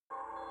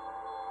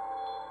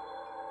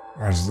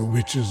As the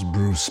witches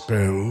brew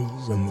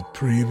spells and the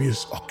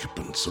previous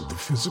occupants of the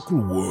physical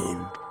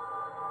world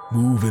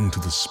move into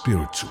the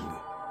spiritual,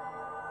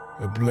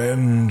 a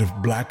blend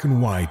of black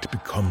and white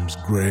becomes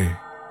gray.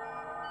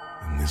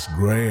 In this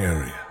gray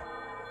area,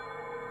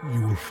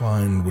 you will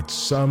find what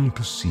some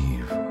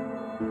perceive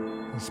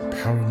as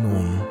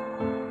paranormal,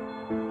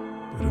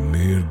 but a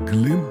mere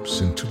glimpse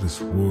into this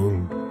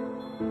world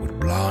would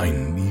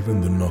blind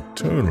even the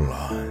nocturnal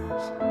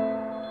eyes.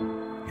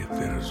 Yet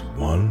there is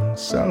one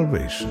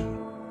salvation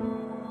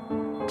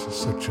to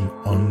such an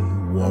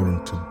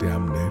unwarranted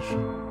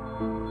damnation.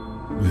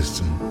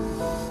 Listen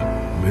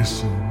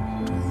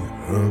to the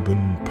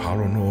Urban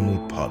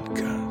Paranormal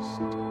Podcast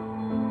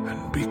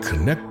and be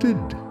connected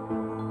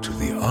to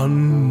the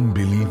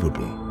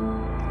unbelievable.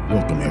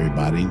 Welcome,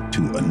 everybody,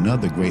 to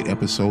another great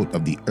episode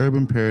of the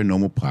Urban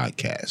Paranormal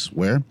Podcast,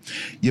 where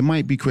you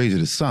might be crazy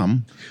to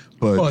some,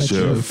 but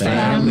your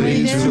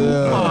family to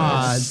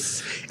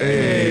us.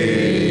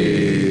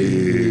 Hey,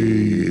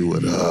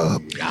 what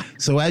up?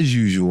 So, as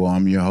usual,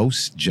 I'm your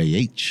host,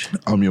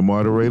 JH. I'm your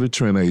moderator,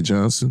 Trent A.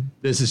 Johnson.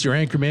 This is your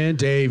anchorman,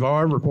 Dave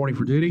R., reporting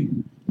for duty.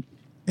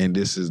 And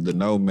this is the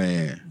No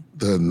Man.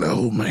 The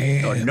No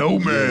Man. The No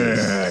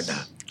Man.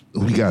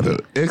 We got an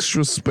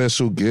extra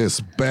special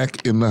guest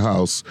back in the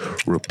house,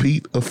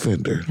 repeat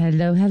offender.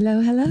 Hello.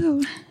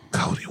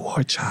 Cody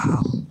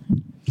Warchild.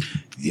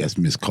 Yes,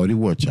 Miss Cody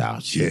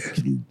Warchild. She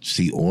can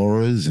see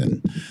auras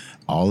and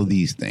all of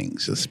these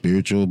things. A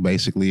spiritual,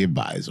 basically,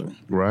 advisor.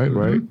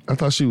 Right. I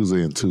thought she was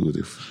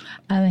intuitive.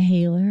 I'm a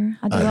healer.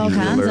 I do all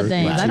kinds of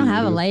things. Right. I don't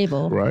have a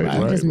label. Right.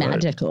 I'm just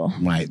magical.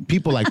 Right.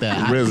 People like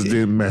that.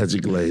 Resident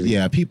magic lady.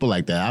 Yeah, people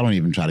like that. I don't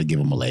even try to give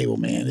them a label,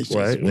 man. It's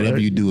just whatever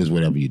you do is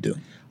whatever you do.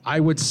 I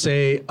would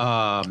say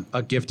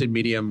a gifted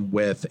medium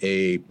with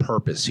a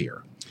purpose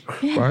here.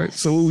 Yes. Right.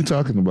 So what are we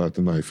talking about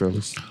tonight,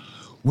 fellas?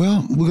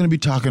 Well, we're going to be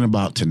talking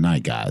about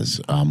tonight,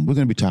 guys. We're going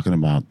to be talking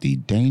about the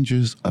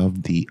dangers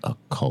of the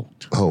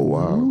occult. Oh,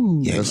 wow.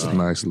 Ooh. Yeah, That's a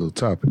nice little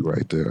topic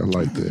right there. I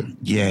like that.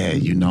 Yeah,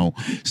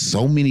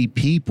 so many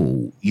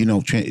people,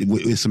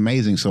 it's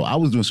amazing. So I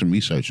was doing some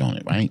research on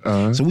it, right?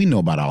 Uh-huh. So we know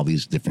about all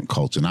these different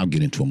cults, and I'll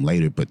get into them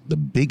later. But the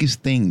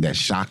biggest thing that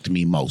shocked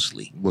me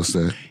mostly What's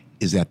that?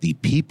 is that the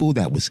people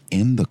that was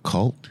in the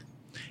cult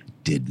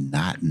did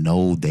not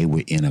know they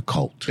were in a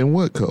cult. In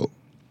what cult?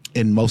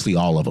 And mostly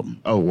all of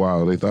them. Oh,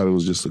 wow. They thought it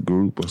was just a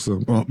group or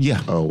something. Well,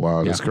 yeah. Oh,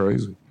 wow. That's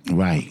crazy.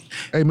 Right.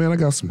 Hey, man, I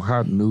got some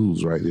hot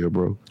news right here,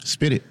 bro.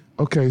 Spit it.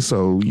 Okay,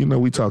 so,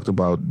 we talked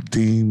about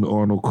Dean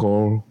Arnold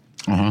Carl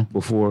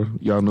before.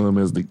 Y'all know him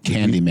as the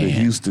Candyman. The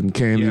Houston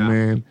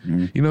Candyman. Yeah.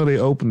 Mm-hmm. They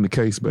opened the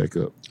case back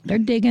up. They're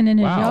digging in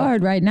his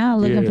yard right now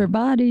looking for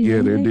bodies.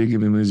 Yeah, they're ain't they?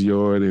 digging in his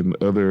yard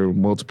and other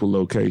multiple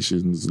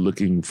locations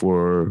looking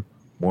for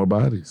more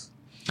bodies.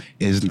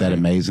 Isn't that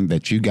amazing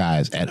that you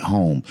guys at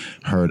home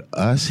heard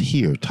us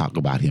here talk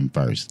about him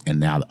first, and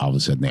now all of a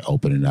sudden they're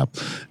opening up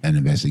an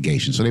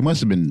investigation? So they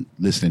must have been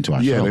listening to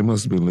our show. Yeah, they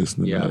must have been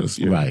listening to us.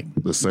 Yeah. Right.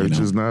 The search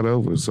is not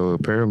over. So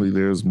apparently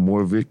there's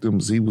more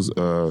victims. He was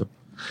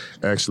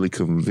actually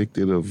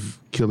convicted of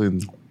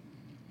killing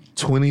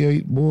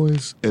 28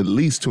 boys, at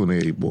least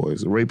 28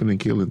 boys, raping and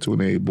killing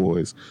 28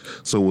 boys.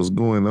 So what's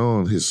going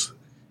on, his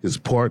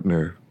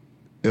partner,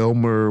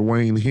 Elmer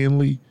Wayne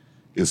Henley,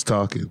 is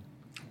talking.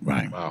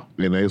 Right. Wow.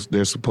 And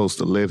they're supposed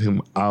to let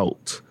him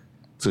out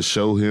to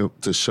show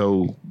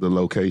the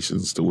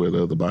locations to where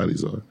the other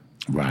bodies are.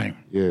 Right.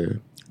 Yeah.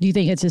 Do you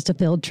think it's just a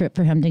field trip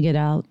for him to get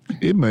out?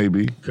 It may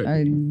be.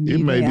 It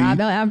may be.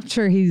 I'm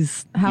sure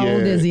how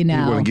old is he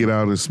now? He want to get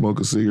out and smoke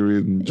a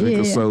cigarette and drink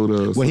a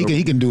soda. Or well,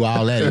 he can do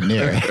all that in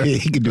there.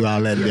 He can do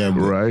all that in there.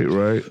 But,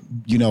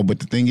 right. But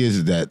the thing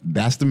is that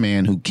that's the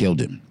man who killed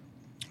him.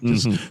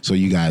 Mm-hmm. So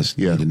you guys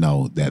need to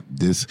know that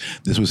this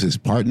was his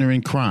partner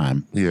in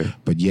crime. Yeah.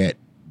 But yet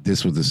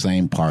this was the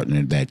same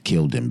partner that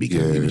killed him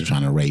because he was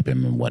trying to rape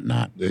him and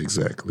whatnot.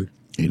 Exactly.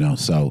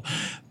 So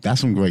that's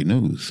some great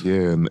news.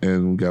 Yeah,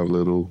 and we got a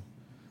little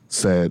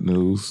sad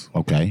news.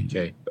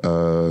 Okay.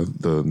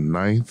 The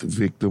 9th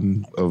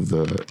victim of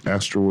the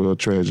asteroid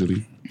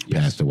tragedy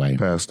Passed away.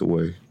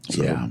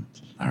 So, Yeah,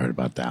 I heard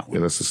about that one.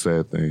 Yeah, that's a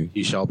sad thing.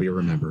 He shall be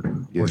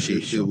remembered. Yeah. Or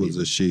she. It was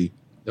a she.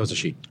 It was a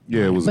she.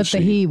 Yeah, it was But a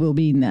the she. he will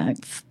be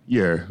next.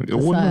 Yeah.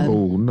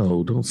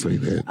 No, don't say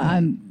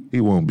that. He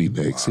won't be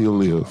next. He'll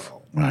live.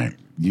 Right.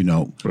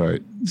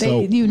 Right.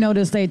 You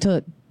notice they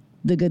took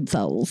the good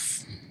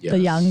souls. Yes. The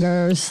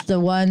youngers, the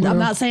ones. I'm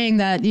not saying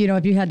that,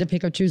 if you had to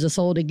pick or choose a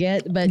soul to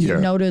get, but you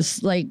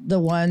notice like the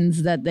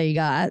ones that they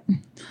got.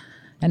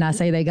 And I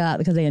say they got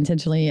because they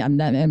intentionally,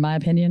 in my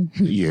opinion.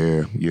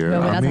 Yeah.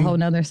 But that's a whole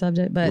nother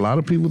subject. But a lot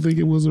of people think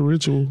it was a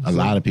ritual. A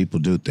lot of people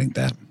do think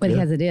that.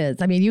 because it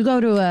is. I mean, you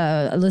go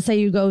to let's say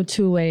you go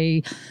to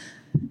a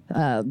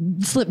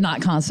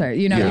Slipknot concert.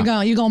 You're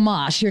going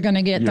mosh. You're going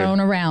to get thrown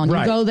around.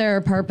 Right. You go there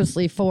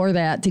purposely for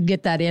that, to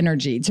get that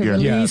energy, to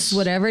release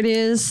whatever it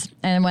is.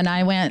 And when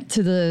I went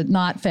to the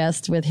Knot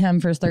Fest with him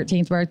for his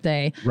 13th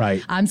birthday,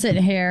 Right. I'm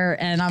sitting here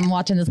and I'm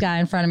watching this guy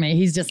in front of me.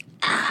 He's just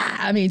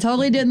I mean,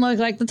 totally didn't look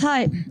like the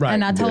type. Right.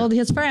 And I told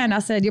his friend, I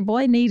said, your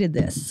boy needed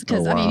this.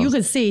 Because, I mean, you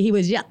could see he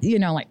was,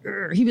 like,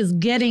 he was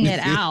getting it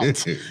out,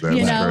 crazy.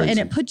 and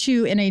it puts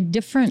you in a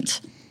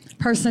different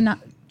persona,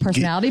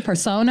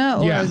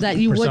 or that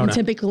you wouldn't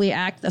typically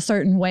act a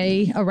certain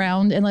way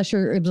around unless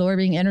you're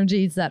absorbing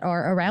energies that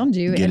are around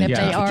you. And if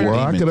they are... Well,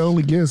 I could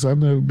only guess. I've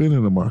never been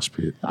in a mosh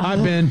pit.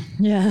 I've been.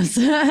 Yes.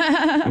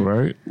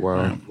 Right?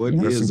 Wow. What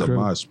That's is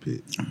incredible. a mosh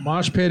pit?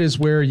 Mosh pit is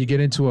where you get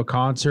into a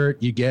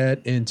concert, you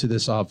get into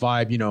this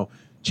vibe,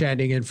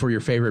 chanting in for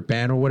your favorite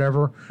band or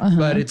whatever,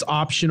 but it's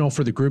optional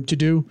for the group to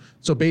do.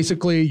 So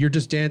basically, you're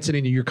just dancing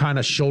and you're kind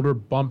of shoulder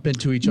bump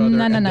into each other.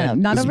 No,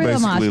 not a real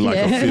mosh pit. like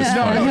a fist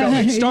No,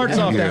 it starts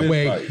off that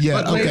way.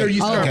 Yeah, but later okay.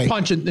 you start Okay.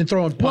 punching and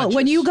throwing punches. Well,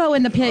 when you go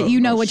in the pit, you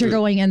know what you're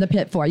going in the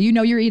pit for. You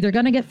know you're either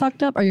going to get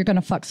fucked up or you're going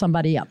to fuck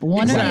somebody up.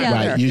 One or the Exactly.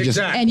 other. Right. You just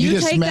Exactly. And you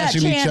just take that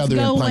smashing each chance other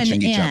and going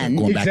punching each other, in.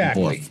 going back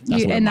Exactly. and forth.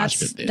 That's what a And mosh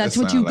pit is. that's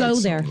what you go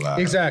there.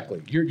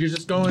 Exactly. You're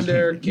just going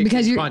there, kicking,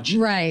 Because you're punch.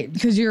 right,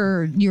 because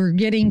you're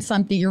getting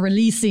something, you're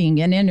releasing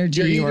an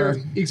energy, You're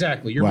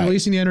you're Right.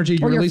 releasing the energy,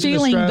 you're or you're releasing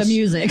feeling the the stress.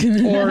 music.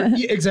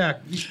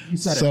 Exactly. You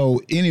said it. So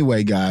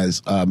anyway,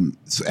 guys,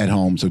 at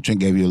home, so Trent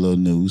gave you a little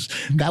news.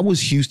 That was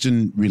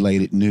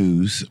Houston-related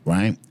news,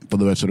 right, for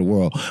the rest of the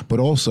world. But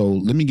also,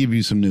 let me give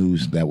you some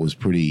news that was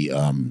pretty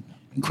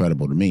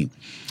incredible to me.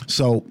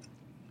 So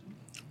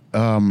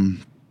a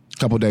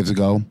couple of days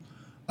ago,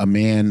 a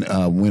man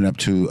went up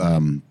to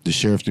the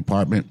sheriff's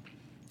department,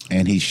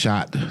 and he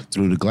shot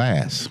through the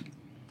glass.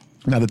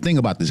 Now, the thing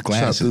about this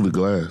glass Shot is... through the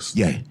glass.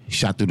 Yeah, he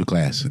shot through the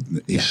glass.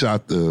 He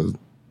shot the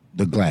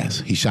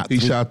glass. He shot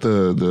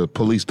the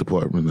police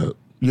department up.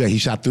 Yeah, he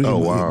shot through. Oh,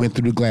 wow. Went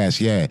through the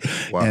glass. Yeah,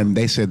 Wow. and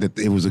they said that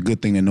it was a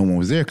good thing that no one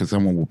was there because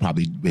someone would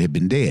probably have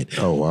been dead.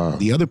 Oh, wow.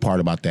 The other part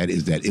about that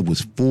is that it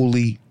was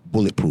fully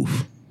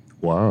bulletproof.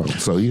 Wow.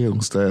 So he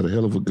must have had a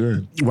hell of a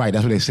gun. Right.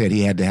 That's what they said.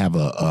 He had to have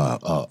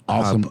a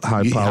awesome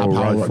high power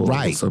rifle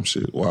right. or some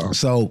shit. Wow.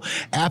 So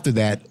after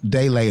that,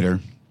 day later,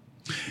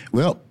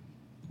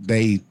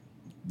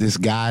 this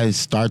guy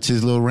starts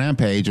his little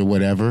rampage or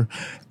whatever,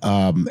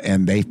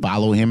 and they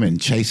follow him and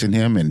chasing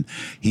him, and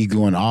he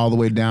going all the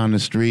way down the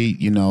street.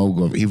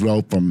 He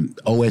rode from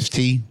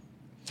OST,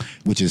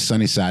 which is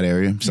Sunnyside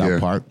area, South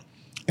Park,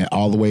 and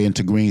all the way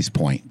into Greens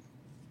Point.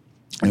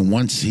 And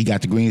once he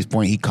got to Greens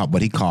Point, he called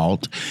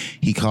the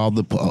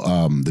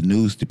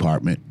news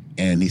department,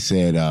 and he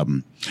said,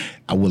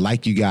 "I would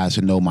like you guys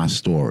to know my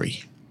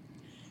story."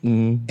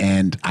 Mm-hmm.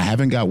 And I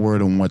haven't got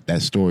word on what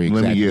that story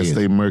exactly Let me guess, is.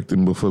 they murked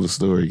him before the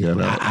story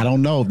got out. I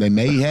don't know. They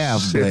may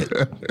have,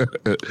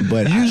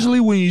 but Usually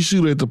when you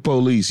shoot at the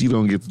police, you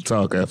don't get to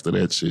talk after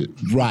that shit.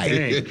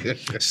 right.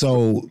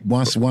 So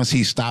once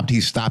he stopped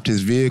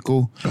his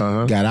vehicle,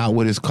 got out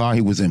with his car.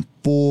 He was in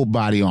full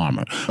body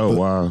armor. Oh,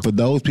 wow. For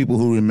those people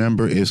who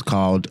remember, it's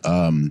called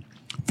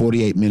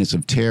 48 Minutes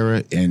of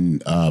Terror in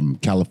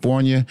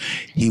California.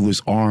 He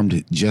was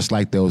armed just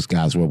like those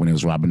guys were when he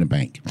was robbing the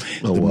bank.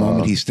 Oh, the wow.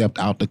 moment he stepped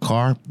out the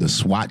car, the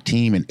SWAT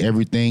team and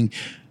everything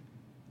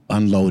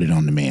unloaded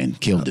on the man,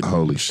 killed him.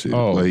 Holy shit.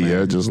 Oh, Well, man.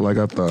 yeah, just like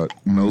I thought.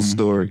 No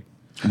story.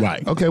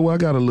 Right. Okay, well, I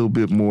got a little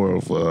bit more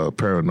of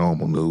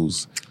paranormal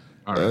news.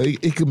 All right.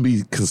 It can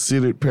be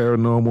considered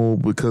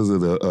paranormal because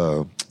of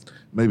the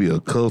maybe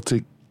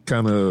occultic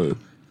kind of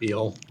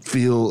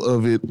feel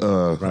of it.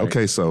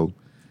 Okay, so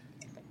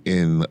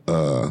in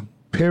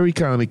Perry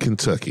County,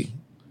 Kentucky,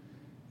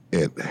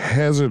 at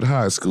Hazard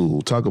High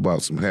School, talk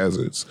about some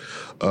hazards,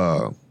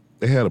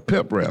 they had a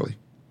pep rally.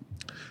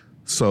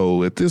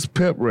 So at this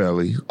pep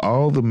rally,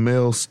 all the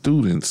male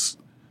students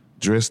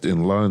dressed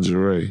in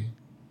lingerie,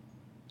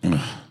 and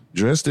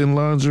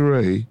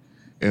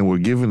were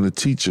giving the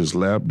teachers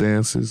lap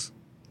dances,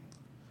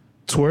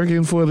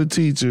 twerking for the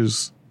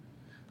teachers.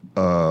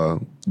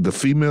 The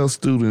female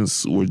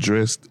students were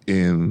dressed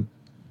in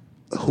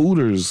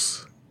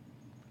Hooters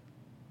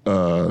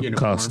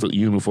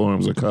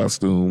uniforms or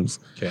costumes.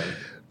 Okay.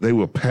 They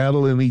were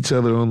paddling each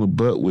other on the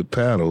butt with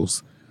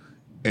paddles.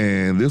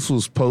 And this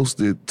was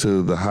posted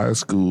to the high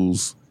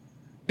school's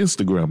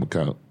Instagram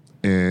account.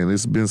 And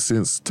it's been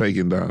since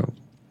taken down.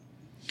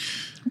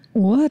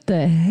 What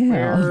the hell?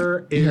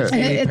 Where is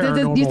a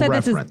paranormal You said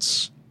this is-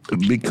 reference?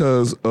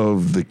 Because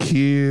of the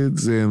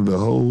kids and the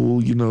whole,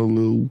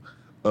 little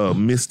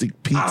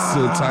mystic pizza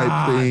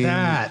type thing.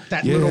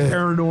 That little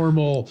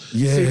paranormal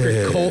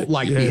secret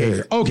cult-like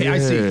behavior. Okay, I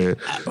see.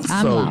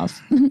 I'm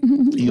lost.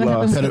 You What happens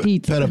lost with the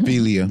pizza?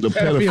 Pedophilia. the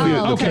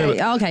pedophilia, Oh,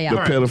 okay, yeah.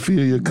 the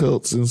pedophilia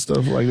cults and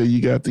stuff like that.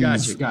 You got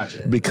these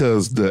Gotcha.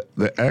 because the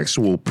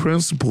actual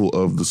principal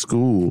of the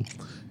school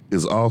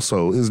is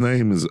also, his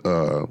name is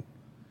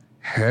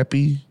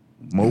Happy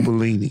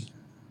Mobilini.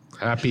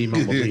 Happy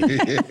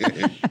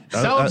Mobilini.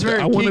 Sounds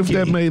very I wonder if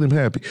kinky. that made him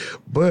happy,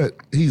 but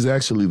he's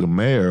actually the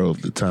mayor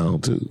of the town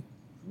too.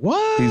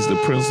 What? He's the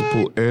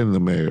principal and the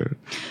mayor.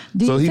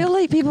 Do So you he- feel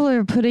like people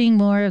are putting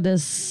more of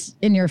this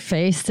in your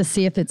face to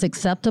see if it's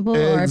acceptable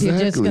or if you're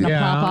just Exactly. going to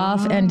Yeah. pop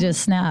off and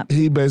just snap?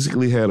 He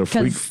basically had a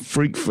 'Cause-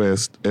 freak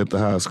fest at the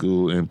high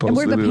school and where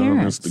posted the it on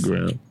parents?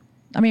 Instagram.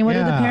 I mean, what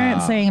are the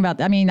parents saying about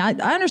that? I mean, I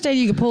understand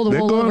you could pull the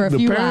wool over a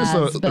few eyes.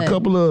 A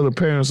couple of the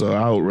parents are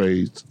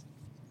outraged.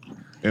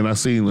 And I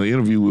seen the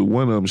interview with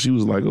one of them. She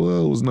was like,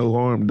 well, it was no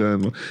harm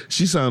done.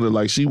 She sounded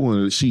like she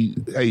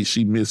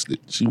missed it.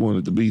 She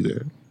wanted to be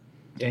there.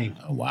 Dang.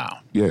 Oh, wow.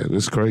 Yeah,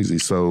 that's crazy.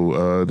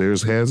 So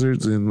there's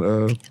hazards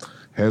in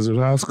Hazard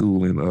High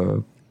School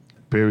in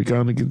Perry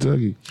County,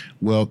 Kentucky.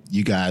 Well,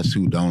 you guys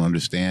who don't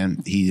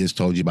understand, he just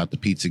told you about the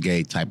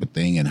Pizzagate type of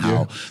thing and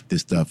how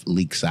this stuff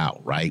leaks out,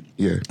 right?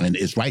 Yeah. And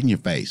it's right in your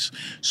face.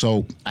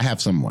 So I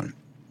have someone.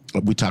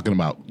 We're talking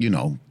about,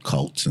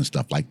 cults and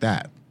stuff like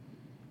that.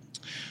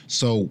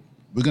 So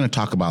we're going to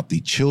talk about the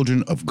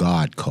Children of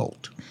God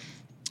cult.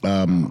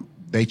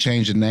 They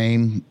changed the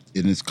name,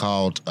 and it's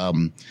called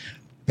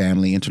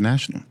Family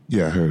International.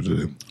 Yeah, I heard of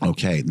it.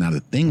 Okay. Now,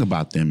 the thing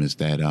about them is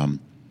that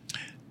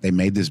they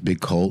made this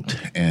big cult,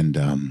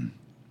 and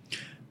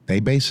they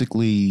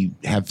basically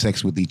have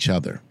sex with each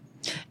other.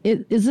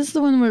 Is this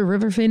the one where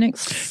River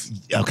Phoenix?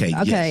 Okay.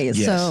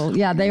 Yes. So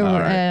they were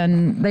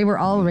and they were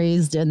all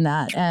raised in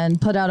that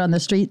and put out on the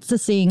streets to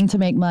sing to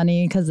make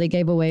money because they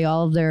gave away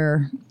all of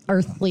their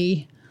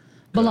earthly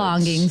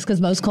belongings because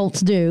most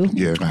cults do.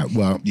 Yeah.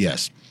 Well,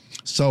 yes.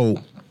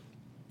 So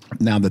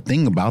now the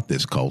thing about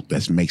this cult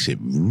that makes it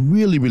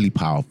really, really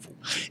powerful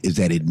is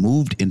that it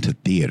moved into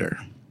theater.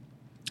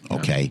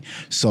 Okay,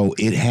 so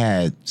it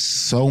had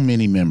so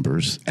many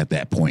members at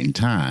that point in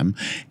time,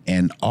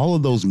 and all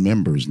of those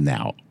members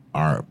now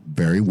are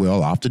very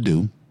well off to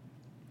do,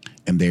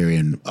 and they're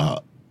in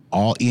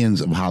all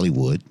ends of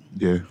Hollywood.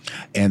 Yeah.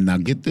 And now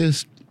get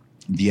this,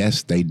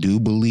 yes, they do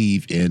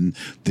believe in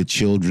the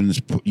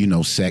children's,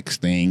 sex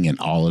thing and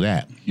all of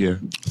that. Yeah.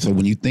 So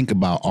when you think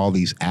about all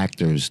these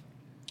actors,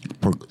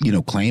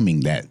 claiming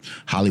that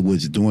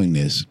Hollywood's doing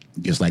this,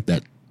 just like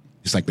that.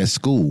 It's like that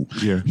school.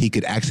 Yeah. He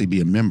could actually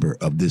be a member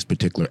of this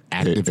particular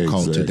active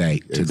cult today.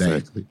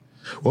 Exactly.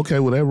 Okay,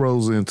 well, that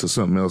rolls into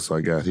something else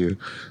I got here.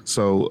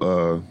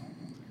 So,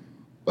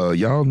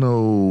 y'all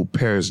know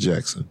Paris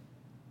Jackson.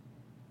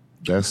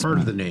 That's Heard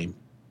of the name.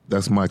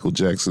 That's Michael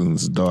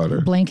Jackson's daughter.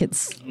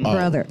 Blanket's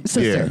brother,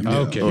 sister. Yeah.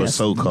 Okay. Or Yes.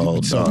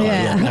 so-called daughter.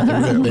 Yeah. Not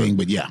the real thing,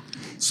 but yeah.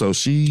 So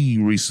she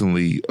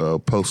recently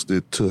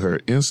posted to her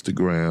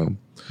Instagram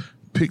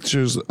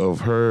pictures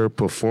of her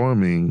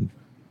performing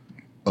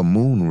a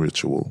moon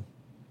ritual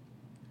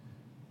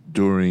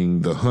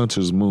during the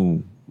Hunter's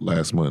Moon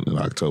last month in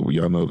October.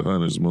 Y'all know the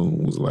Hunter's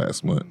Moon was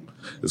last month.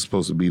 It's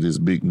supposed to be this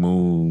big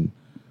moon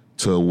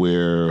to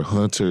where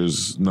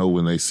hunters know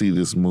when they see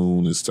this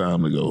moon, it's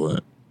time to go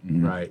hunt.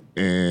 Right.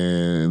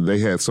 And they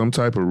had some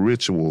type of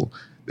ritual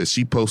that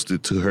she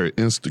posted to her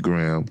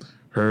Instagram,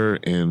 her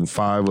and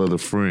 5 other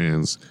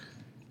friends.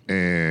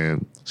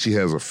 And she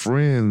has a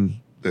friend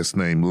that's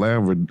named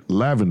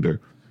Lavender.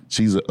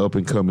 She's an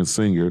up-and-coming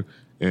singer.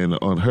 And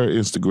on her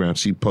Instagram,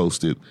 she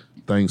posted,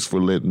 "Thanks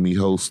for letting me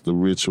host the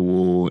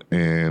ritual,"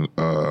 and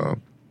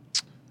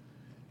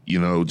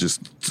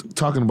just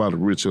talking about the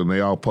ritual. And they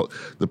all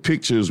the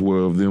pictures were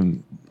of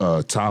them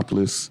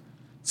topless,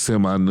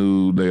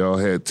 semi-nude. They all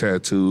had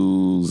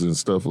tattoos and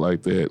stuff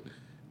like that,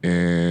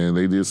 and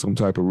they did some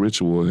type of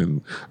ritual. And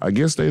I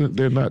guess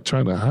they're not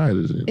trying to hide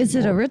it anymore. Is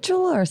it a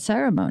ritual or a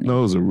ceremony? No,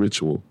 it was a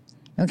ritual.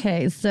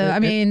 Okay, so I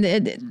mean,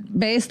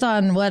 based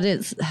on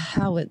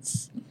how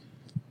it's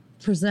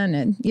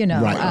presented,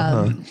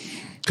 Right.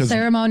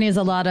 Ceremony is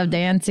a lot of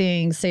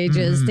dancing,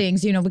 sages,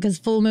 things, because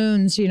full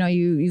moons,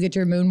 you get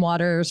your moon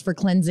waters for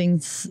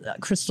cleansing,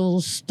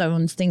 crystals,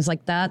 stones, things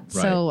like that.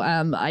 Right. So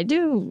I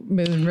do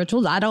moon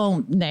rituals. I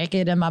don't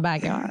naked in my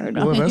backyard.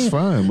 Well, that's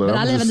fine, but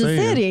I live in the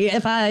city.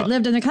 If I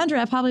lived in the country,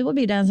 I probably would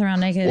be dancing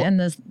around naked in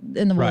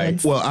the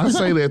woods. Well, I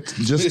say that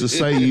just to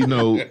say,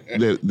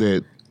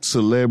 that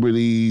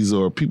celebrities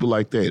or people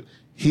like that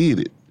hid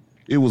it.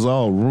 It was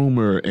all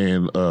rumor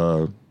and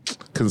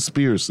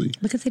conspiracy.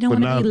 Because they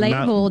don't want to be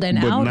labeled and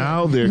out. But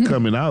now they're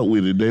coming out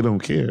with it. They don't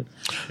care.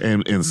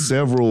 And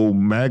several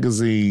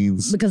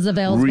magazines because the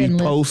veil's been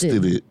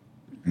reposted lifted. it.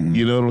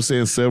 You know what I'm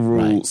saying?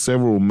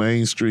 Several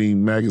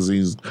mainstream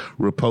magazines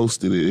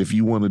reposted it. If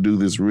you want to do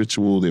this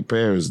ritual that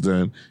Paris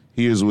done,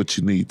 here's what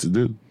you need to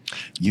do.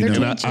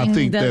 And I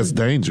think that's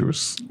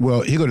dangerous.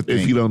 Well, here go the thing.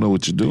 If you don't know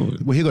what you're doing.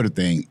 Well, here go the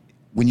thing.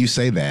 When you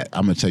say that,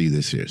 I'm going to tell you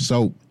this here.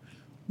 So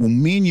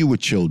when me and you were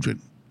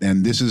children,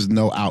 and this is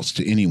no outs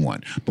to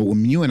anyone, but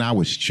when you and I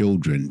was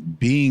children,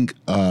 being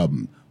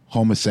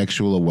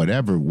homosexual or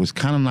whatever was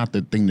kind of not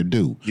the thing to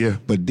do. Yeah.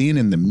 But then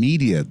in the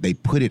media, they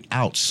put it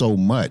out so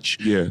much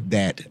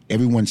that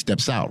everyone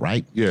steps out,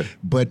 right? Yeah.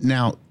 But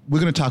now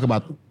we're not talking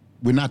about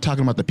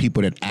the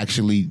people that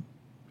actually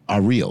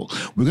are real.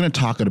 We're going to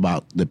talk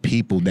about the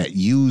people that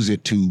use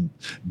it to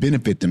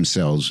benefit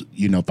themselves,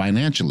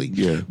 financially.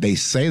 Yeah. They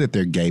say that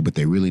they're gay, but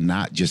they're really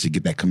not, just to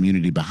get that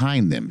community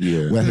behind them.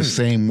 Yeah. Well, that's the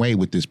same way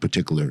with this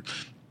particular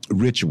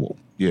ritual.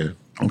 Yeah.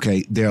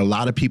 Okay. There are a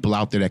lot of people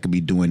out there that could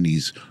be doing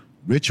these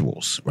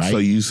rituals, right? So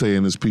you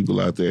saying there's people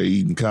out there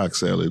eating cock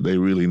salad, they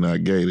really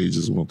not gay, they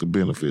just want the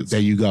benefits. There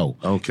you go.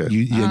 Okay.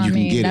 You can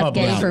get that's it.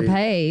 gay for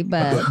pay,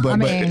 but I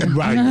mean,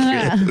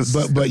 right.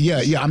 But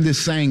yeah, I'm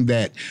just saying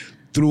that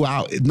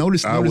throughout.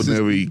 Notice I would this.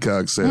 never eat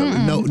cock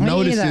salad.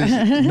 Notice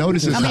either.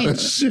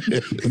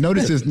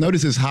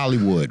 this is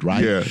Hollywood,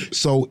 right? Yeah.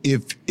 So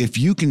if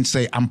you can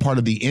say I'm part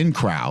of the in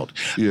crowd,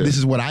 Yeah. this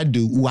is what I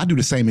do. Ooh, I do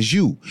the same as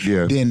you.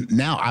 Yeah. Then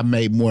now I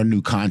made more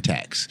new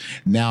contacts.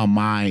 Now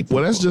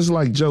Well, that's just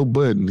like Joe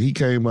Budden. He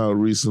came out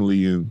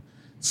recently and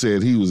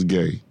said he was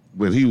gay,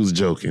 but he was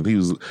joking. He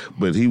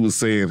was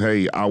saying,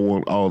 "Hey, I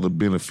want all the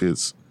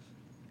benefits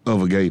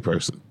of a gay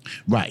person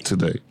right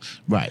today."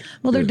 Right.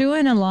 Well, they're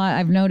doing a lot.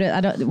 I've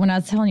noticed. When I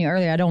was telling you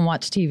earlier, I don't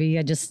watch TV.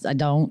 I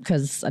don't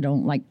because I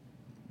don't like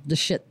the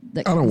shit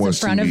that I don't comes in watch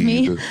front TV of me.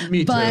 either. Me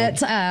too.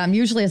 But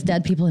usually it's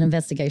dead people in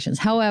investigations.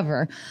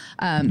 However,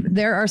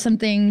 there are some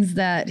things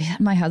that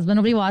my husband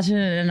will be watching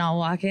and I'll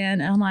walk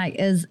in and I'm like,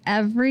 is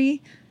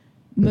every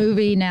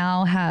movie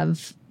now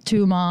have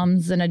two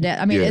moms and a dad?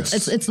 I mean,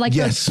 Yes. it's like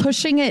Yes. they're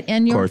pushing it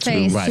in your Cartoon,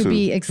 face right. to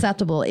be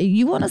acceptable.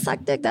 You want to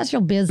suck dick? That's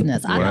your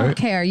business. I don't Right.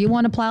 care. You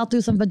want to plow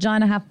through some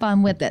vagina? Have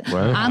fun with it.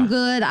 Right. I'm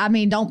good. I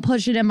mean, don't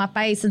push it in my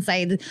face and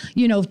say,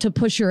 to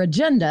push your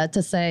agenda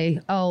to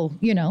say, oh,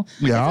 Yeah, I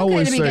it's okay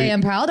always to be say- gay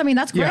and proud. I mean,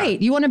 that's Yeah.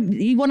 great. You want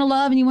to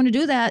love and you want to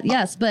do that.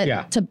 Yes. But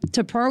Yeah.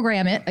 to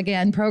program it,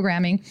 again,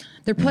 programming,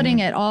 they're putting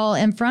it all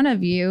in front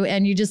of you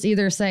and you just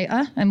either say,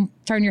 and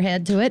turn your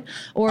head to it,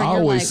 or I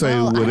you're always like, say,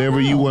 well, I don't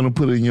whatever you know. want to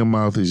put in your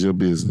mouth is your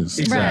business.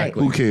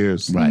 Exactly. Who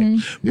cares? Right.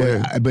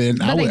 Yeah. But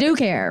they do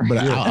care. But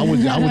I was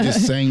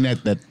just saying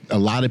that a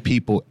lot of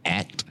people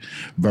act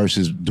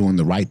versus doing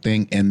the right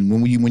thing. And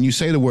when you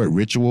say the word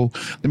ritual,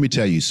 let me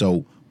tell you.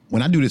 So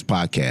when I do this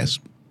podcast,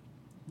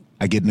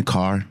 I get in the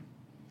car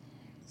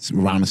it's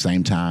around the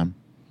same time,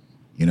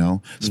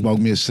 smoke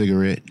me a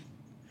cigarette,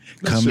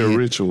 That's your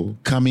ritual.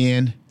 come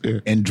in Yeah.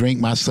 and drink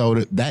my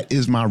soda. That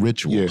is my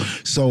ritual. Yeah.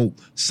 So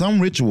some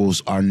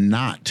rituals are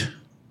not,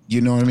 you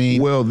know what I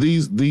mean? Well,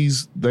 these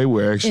they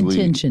were actually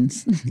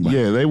Intentions.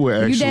 Yeah, they were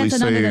You actually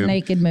dancing under the saying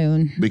naked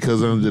moon.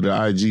 because under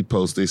the IG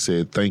post they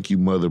said "Thank you,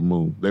 Mother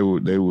Moon." They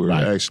were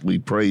Right. actually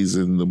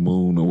praising the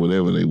moon or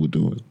whatever they were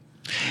doing.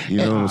 You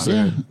know what I'm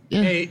saying?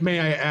 Yeah. Hey, may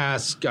I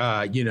ask,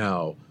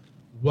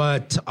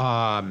 what,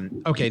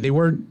 okay, they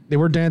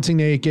were dancing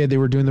naked. They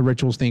were doing the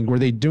rituals thing. Were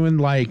they doing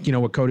like,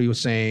 what Cody was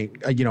saying,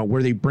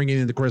 were they bringing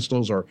in the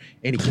crystals or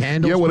any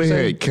candles? Yeah, well, per they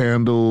se? had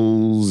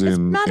candles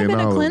and Might have been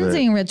a all of that.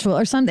 cleansing ritual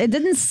or something. It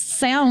didn't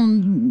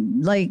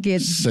sound like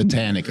it's.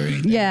 Satanic or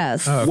anything.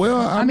 Yes. Well,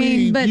 I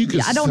mean, but you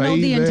could I don't know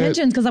say the that.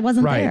 intentions because I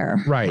wasn't Right,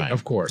 there. right,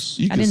 of course.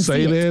 You I can didn't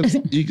say see it.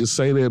 that. You can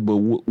say that, but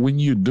when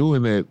you're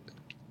doing that,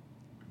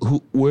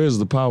 where's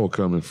the power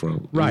coming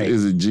from? Right.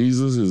 Is it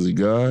Jesus? Is it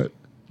God?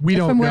 We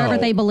don't From wherever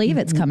know. they believe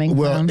it's coming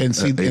Well, from. and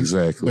see,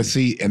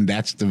 Exactly. and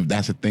that's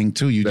the thing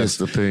too. You That's just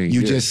the thing, You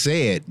yeah. just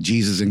said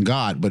Jesus and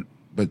God, but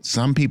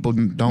some people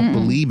don't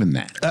believe in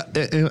that.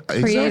 Creator,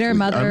 exactly.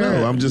 Mother, I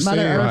know. I'm just Mother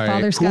saying. Earth,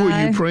 Father Who Sky.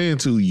 are you praying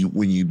to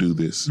when you do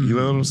this? You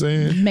know what I'm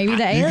saying? Maybe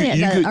the You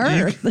alien, could- the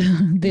Earth,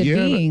 the yeah,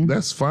 being.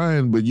 that's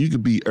fine, but you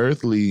could be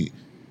earthly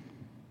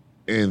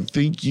and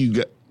think you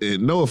got.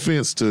 And no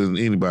offense to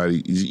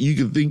anybody, you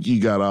can think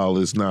you got all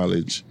this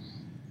knowledge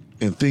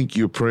and think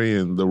you're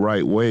praying the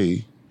right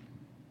way,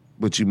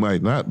 but you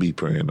might not be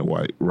praying the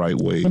right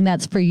way. And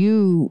that's for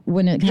you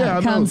when it Yeah, I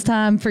know. comes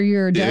time for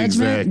your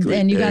judgment, Exactly,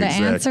 and you got to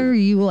exactly. answer.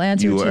 You will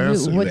answer You will to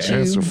answer what the you.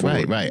 answer for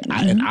Right, it. right.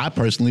 And I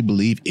personally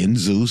believe in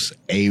Zeus,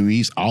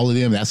 Ares, all of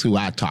them. That's who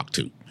I talk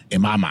to in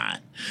my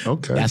mind.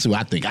 Okay. That's who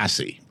I think I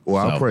see.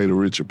 Well, So, I pray to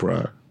Richard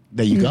Pryor.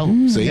 There you go.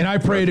 See, And I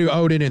pray to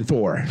Odin and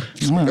Thor.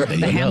 there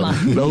you go.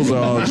 Those are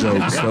all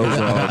jokes. Those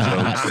are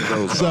all jokes.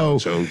 Those are all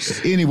So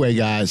jokes. anyway,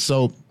 guys,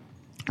 so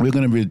we're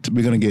gonna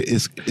get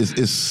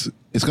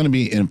it's gonna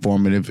be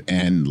informative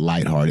and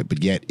lighthearted,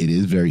 but yet it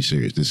is very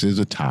serious. This is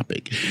a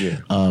topic. Yeah.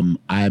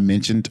 I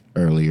mentioned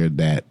earlier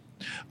that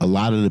a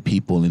lot of the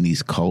people in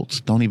these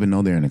cults don't even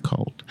know they're in a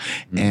cult.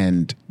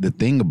 And the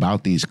thing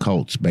about these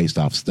cults, based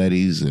off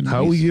studies and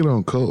How we get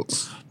on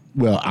cults?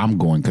 well, I'm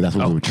going because that's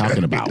what we were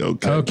talking about.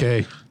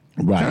 Okay.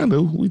 Right. Kind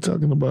of. We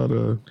talking about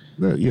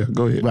that. Yeah,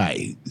 go ahead.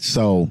 Right.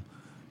 So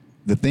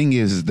the thing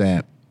is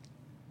that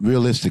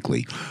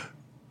realistically,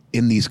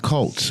 in these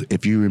cults,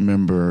 if you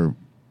remember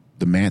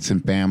the Manson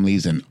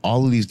families and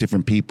all of these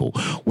different people,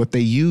 what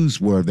they used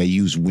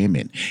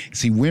women.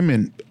 See,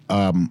 women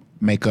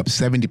make up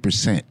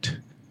 70%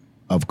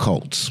 of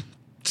cults.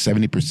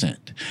 70%.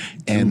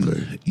 And Do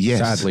they?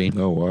 yes. Sadly.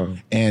 Oh wow,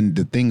 And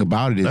the thing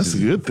about it is that's a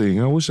good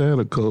thing. I wish I had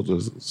a cult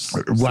of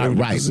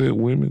Right. 70%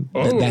 women.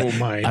 that-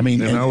 my. I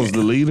mean, And I was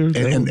the leader.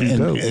 That would be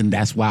dope. and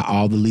that's why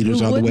all the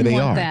leaders Who are the way wouldn't they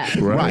want are. that?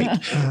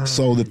 Right.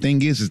 So the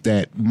thing is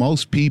that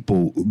most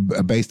people,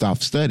 based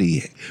off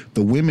study,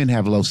 the women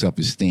have low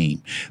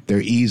self-esteem.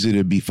 They're easy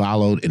to be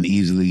followed and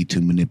easily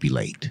to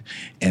manipulate.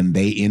 And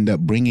they end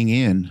up bringing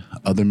in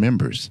other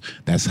members.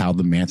 That's how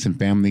the Manson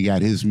family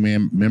got his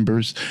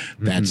members.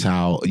 That's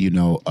how,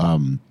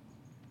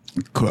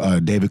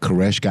 David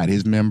Koresh got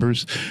his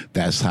members.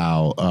 That's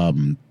how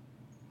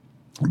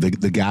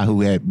the guy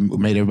who had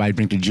made everybody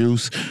drink the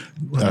juice.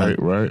 Right.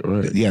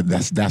 Yeah,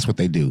 that's what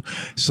they do.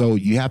 So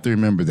you have to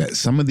remember that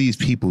some of these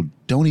people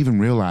don't even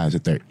realize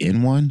that they're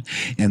in one,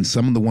 and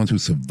some of the ones who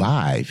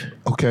survive.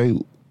 Okay,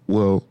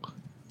 Well,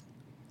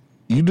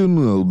 you do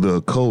know the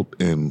occult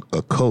and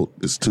a cult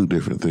is two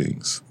different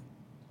things.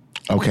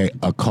 Okay,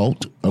 a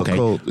cult. Okay. A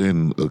cult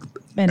and a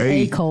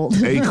cult.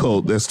 A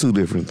cult, that's two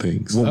different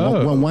things.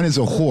 One is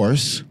a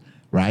horse,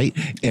 right?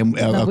 And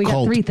No, a we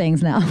cult. got three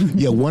things now.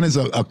 Yeah, one is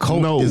a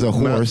cult is a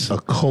horse. Not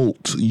a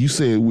cult. You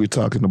said we're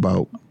talking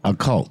about A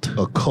cult.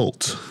 a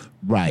cult.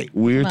 Right.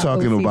 We're Not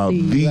talking about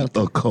OCC, the left.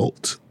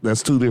 occult.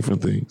 That's two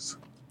different things.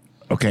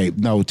 Okay.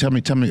 No, tell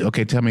me.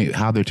 Okay, tell me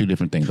how they're two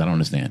different things. I don't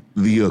understand.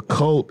 The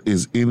occult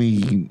is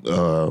any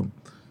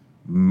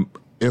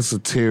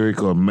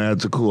esoteric or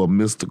magical or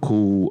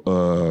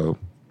mystical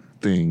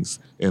things,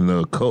 and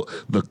the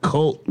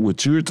cult,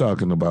 what you're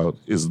talking about,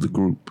 is the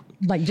group.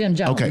 Like Jim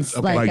Jones.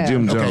 Okay, Like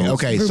Jim Jones.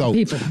 Okay. Group So of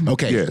people.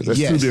 okay. Yeah, that's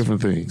yes. two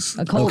different things.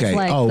 A cult's Okay.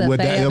 like Oh, the well, that,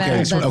 Band okay.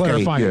 Band, So, the- okay.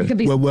 clarifying. It could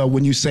be Well,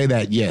 when you say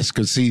that, yes,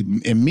 because see,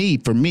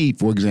 for me,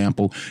 for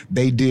example,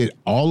 they did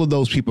all of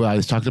those people I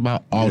was talking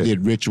about. All Yeah.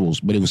 did rituals,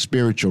 but it was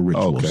spiritual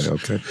rituals.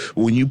 Okay.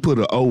 When you put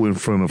an O in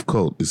front of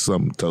cult, it's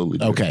something totally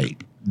different. Okay.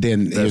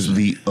 Then That's here's-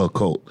 the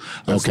occult.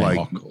 That's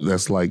Okay.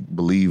 that's like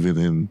believing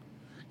in.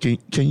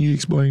 Can you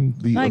explain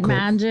the like occult?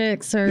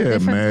 magics or Yeah,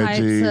 different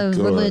magic types of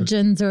or-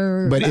 religions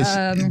or but it's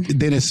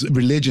then it's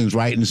religions,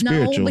 right? And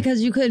spiritual. no,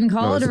 because you couldn't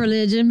call No, it a it's-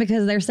 religion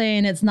because they're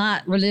saying it's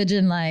not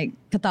religion like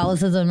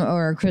Catholicism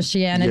or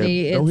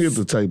Christianity. Yeah, don't hit It's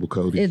the table,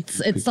 Cody.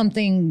 it's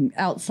something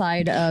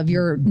outside of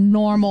your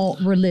normal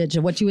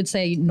religion. What you would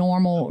say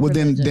normal. well,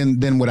 religion.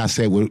 then what I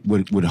said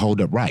would hold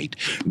up, right?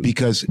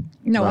 Because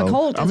no, a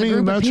cult I is a mean, group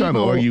I'm not of trying to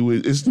people. argue.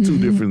 It's two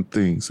different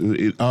things.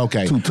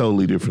 Okay. Two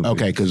totally different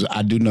okay, things. because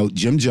I do know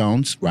Jim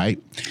Jones, right?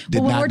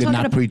 Did Well, when we're not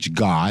talking preach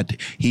God.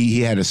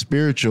 He had a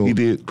spiritual. He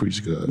did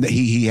preach God.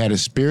 He had a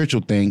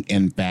spiritual thing,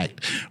 in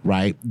fact,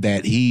 right?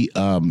 That he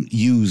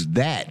used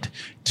that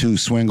to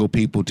swingle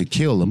people to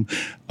kill them.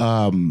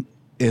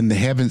 In the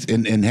heavens,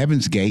 in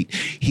Heaven's Gate,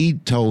 he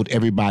told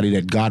everybody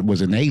that God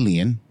was an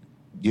alien.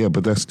 Yeah,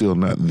 but that's still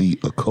not the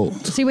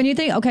occult. See, when you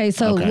think, okay,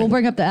 so Okay. we'll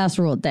bring up the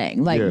asteroid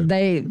thing. Like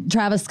Yeah.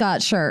 Travis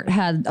Scott's shirt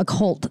had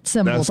occult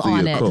symbols That's the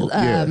on occult, it,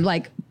 yeah.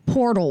 like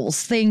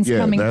portals, things Yeah,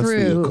 coming that's the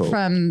through occult.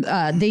 from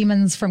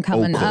demons from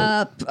coming Occult.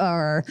 up,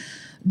 or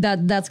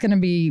that's going to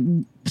be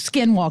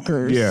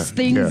skinwalkers, Yeah,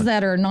 things yeah.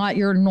 that are not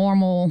your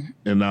normal.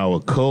 And now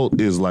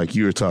occult is like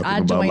you're talking I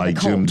about, joined like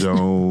the Jim cult.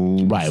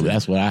 Jones, Right,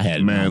 that's what I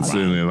had. Manson,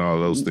 and all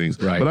those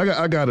things. Right. But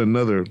I got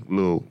another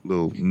little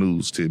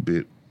news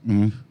tidbit.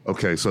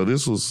 Okay, so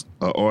this was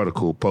an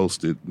article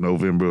posted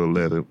November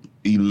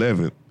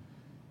 11th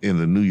in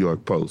the New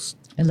York Post.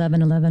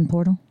 1111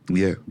 portal.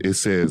 Yeah, it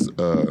says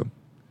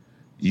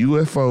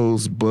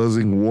UFOs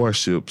buzzing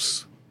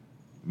warships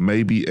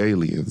may be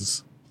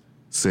aliens,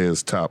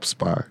 says top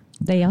spy.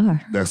 They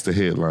are. That's the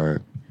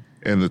headline.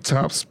 And the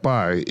top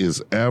spy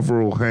is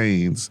Avril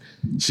Haines.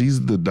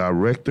 She's the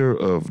director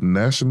of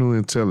national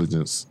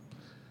intelligence.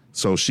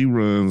 So she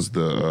runs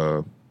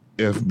the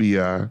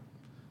FBI,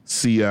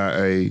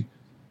 CIA.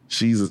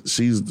 She's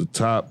the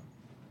top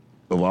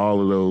of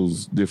all of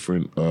those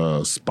different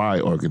spy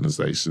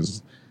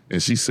organizations.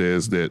 And she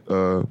says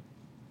that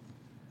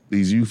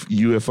these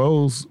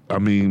UFOs, I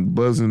mean,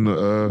 buzzing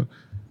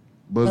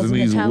Buzzing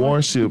these the tower.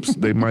 warships,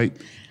 they might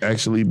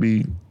actually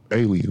be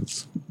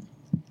aliens.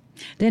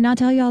 Didn't I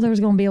tell y'all there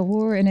was going to be a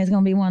war and it's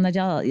going to be one that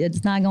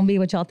it's not going to be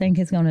what y'all think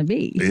it's going to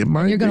be. It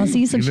might You're going be. to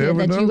see some You shit never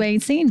that know. you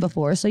ain't seen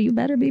before. So you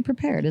better be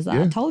prepared. I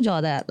Yeah. told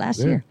y'all that last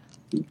Yeah. year.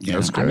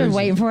 That's I've crazy. been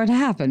waiting for it to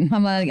happen.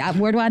 I'm like,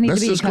 where do I need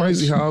That's to be? just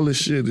crazy how all this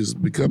shit is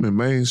becoming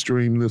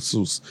mainstream. This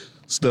was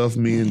stuff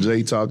me and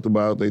Jay talked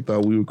about. They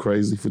thought we were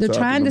crazy for They're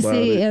talking trying to about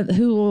see it.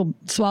 who will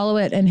swallow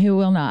it and who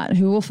will not,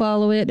 who will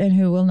follow it and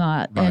who will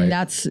not. Right. And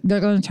they're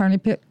going to turn to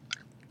pit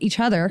each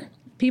other,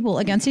 people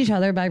against each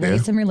other by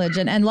race and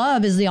religion. And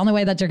love is the only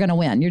way that you're going to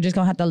win. You're just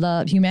going to have to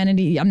love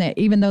humanity. I mean,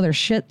 even though there's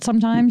shit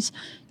sometimes,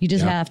 you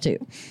just have to.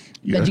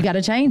 But you got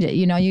to change it.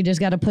 You know, you just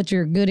got to put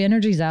your good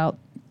energies out.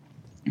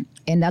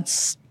 And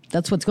that's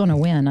what's going to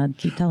win. I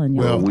keep telling you.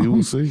 Well, we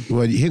will see.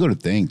 Well, here go the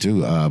thing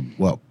too.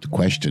 The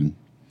question.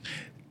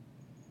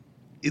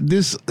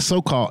 This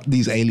so-called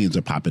these aliens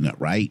are popping up,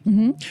 right?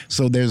 Mm-hmm.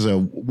 So there's a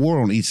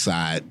war on each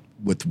side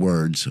with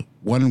words.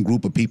 One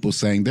group of people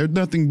saying they're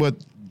nothing but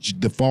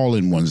the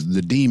fallen ones,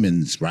 the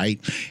demons, right?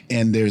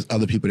 And there's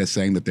other people that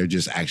saying that they're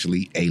just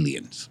actually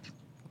aliens.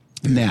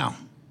 Now,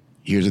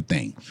 here's the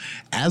thing.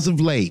 As of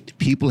late,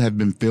 people have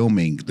been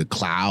filming the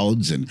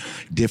clouds and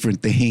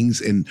different things,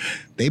 and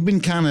they've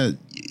been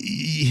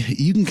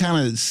you can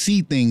kind of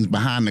see things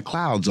behind the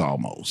clouds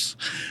almost.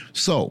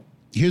 So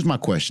here's my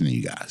question to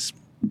you guys.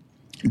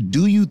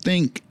 Do you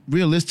think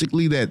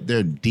realistically that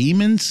they're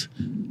demons?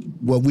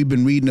 What we've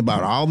been reading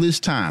about all this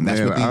time. That's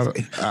Man, what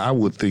these. I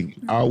would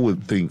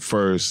think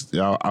first.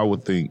 I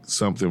would think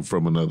something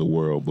from another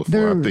world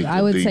before I think.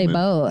 I would say demon.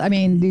 both. I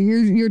mean,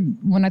 you're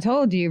when I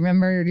told you,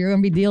 remember, you're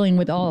going to be dealing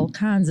with all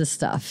kinds of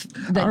stuff.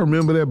 I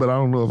remember that, but I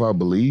don't know if I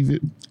believe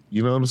it.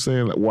 You know what I'm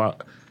saying? Like, why?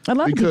 A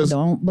lot of people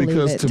don't believe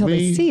it to until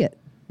me, they see it.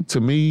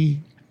 To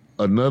me,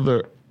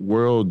 another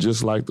world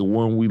just like the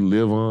one we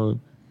live on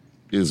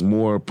is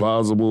more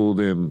plausible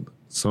than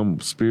some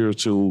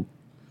spiritual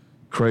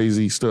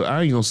crazy stuff.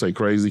 I ain't gonna say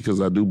crazy because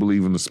I do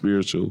believe in the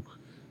spiritual.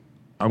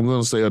 I'm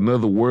gonna say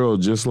another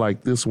world just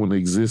like this one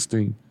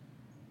existing.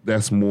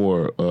 That's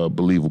more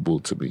believable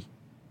to me.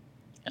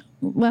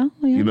 Well,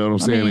 yeah. You know what I'm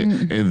saying?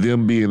 mean, and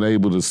them being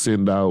able to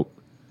send out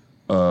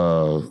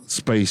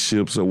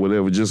spaceships or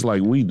whatever, just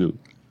like we do.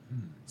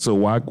 So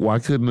why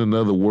couldn't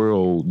another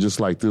world just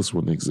like this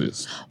one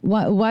exist?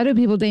 why do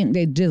people think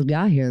they just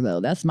got here though?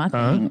 That's my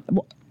thing.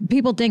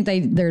 People think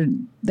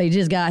they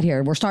just got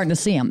here. We're starting to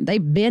see them.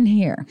 They've been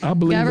here. I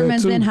believe that,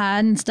 Government's too. been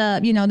hiding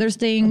stuff. You know, there's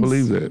things. I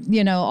believe that.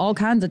 You know, all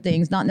kinds of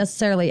things. Not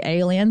necessarily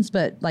aliens,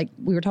 but like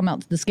we were talking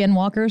about the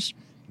skinwalkers.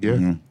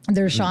 Yeah.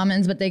 They're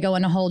shamans, but they go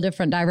in a whole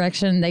different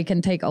direction. They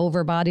can take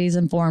over bodies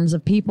and forms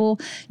of people.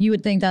 You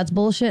would think that's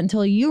bullshit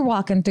until you're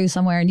walking through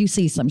somewhere and you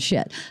see some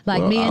shit. Like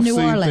Well, me in I've New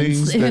seen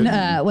Orleans things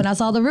that- when I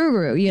saw the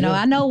Ruru. You know,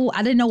 I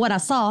didn't know what I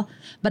saw,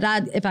 but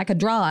if I could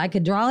draw it.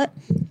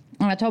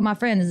 And I told my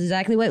friend this is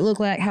exactly what it looked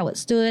like, how it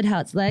stood,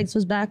 how its legs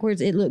was backwards.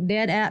 It looked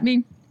dead at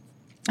me.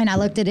 And I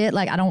looked at it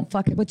like, I don't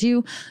fuck it with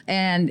you.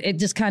 And it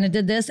just kind of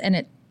did this and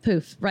it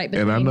poof right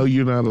between And I know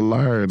you're not a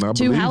liar, and I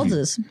two believe you.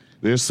 houses.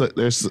 There's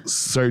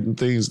certain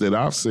things that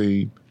I've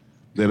seen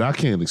that I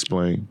can't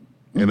explain,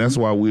 and that's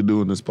why we're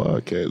doing this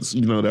podcast.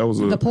 You know, that was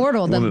The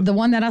portal, one the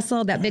one that I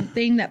saw, that big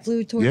thing that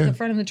flew towards Yeah. the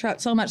front of the truck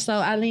so much so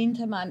I leaned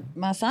to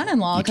my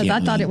son-in-law because I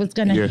can't thought lean. it was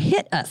going to Yeah.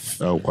 hit us.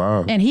 Oh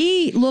wow! And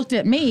he looked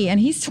at me, and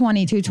he's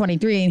 22,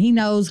 23, and he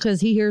knows because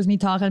he hears me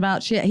talking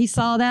about shit. He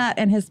saw that,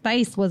 and his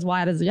face was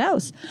white as a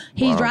ghost.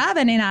 He's Wow.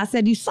 driving, and I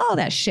said, "You saw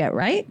that shit,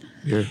 right?"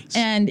 Yeah.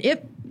 And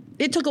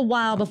it took a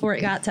while before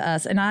it got to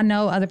us, and I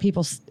know other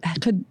people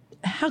could.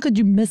 How could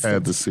you miss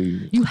Had it? to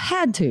see. You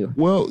had to.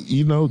 Well,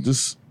 you know,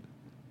 just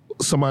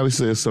somebody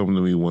said something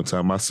to me one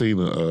time. I seen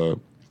I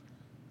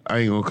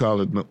ain't gonna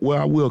call it. Well,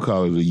 I will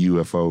call it a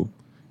UFO,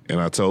 and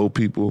I told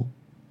people,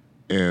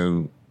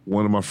 and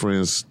one of my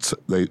friends,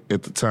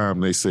 at the time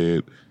they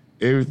said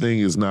everything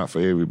is not for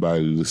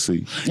everybody to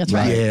see. That's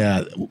right.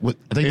 Yeah.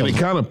 I think And it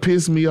kind of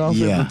pissed me off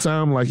Yeah. at the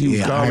time, like he was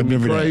Yeah, I calling me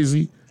remember that.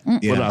 crazy.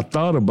 But Yeah. I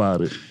thought about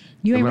it,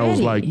 You ain't and I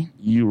was ready. like,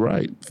 "You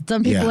right.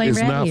 Some people Yeah. ain't It's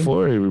ready. not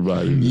for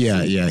everybody." to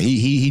Yeah, see. yeah.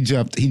 He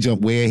jumped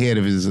way ahead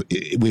of his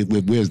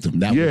with wisdom.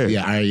 That Yeah. was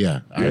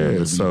I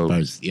remember so-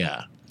 first.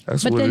 Yeah.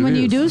 That's But what then it when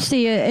you is. do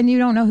see it and you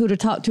don't know who to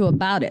talk to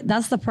about it,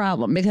 that's the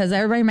problem because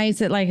everybody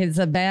makes it like it's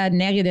a bad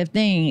negative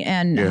thing.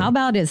 And Yeah. how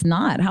about it's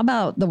not? How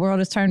about the world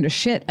is turned to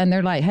shit and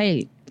they're like,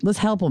 hey, let's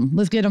help them.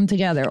 Let's get them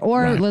together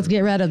or Right. let's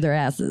get rid of their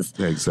asses.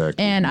 Yeah,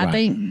 exactly. And I Right.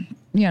 think,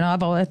 you know,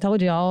 I've always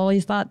told you, I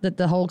always thought that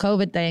the whole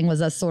COVID thing was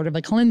a sort of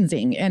a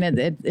cleansing. And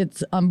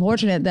it's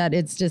unfortunate that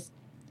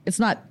it's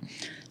not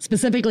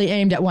specifically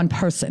aimed at one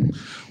person.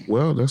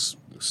 Well, that's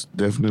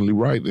definitely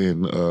right.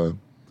 And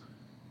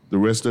the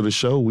rest of the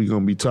show, we're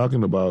going to be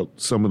talking about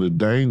some of the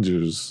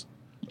dangers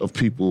of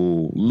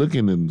people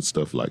looking into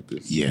stuff like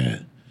this. Yeah.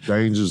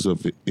 Dangers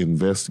of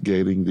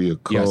investigating the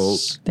occult.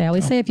 Yes. They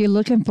always say if you're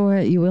looking for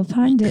it, you will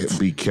find it.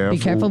 Be careful.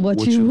 Be careful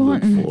what you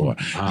look want. for.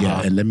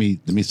 Yeah, and let me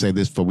say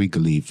this before we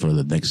could leave for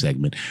the next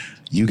segment.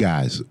 You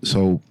guys,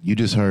 so you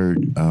just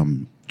heard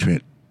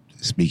Trent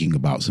speaking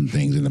about some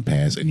things in the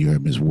past, and you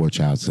heard Ms.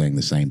 Warchild saying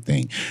the same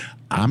thing.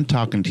 I'm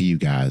talking to you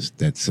guys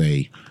that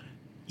say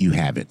you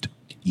haven't.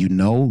 You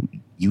know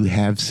you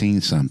have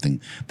seen something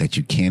that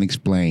you can't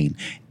explain,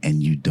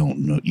 and you don't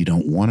know. You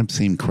don't want to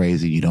seem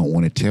crazy. You don't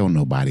want to tell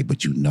nobody,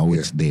 but you know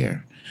it's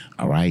there.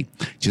 All right,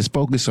 just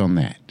focus on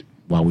that.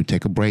 While we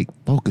take a break,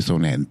 focus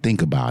on that and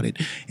think about it,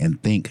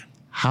 and think,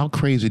 how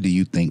crazy do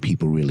you think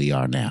people really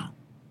are now?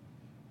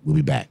 We'll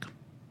be back.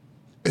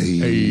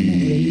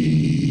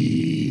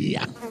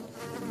 Yeah.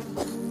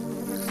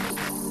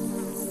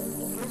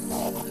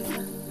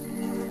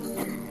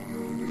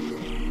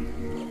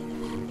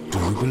 Do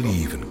you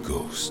believe in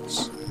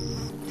ghosts?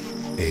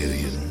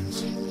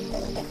 Aliens?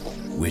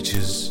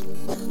 Witches?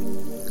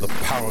 The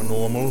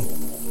paranormal?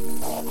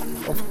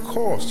 Of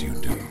course you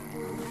do.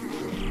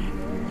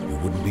 You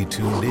wouldn't be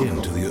tuned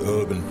in to the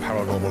Urban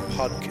Paranormal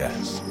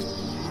Podcast.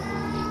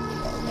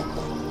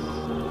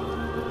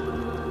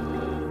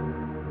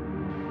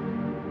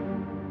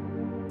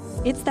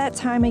 It's that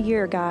time of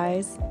year,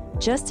 guys.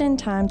 Just in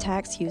Time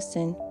Tax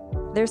Houston.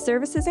 Their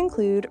services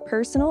include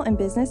personal and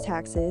business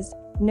taxes,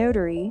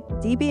 notary,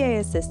 DBA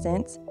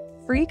assistance,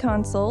 free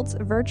consults,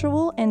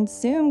 virtual and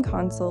Zoom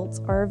consults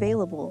are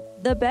available.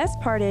 The best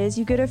part is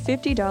you get a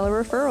 $50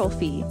 referral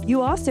fee.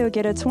 You also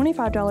get a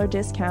 $25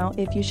 discount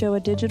if you show a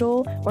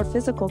digital or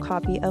physical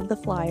copy of the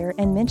flyer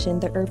and mention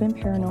the Urban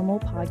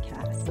Paranormal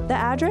Podcast. The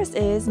address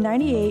is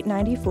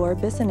 9894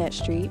 Bissonnet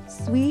Street,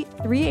 Suite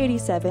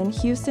 387,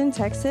 Houston,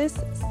 Texas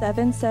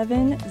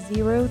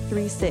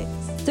 77036.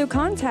 So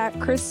contact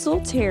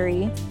Crystal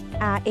Terry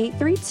at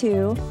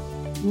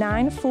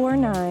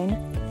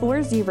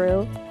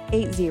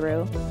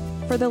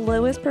 832-949-4080 for the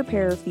lowest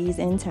preparer fees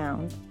in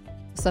town.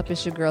 What's up?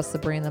 It's your girl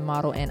Sabrina the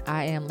model, and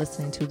I am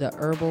listening to the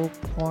Herbal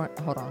Porn.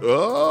 Hold on.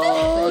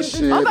 Oh,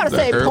 shit. I'm about to The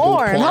say herbal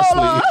porn. Hold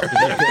on.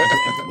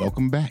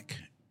 Welcome back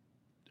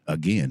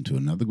again to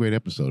another great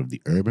episode of the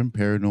Urban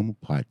Paranormal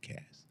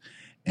Podcast.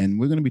 And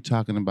we're going to be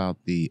talking about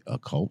the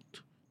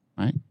occult,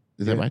 right?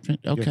 Is that right, Trent?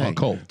 Okay.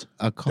 Occult.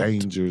 Occult.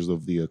 Dangers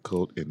of the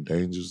occult and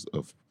dangers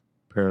of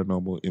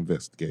paranormal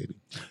investigating.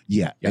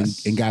 Yeah,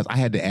 Yes. and guys, I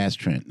had to ask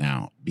Trent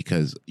now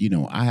because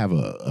I have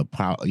a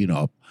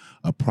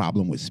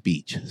problem with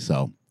speech,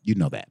 so you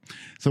know that.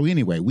 So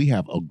anyway, we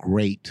have a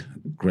great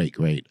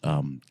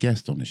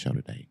guest on the show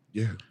today,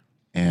 Yeah.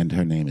 and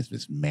her name is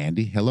Miss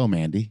Mandy. Hello,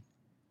 Mandy.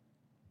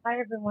 Hi,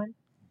 everyone.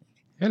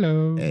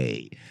 Hello.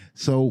 Hey,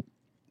 so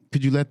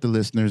could you let the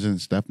listeners and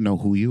stuff know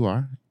who you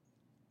are?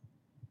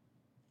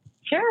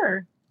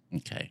 Sure.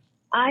 Okay.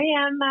 I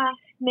am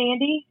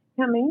Mandy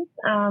Cummings.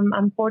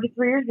 I'm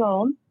 43 years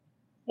old,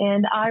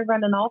 and I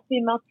run an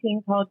all-female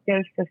team called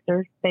Ghost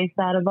Sisters based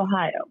out of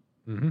Ohio.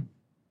 Mm-hmm.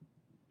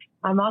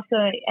 I'm also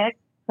an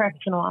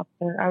ex-correctional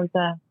officer. I was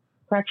a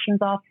corrections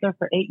officer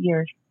for 8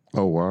 years.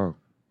 Oh, wow.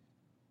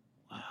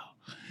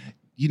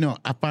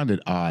 I find it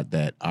odd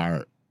that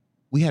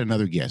we had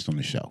another guest on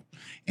the show,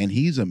 and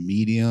he's a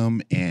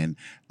medium, and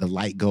the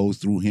light goes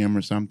through him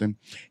or something,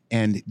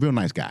 and real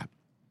nice guy.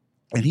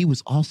 And he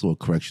was also a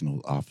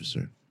correctional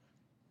officer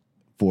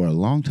for a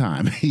long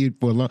time. He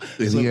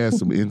has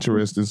some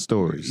interesting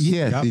stories.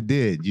 Yes, Yep. he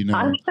did.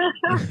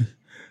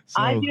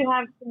 I do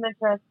have some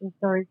interesting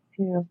stories,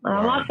 too.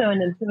 I'm also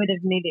an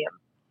intuitive medium.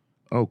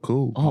 Oh,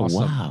 cool. Oh,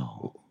 Awesome.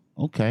 wow.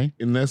 Okay.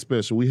 In that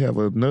special, we have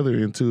another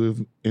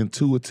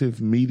intuitive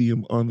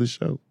medium on the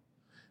show.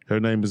 Her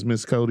name is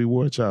Miss Cody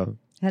Warchild.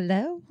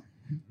 Hello.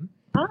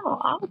 Oh,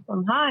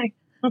 awesome. Hi.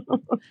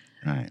 All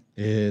right.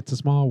 It's a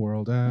small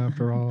world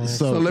after all.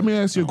 So let me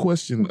ask you a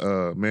question,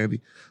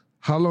 Mandy.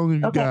 How long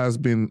have you guys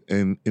been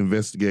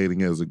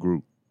investigating as a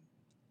group?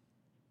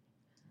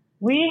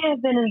 We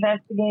have been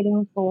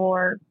investigating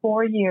for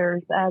 4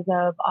 years as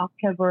of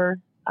October.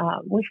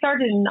 We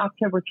started in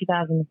October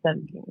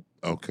 2017.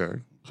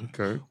 Okay.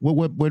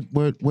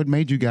 What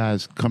made you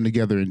guys come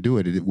together and do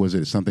it? Was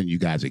it something you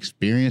guys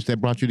experienced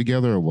that brought you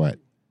together, or what?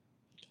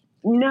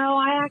 No,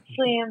 I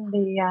actually am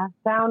the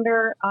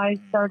founder. I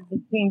started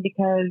the team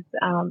because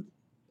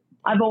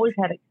I've always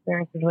had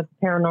experiences with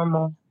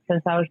paranormal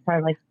since I was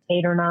probably like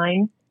 8 or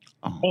 9.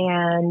 Oh.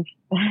 And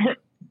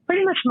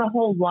pretty much my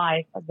whole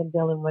life I've been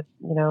dealing with,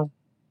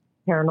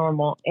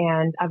 paranormal.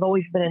 And I've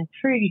always been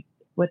intrigued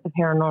with the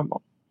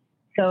paranormal.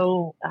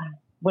 So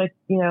with,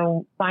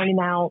 finding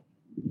out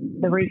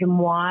the reason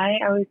why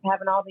I was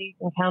having all these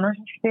encounters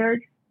with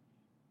spirits,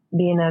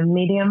 being a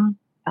medium,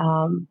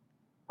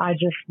 I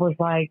just was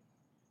like,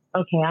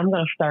 okay, I'm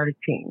going to start a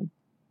team.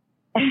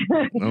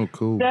 Oh,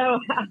 cool. So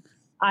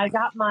I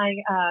got my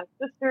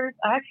sisters.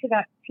 I actually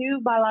got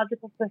 2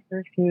 biological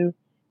sisters who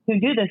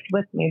do this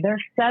with me.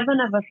 There's 7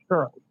 of us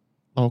girls.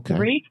 Okay.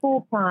 3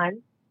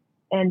 full-time,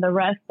 and the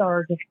rest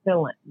are just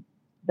fill-ins.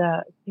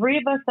 The 3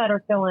 of us that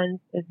are fill-ins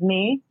is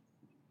me,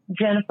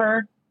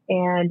 Jennifer,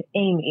 and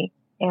Amy.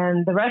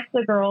 And the rest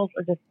of the girls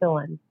are just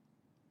fill-ins.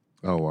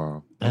 Oh,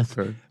 wow. That's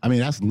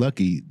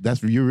lucky.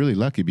 You're really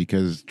lucky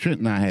because Trent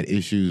and I had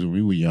issues when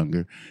we were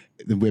younger.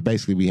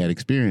 We had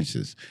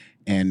experiences,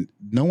 and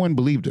no one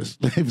believed us.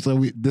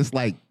 So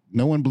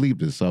no one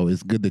believed us. So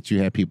it's good that you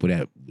had people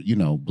that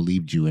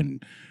believed you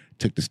and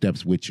took the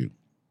steps with you.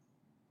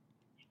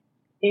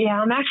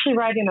 Yeah, I'm actually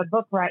writing a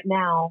book right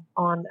now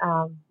on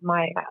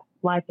my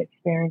life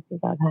experiences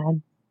I've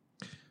had.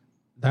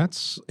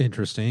 That's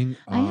interesting.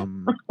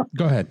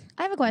 Go ahead.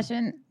 I have a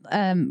question.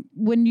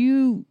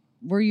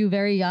 Were you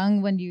very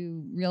young when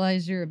you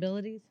realized your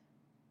abilities?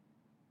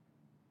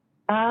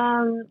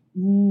 I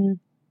knew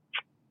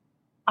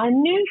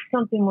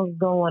something was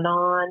going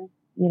on,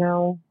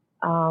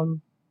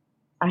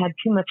 I had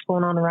too much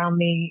going on around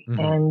me,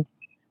 and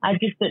I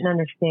just didn't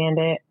understand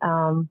it.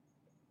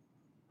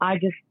 I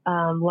just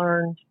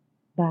learned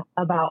that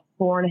about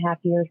 4.5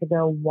 years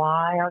ago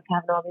why I was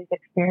having all these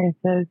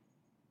experiences,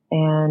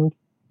 and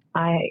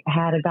I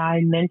had a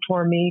guy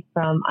mentor me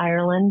from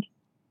Ireland.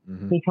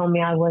 Mm-hmm. He told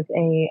me I was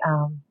a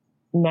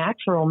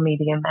natural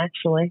medium,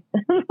 actually.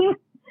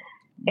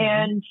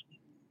 And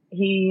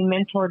he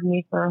mentored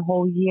me for a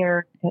whole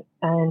year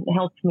and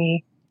helped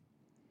me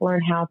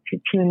learn how to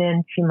tune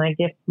in to my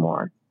gifts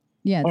more.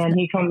 Yeah. And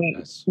he told me,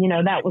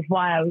 that was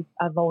why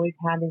I've always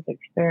had these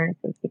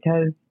experiences,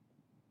 because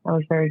I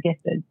was very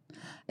gifted.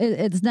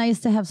 It's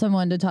nice to have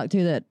someone to talk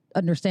to that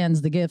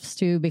understands the gifts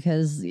too,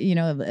 because,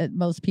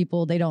 most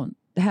people, they don't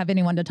have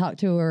anyone to talk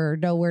to or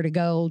know where to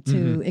go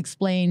to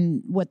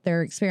explain what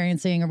they're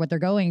experiencing or what they're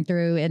going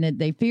through. And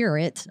they fear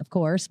it, of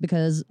course,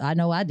 because I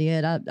know I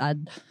did.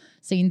 I'd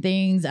seen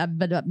things,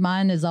 but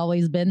mine has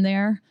always been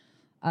there.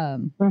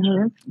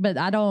 But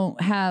I don't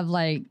have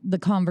like the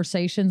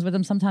conversations with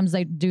them. Sometimes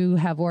they do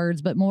have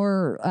words, but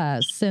more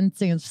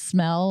sensing of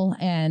smell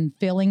and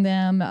feeling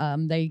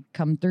them. They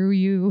come through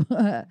you.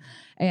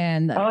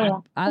 And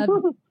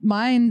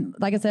mine,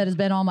 like I said, has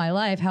been all my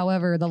life.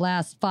 However, the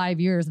last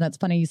 5 years, and that's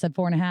funny you said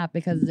 4.5,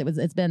 because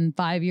it's been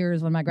 5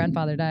 years when my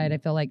grandfather died. I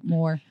feel like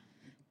more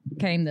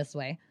came this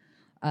way.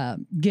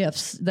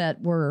 Gifts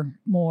that were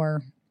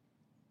more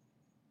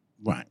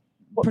right.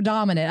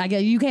 predominant. I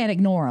guess you can't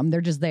ignore them.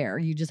 They're just there.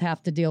 You just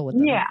have to deal with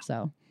them. Yeah.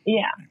 So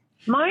yeah,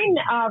 mine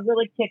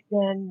really kicked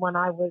in when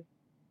I was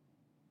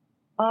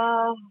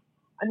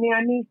I mean,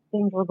 I knew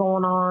things were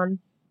going on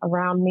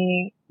around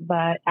me,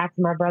 but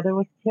after my brother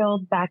was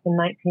killed back in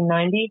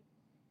 1990,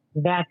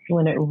 that's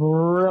when it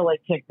really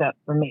kicked up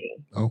for me.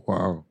 Oh,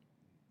 wow.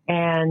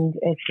 And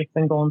it's just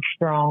been going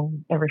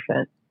strong ever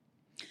since.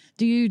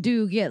 Do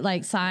you get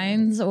like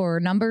signs or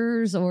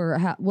numbers or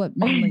what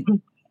mainly?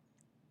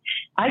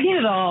 I get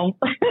it all.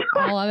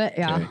 All of it,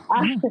 yeah.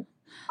 Okay.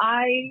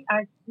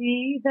 I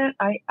see that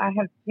I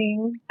have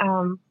seen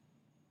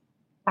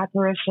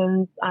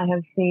apparitions. I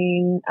have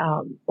seen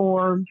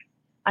orbs.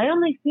 I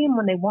only see them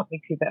when they want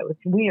me to, though. It's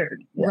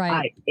weird.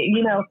 Right.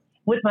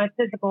 With my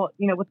physical,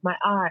 with my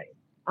eyes.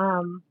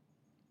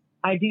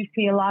 I do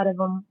see a lot of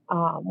them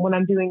when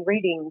I'm doing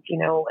readings, in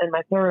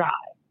my third eye.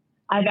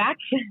 I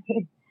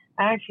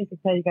actually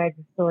could tell you guys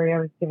a story. I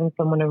was giving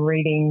someone a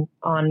reading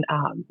on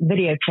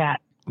video chat.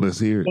 Let's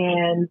hear it.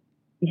 And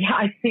yeah,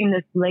 I've seen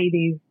this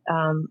lady's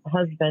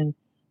husband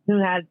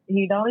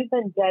he'd only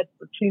been dead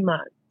for 2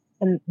 months.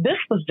 And this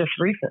was just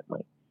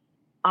recently.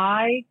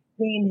 I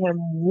seen him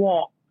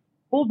walk,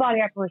 full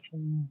body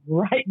apparition,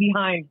 right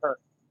behind her.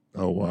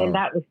 Oh, wow. And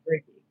that was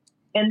freaky.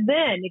 And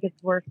then it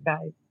gets worse,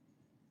 guys.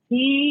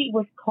 He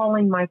was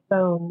calling my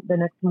phone the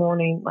next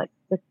morning like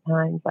 6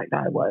 times like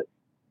I was.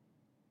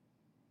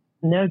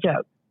 No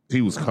joke.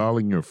 He was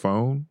calling your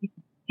phone?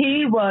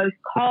 He was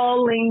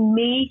calling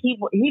me. He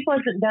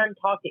wasn't done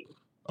talking.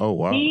 Oh,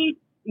 wow. He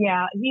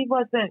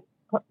wasn't,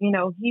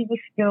 he was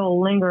still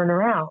lingering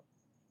around.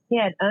 He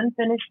had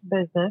unfinished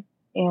business,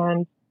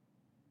 and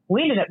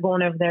we ended up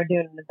going over there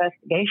doing an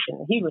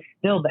investigation. He was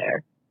still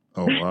there.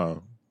 Oh,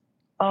 wow.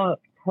 Oh,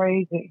 it's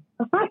crazy.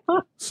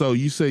 So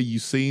you say you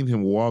seen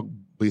him walk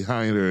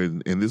behind her,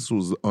 and this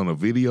was on a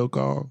video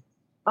call?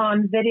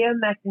 On video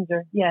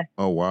messenger, yes.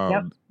 Oh, wow.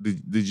 Yep.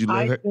 Did you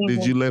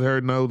let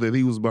her know that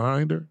he was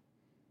behind her?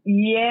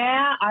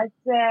 Yeah, I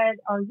said,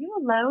 "Are you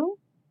alone?"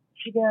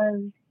 She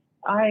goes,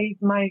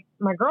 my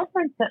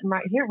girlfriend's sitting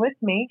right here with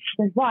me.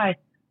 She goes, "Why?"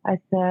 I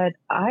said,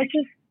 "I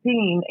just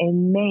seen a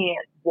man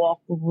walk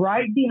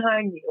right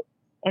behind you."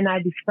 And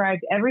I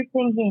described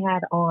everything he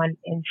had on,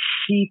 and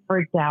she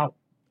freaked out.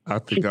 I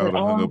think I would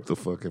have hung up the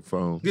fucking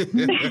phone. She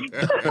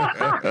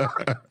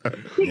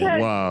goes,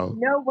 wow.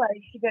 No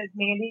way. She goes,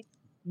 "Mandy,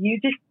 you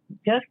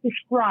just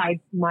described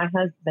my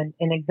husband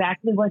and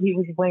exactly what he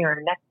was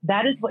wearing.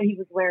 That is what he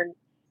was wearing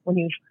when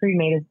he was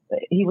cremated.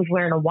 He was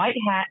wearing a white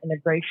hat and a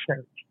gray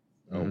shirt."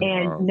 Oh,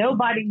 and wow.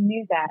 Nobody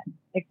knew that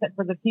except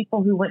for the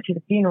people who went to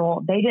the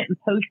funeral. They didn't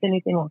post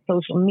anything on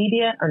social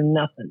media or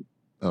nothing.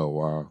 Oh,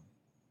 wow.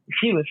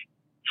 She was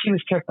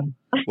tripping.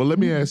 Well, let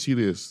me ask you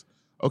this.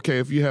 Okay,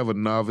 if you have a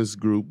novice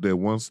group that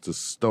wants to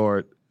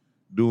start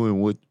doing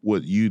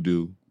what you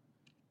do,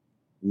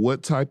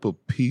 what type of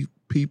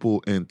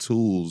people and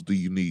tools do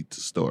you need to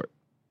start?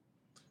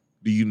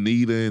 Do you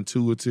need an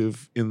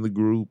intuitive in the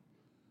group,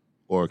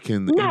 or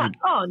can no?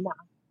 No.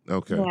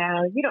 Okay.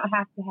 No, you don't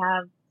have to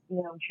have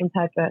some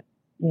type of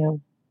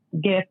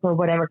gift or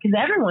whatever, because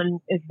everyone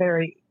is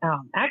very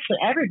actually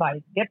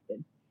everybody's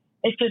gifted.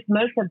 It's just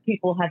most of the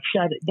people have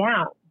shut it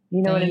down.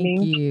 You know what I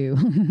mean? You.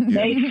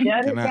 They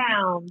shut it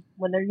down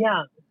when they're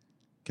young.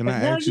 Can I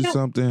ask you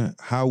something?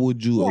 How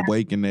would you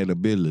awaken that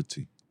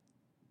ability?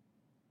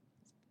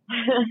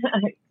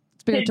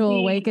 Spiritual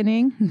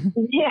awakening?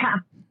 Yeah.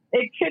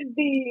 It could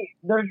be,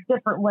 there's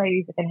different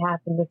ways it can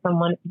happen to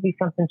someone. It could be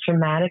something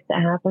traumatic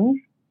that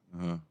happens.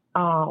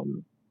 Uh-huh.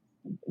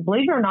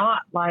 Believe it or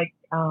not, like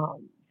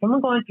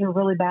someone going through a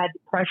really bad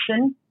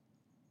depression,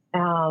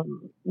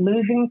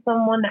 losing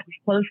someone that was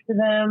close to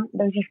them.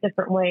 There's just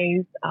different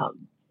ways.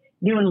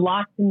 Doing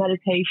lots of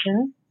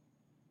meditation.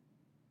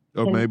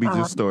 Or maybe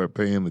just start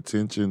paying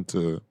attention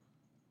to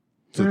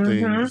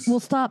things. We'll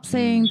stop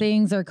saying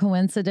things are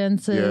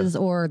coincidences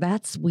or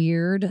that's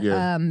weird.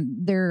 Yeah.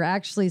 They're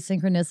actually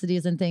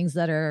synchronicities and things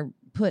that are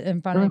put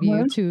in front of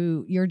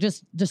you you're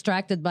just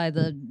distracted by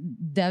the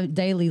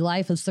daily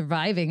life of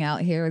surviving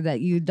out here,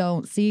 that you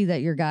don't see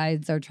that your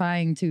guides are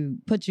trying to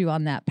put you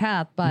on that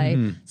path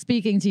by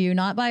speaking to you,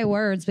 not by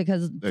words,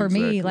 because for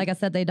me, like I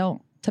said, they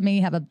don't, to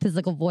me, have a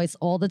physical voice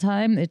all the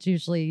time. It's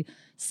usually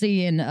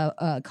seeing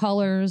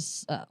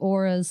colors,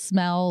 auras,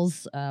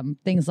 smells,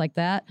 things like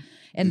that.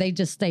 And they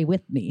just stay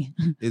with me.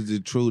 Is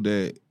it true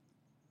that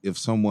if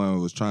someone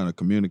was trying to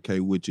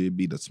communicate with you, it'd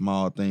be the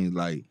small things,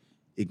 like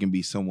it can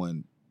be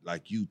someone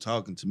like you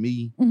talking to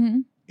me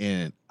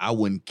and I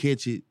wouldn't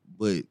catch it,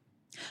 but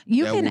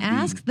you can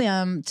ask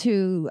them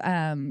to,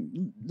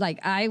 like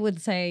I would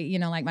say,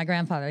 like my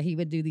grandfather, he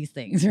would do these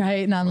things,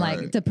 right? And I'm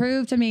like, to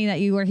prove to me that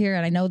you were here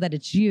and I know that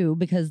it's you,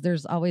 because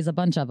there's always a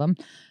bunch of them.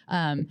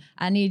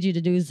 I need you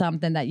to do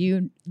something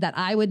that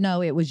I would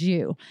know it was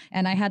you.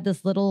 And I had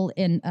this little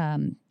end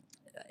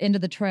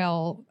of the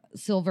trail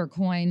silver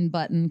coin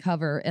button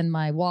cover in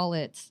my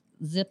wallet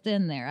zipped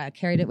in there. I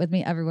carried it with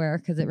me everywhere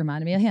because it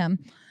reminded me of him.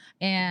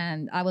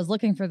 And I was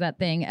looking for that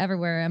thing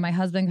everywhere. And my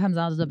husband comes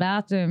out of the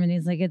bathroom and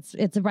he's like, it's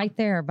right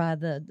there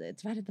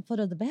it's right at the foot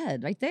of the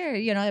bed, right there.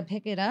 I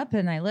pick it up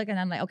and I look and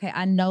I'm like, okay,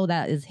 I know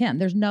that is him.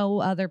 There's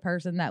no other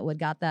person that would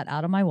got that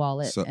out of my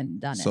wallet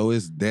and done it. So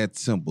it's that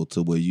simple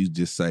to where you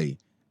just say,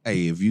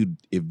 hey,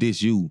 if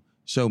this you,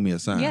 show me a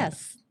sign.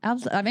 Yes.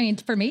 Absolutely. I mean,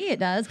 for me, it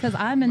does because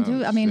I'm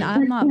into. I mean,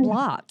 I'm not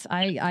blocked.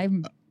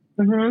 I'm.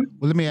 Well,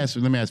 let me ask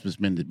Miss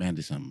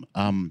Mandy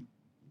something.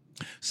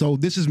 So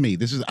this is me.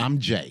 I'm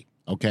Jay.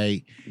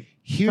 Okay.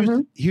 Here's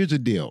the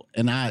deal,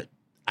 and I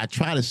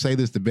try to say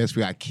this the best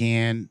way I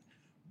can,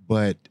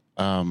 but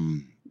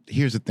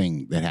here's the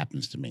thing that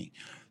happens to me.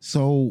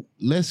 So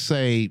let's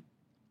say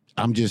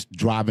I'm just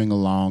driving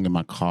along in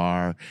my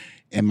car,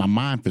 and my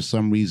mind for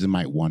some reason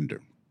might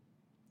wander,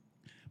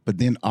 but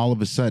then all of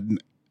a sudden,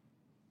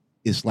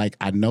 it's like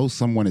I know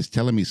someone is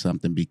telling me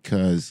something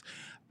because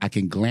I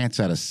can glance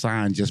at a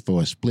sign just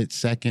for a split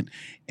second,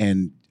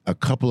 and a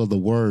couple of the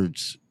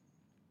words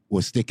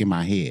will stick in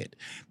my head.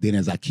 Then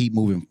as I keep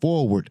moving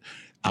forward,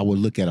 I will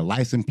look at a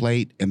license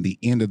plate and the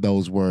end of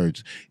those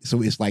words.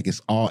 So it's like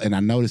it's all, and I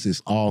notice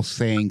it's all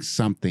saying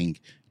something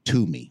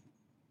to me.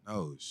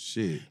 Oh,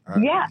 shit.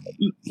 Yeah,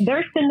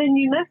 they're sending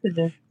you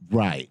messages.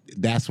 Right.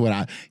 That's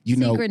what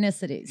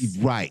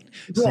Synchronicities. Right.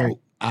 So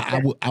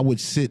I would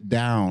sit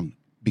down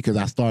because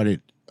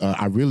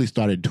I really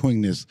started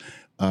doing this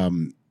a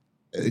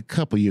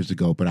couple years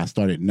ago, but I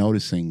started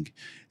noticing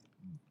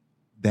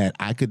that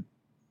I could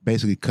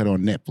basically cut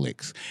on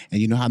Netflix, and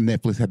you know how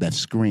Netflix had that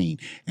screen,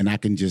 and I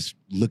can just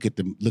look at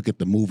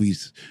the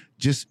movies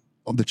just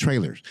on the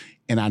trailers,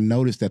 and I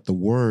noticed that the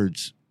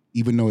words,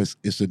 even though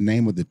it's the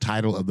name of the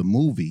title of the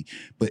movie,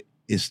 but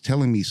it's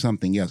telling me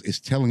something else. It's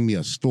telling me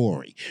a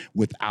story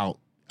without.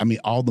 I mean,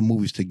 all the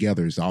movies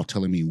together is all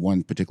telling me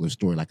one particular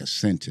story, like a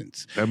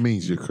sentence. That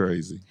means you're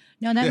crazy.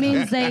 No, that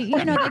means they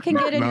can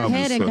get in your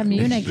head and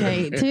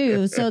communicate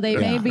too. So they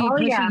may be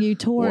pushing you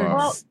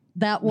towards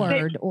that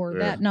word or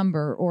that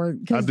number, or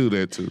I do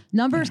that too.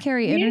 Numbers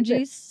carry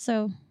energies,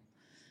 so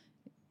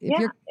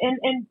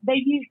and they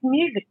use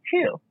music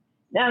too.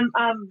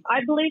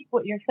 I believe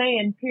what you're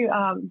saying too.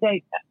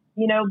 They,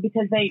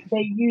 because they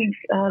use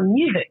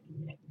music.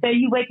 So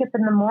you wake up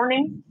in the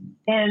morning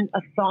and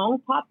a song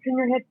pops in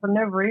your head for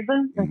no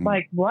reason. It's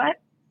like, what?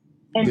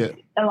 And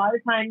a lot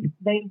of times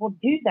they will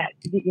do that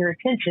to get your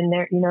attention.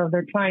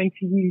 They're trying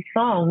to use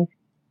songs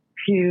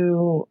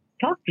to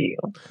talk to you.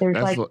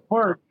 There's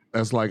words.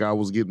 That's like I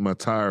was getting my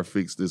tire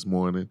fixed this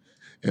morning,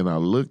 and I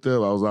looked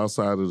up. I was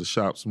outside of the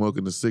shop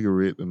smoking a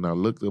cigarette, and I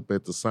looked up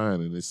at the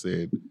sign, and it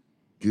said,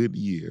 "Good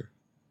year."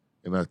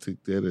 And I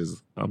took that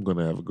as I'm going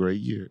to have a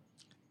great year.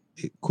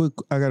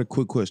 I got a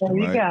quick question, there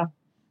you right? go.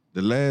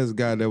 The last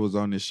guy that was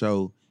on the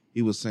show,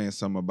 he was saying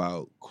something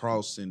about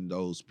crossing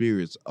those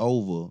spirits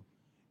over.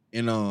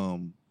 And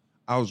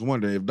I was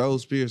wondering if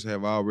those spirits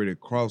have already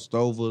crossed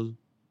over,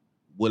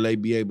 will they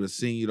be able to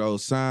send you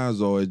those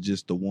signs, or it's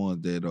just the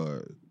ones that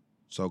are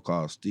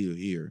so-called still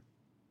here?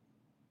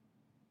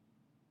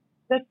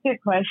 That's a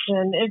good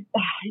question.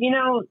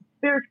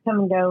 Spirits come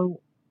and go.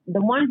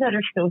 The ones that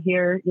are still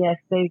here, yes,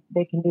 they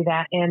can do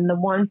that. And the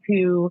ones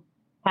who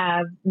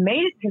have made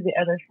it to the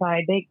other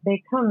side,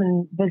 they come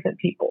and visit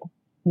people.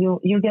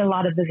 You'll get a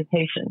lot of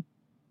visitation.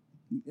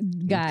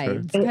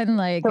 Guides, kind of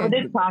like. So it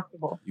is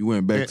possible. You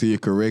went back to your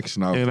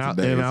correction office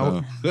today.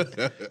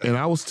 And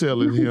I was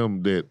telling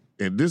him that,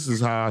 and this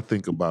is how I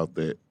think about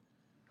that.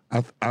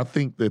 I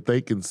think that they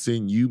can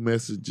send you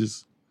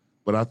messages,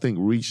 but I think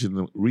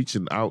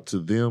reaching out to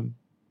them,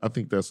 I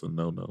think that's a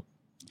no-no.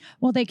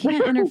 Well, they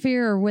can't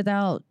interfere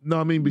without. No,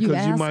 I mean,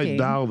 because you might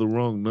dial the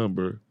wrong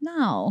number.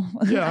 No.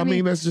 Yeah, I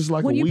mean that's just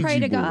like when a you Ouija pray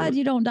to board. God,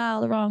 you don't dial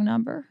the wrong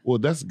number. Well,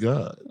 that's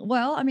God.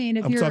 Well, I mean,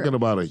 if I'm you're talking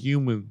about a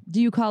human.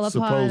 Do you call upon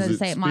supposed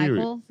Saint spirit.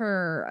 Michael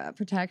for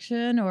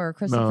protection or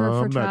Christopher No,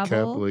 for I'm travel? not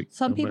Catholic.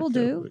 Some I'm people not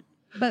do. Catholic.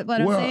 But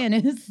what I'm saying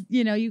is,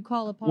 you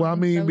call upon. Well, I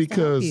mean, those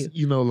because to help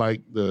you.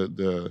 like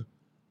the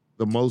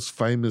most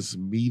famous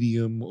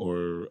medium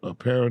or a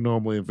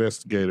paranormal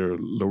investigator,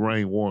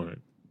 Lorraine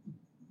Warren.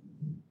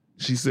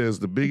 She says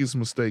the biggest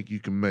mistake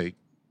you can make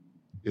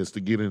is to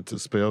get into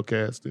spell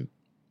casting,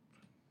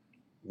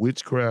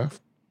 witchcraft,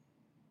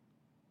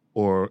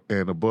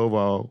 and above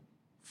all,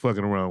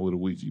 fucking around with a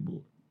Ouija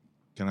board.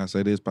 Can I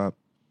say this, Pop?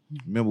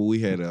 Remember we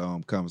had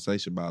a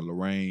conversation about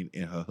Lorraine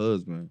and her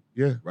husband,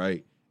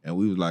 right? And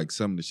we was like,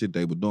 some of the shit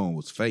they were doing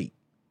was fake.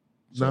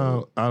 So,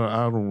 no,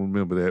 I don't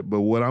remember that.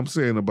 But what I'm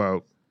saying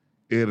about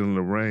Ed and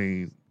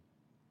Lorraine,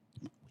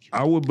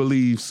 I would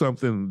believe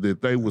something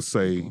that they would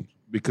say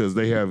because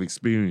they have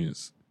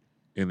experience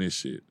in this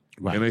shit.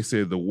 Right. And they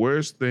said the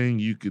worst thing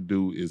you could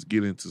do is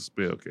get into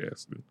spell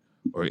casting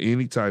or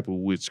any type of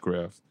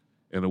witchcraft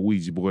and a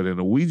Ouija board. And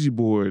a Ouija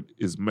board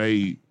is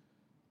made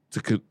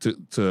to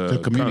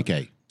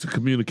communicate. To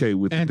communicate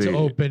with and the dead. to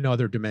open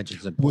other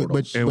dimensions and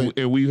portals.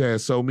 And we've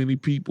had so many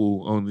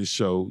people on this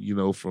show,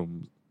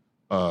 from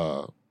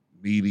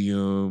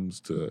mediums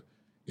to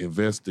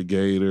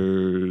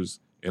investigators,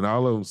 and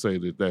all of them say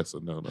that that's a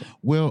no-no.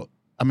 Well,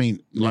 I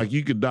mean, like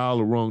you could dial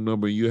the wrong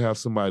number and you have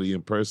somebody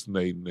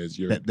impersonating as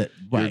your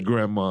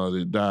grandma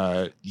that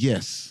died.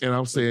 Yes. And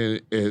I'm saying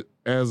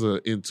as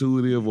an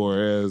intuitive or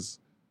as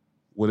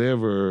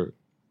whatever,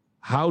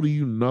 how do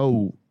you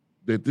know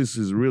that this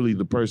is really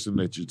the person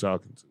that you're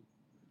talking to?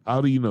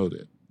 How do you know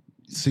that?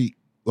 See,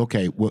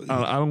 okay. Well,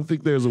 I don't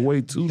think there's a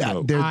way to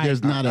know.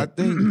 There's not. I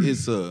think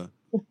it's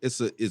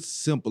it's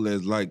simple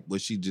as like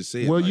what she just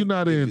said. Well, like, you're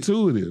not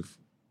intuitive.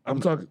 I'm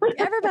talking.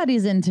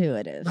 Everybody's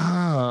intuitive.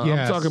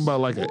 I'm talking about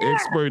like an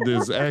expert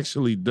that's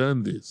actually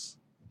done this.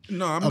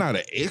 No, I'm not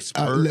an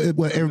expert.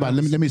 Well,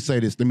 everybody, let me say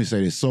this.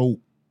 So,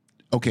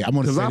 okay, I'm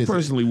going to say this. Because I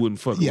personally wouldn't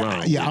fuck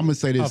around. Yeah, I'm going to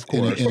say this. Of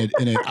course. Seriously,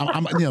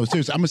 I'm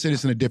going to say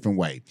this in a different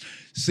way.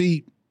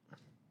 See,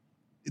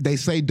 they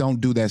say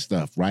don't do that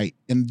stuff, right?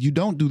 And you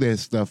don't do that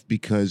stuff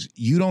because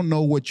you don't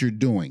know what you're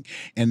doing.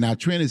 And now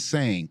Trent is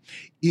saying,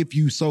 if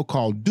you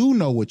so-called do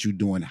know what you're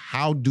doing,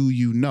 how do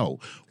you know?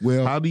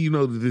 Well, how do you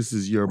know that this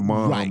is your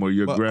mom or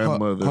your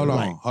grandmother?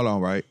 Hold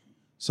on, right?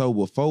 So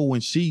before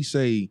when she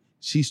say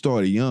she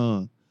started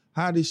young,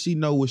 how did she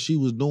know what she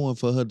was doing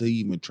for her to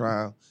even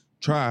try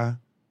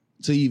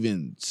to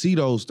even see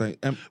those things?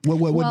 A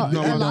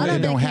lot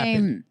of it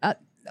came.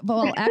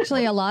 Well,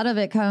 actually, a lot of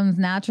it comes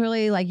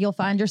naturally. Like you'll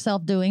find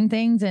yourself doing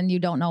things and you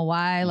don't know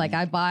why. Like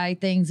I buy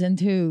things in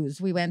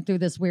twos. We went through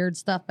this weird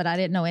stuff, but I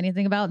didn't know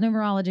anything about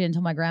numerology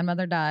until my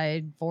grandmother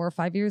died 4 or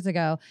 5 years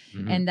ago.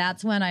 Mm-hmm. And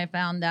that's when I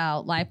found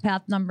out life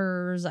path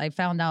numbers. I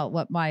found out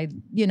what my,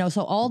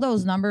 so all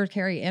those numbers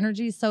carry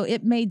energy. So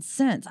it made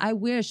sense. I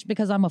wish,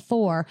 because I'm a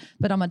 4,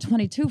 but I'm a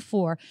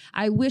 22-4,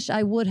 I wish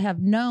I would have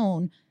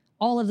known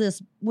all of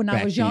this when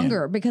I was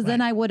younger, because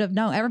then I would have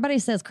known. Everybody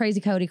says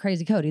crazy Cody,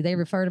 crazy Cody. They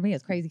refer to me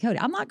as crazy Cody.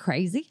 I'm not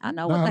crazy. I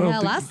know what the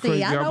hell I see.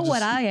 Crazy. I know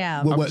what I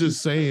am. I'm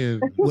just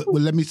saying. Well,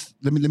 let me.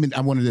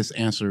 I want to just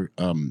answer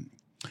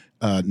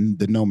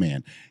the no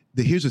man.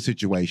 Here's the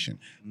situation.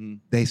 Mm-hmm.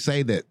 They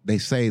say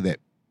that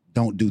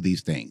don't do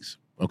these things.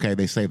 Okay,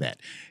 they say that,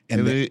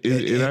 and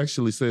it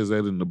actually says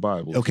that in the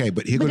Bible. Okay,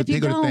 but here go the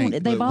thing.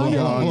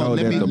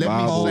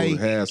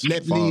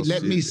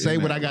 Let me say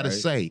what I got to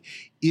say.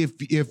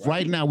 If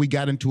right now we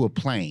got into a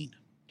plane,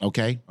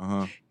 okay,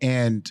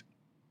 and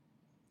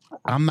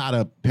I'm not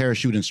a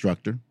parachute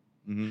instructor,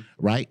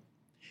 right?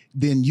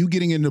 Then you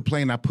getting into the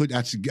plane, I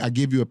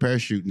give you a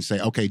parachute and say,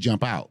 okay,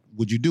 jump out.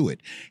 Would you do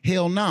it?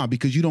 Hell no,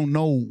 because you don't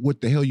know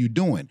what the hell you're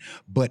doing.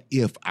 But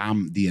if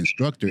I'm the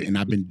instructor and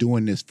I've been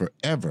doing this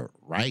forever,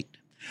 right?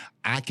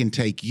 I can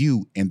take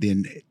you and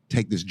then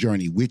take this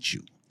journey with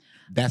you.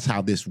 That's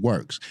how this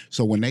works.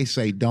 So when they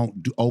say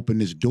open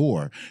this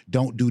door,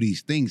 don't do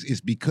these things,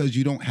 it's because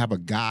you don't have a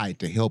guide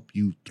to help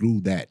you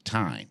through that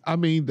time. I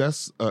mean,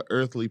 that's an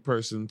earthly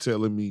person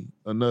telling me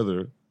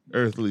another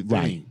earthly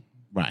thing.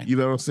 Right. You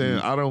know what I'm saying?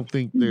 I don't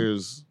think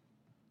there's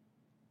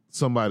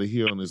somebody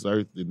here on this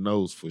earth that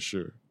knows for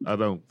sure. I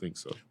don't think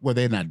so. Well,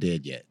 they're not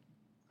dead yet.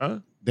 Huh?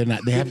 They're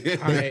not. They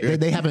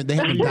haven't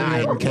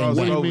died and came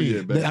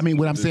back. I mean,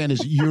 what I'm saying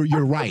is,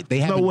 you're right. They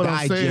haven't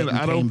died yet.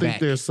 I don't think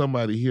there's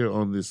somebody here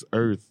on this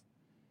earth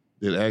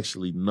that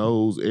actually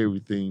knows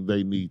everything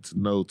they need to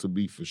know to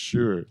be for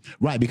sure.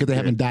 Right, because they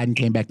haven't died and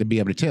came back to be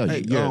able to tell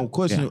you.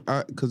 Question,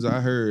 because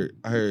I heard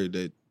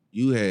that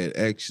you had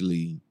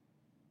actually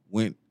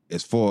went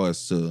as far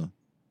as to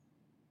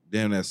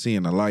damn that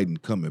seeing the light and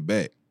coming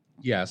back.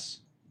 Yes.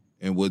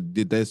 And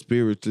did that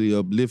spiritually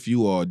uplift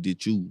you, or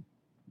did you?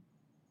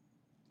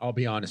 I'll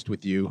be honest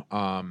with you.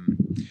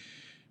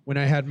 When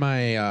I had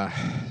my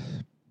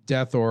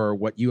death, or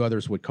what you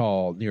others would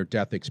call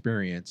near-death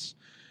experience,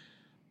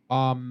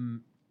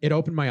 it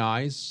opened my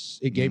eyes.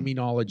 It gave me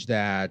knowledge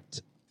that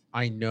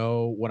I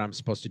know what I'm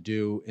supposed to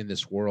do in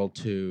this world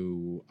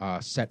to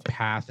set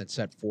path and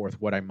set forth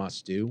what I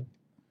must do.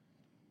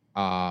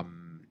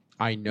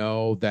 I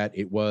know that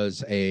it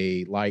was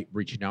a light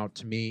reaching out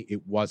to me.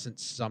 It wasn't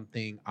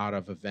something out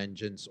of a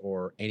vengeance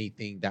or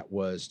anything that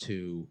was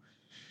to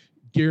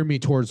gear me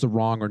towards the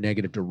wrong or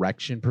negative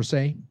direction per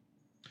se.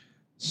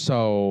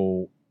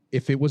 So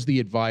if it was the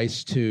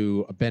advice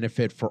to a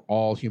benefit for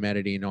all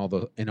humanity and all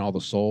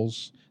the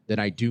souls, then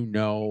I do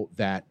know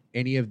that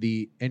any of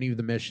the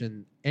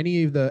mission,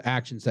 any of the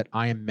actions that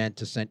I am meant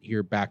to send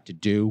here back to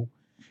do,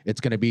 it's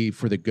going to be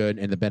for the good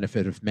and the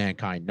benefit of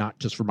mankind, not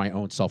just for my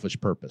own selfish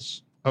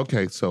purpose.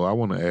 Okay, so I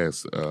want to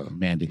ask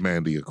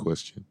Mandy a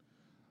question.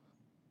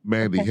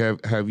 Mandy,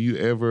 have you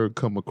ever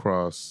come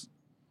across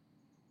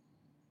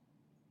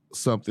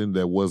something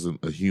that wasn't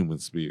a human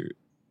spirit,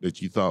 that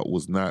you thought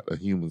was not a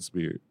human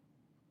spirit?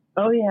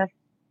 Oh yes.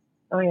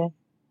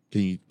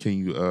 Can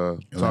you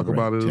talk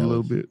about it a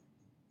little bit?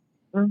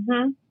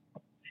 Mm-hmm.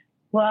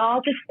 Well,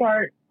 I'll just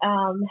start.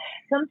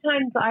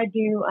 Sometimes I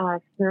do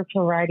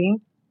spiritual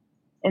writing,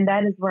 and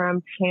that is where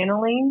I'm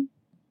channeling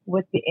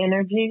with the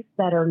energies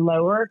that are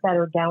lower, that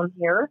are down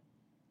here.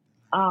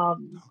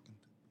 And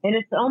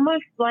it's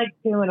almost like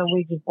doing a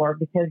Ouija board,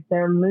 because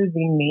they're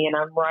moving me and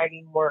I'm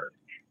writing words.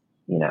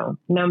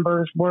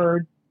 Numbers,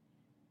 words.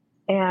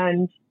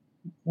 And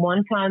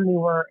one time we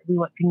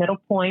went to Middle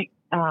Point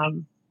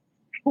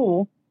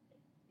school,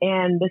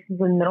 and this is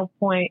in Middle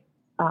Point,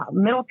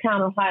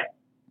 Middletown, Ohio.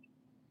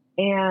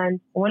 And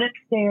went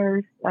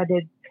upstairs. I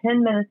did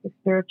 10 minutes of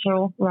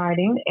spiritual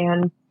writing,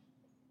 and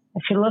I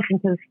should listen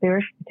to the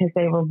spirits because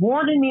they were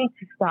warning me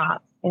to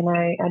stop. And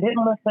I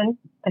didn't listen.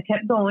 I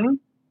kept going.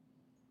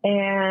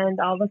 And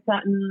all of a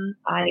sudden,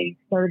 I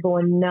started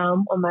going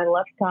numb on my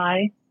left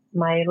side.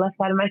 My left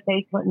side of my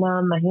face went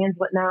numb. My hands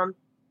went numb.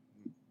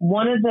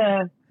 One of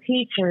the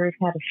teachers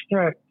had a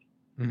stroke,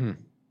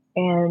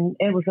 and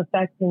it was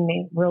affecting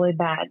me really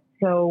bad.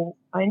 So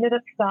I ended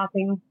up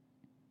stopping.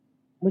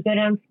 We go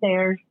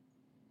downstairs.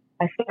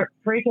 I start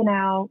freaking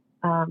out,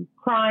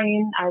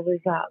 crying. I was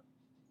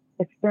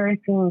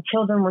experiencing,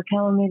 children were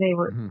telling me they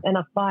were in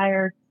a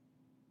fire,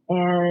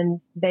 and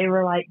they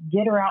were like,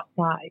 get her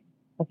outside.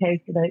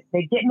 Okay, so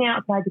they get me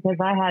outside because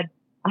I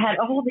had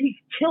all these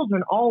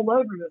children all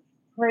over me. It was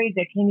crazy.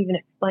 I can't even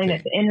explain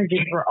it. The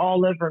energies were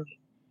all over me.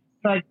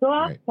 So I go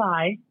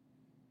outside,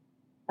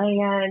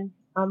 and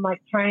I'm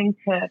like trying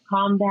to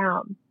calm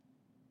down.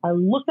 I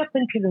look up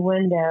into the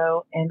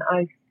window, and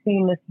I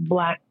seen this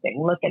black thing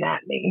looking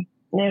at me.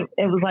 And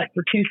it was like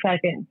for 2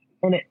 seconds,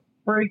 and it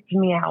freaked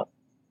me out.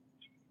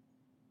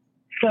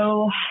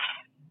 So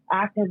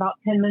after about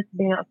 10 minutes of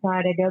being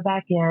outside, I go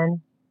back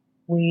in.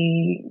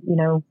 We,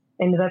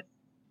 ended up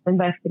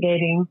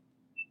investigating,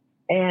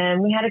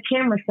 and we had a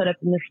camera set up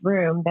in this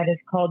room that is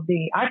called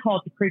I call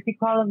it the creepy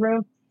crawler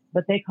room,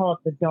 but they call it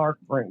the dark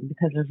room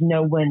because there's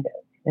no windows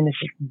and it's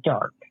just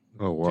dark.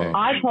 Oh, wow.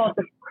 I call it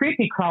the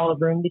creepy crawler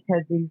room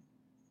because these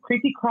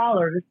creepy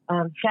crawlers,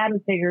 shadow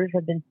figures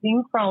have been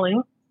seen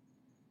crawling.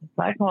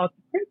 So I call it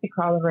the creepy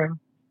crawler room.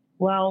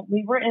 Well,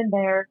 we were in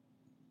there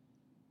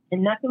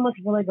and nothing was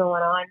really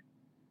going on.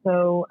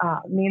 So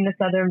me and this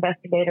other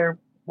investigator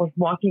was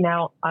walking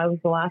out. I was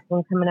the last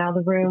one coming out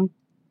of the room,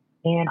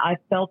 and I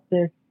felt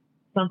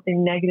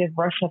something negative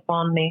rush up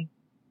on me.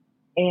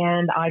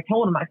 And I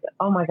told him, I said,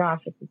 oh my gosh,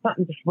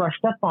 something just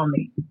rushed up on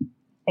me.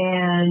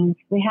 And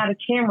we had a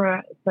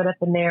camera set up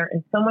in there,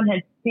 and someone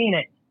had seen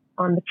it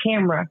on the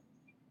camera.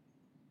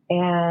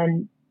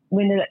 And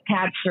we ended up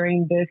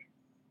capturing this.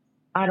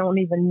 I don't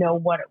even know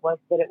what it was,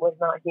 but it was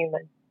not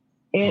human.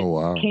 It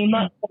came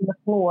up from the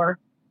floor.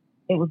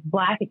 It was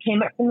black. It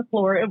came up from the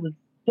floor. It was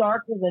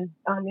darker than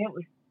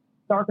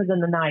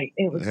the night.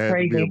 It was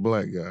crazy. To be a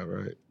black guy,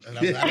 right?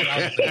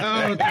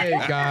 Okay,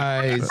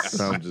 guys.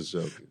 I'm just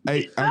joking.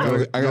 Hey,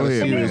 I got a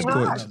serious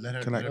question.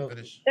 Can I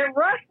finish? It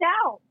rushed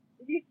out.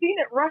 Have you seen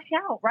it rush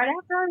out right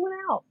after I went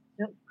out?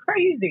 It was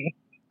crazy.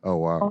 Oh,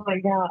 wow. Oh, my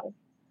God.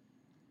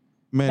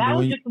 Mandy, that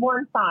was just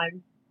one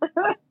time.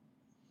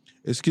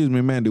 Excuse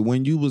me, Mandy.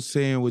 When you was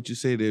saying what you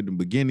said at the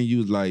beginning, you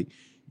was like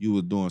you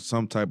was doing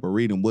some type of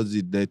reading. Was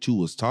it that you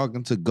was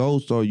talking to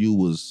ghosts, or you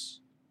was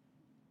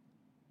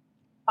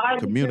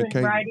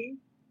communicating? Writing.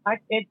 I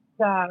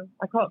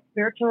call it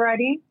spiritual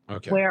writing,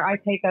 where I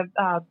take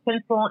a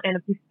pencil and a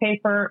piece of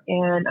paper,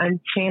 and I'm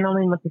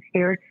channeling with the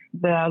spirits,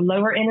 the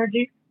lower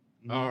energies.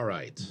 All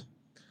right.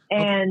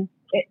 And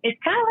it's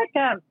kind of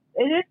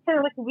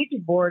like a Ouija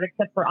board,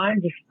 except for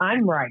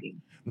I'm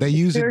writing. They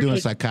use it doing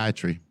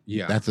psychiatry.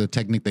 Yeah, that's a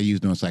technique they use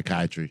doing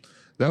psychiatry.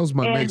 That was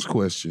my next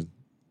question.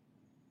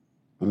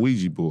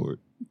 Ouija board.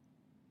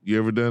 You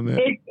ever done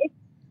that?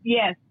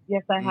 Yes,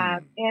 I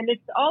have. And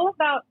it's all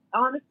about,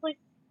 honestly,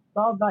 it's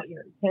all about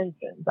your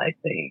intentions, I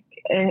think.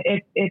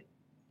 If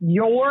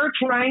you're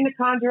trying to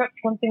conjure up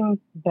something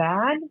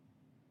bad,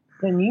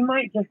 then you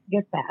might just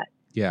get that.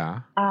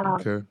 Yeah.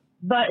 Okay.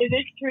 But it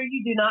is true,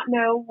 you do not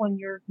know when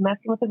you're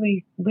messing with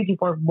a Ouija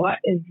board what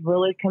is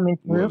really coming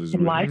through to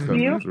lie to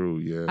you.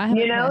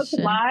 To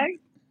lie.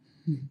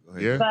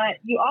 Yeah.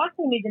 But you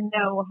also need to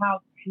know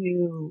how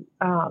to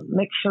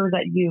make sure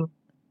that you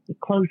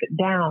close it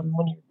down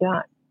when you're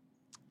done.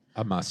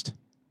 A must.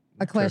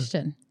 A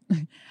question.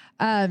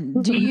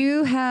 Do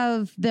you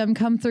have them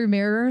come through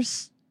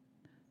mirrors?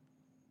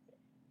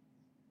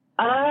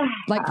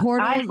 Like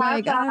portals?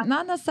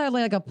 Not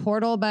necessarily like a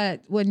portal,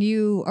 but when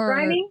you are...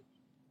 Scrying?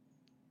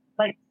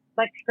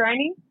 Like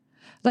scrying?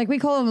 Like we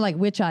call them like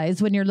witch eyes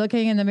when you're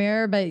looking in the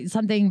mirror, but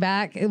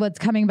what's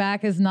coming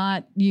back is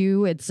not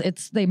you.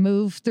 It's they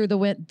move through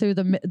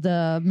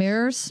the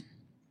mirrors.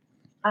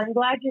 I'm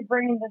glad you're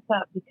bringing this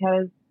up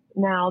because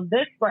now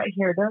this right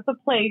here, there's a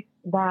place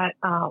that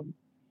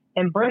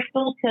in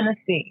Bristol,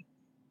 Tennessee,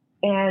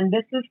 and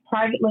this is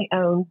privately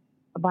owned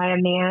by a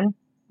man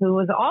who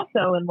was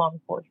also in law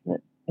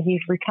enforcement. He's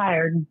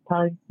retired,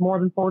 probably more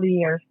than 40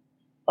 years.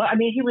 Well, I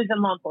mean, he was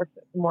in law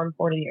enforcement for more than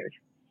 40 years.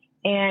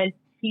 And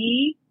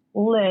he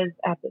lives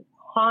at this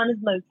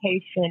haunted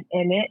location,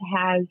 and it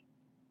has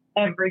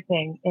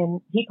everything. And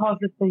he calls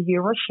it the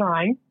Yura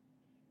Shrine.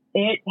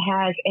 It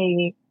has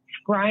a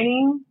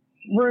scrying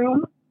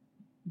room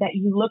that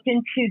you look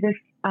into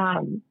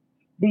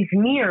these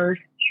mirrors.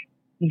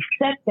 You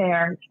sit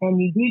there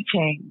and you do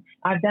change.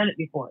 I've done it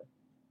before,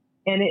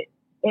 and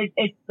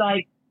it's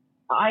like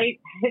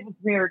it was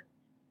weird.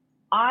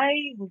 I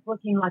was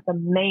looking like a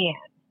man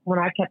when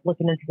I kept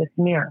looking into this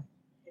mirror.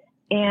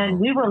 And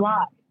we were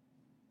live.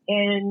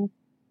 And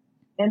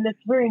in this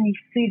room, you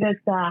see this,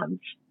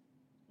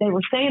 they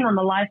were saying on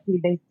the live feed,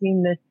 they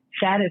seen this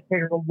shadow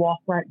figure walk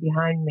right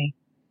behind me.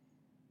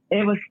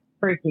 It was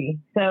freaky.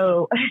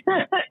 So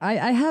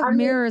I have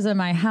mirrors in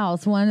my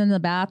house, one in the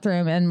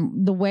bathroom.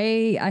 And the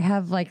way I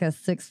have like a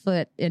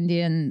 6-foot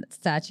Indian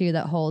statue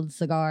that holds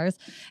cigars.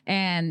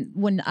 And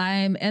when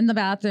I'm in the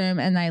bathroom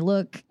and I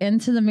look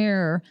into the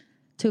mirror,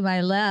 to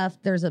my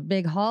left, there's a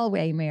big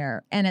hallway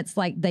mirror, and it's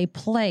like they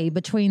play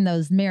between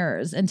those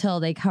mirrors until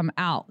they come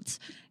out.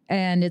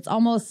 And it's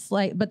almost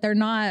like, but they're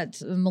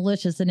not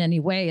malicious in any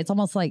way. It's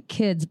almost like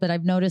kids, but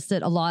I've noticed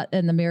it a lot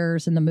in the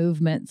mirrors and the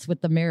movements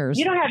with the mirrors.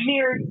 You don't have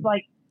mirrors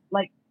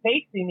like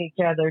facing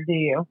each other, do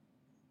you?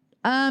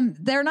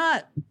 They're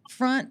not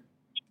front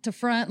to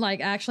front,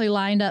 like actually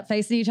lined up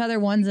facing each other.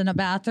 One's in a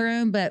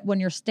bathroom, but when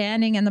you're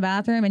standing in the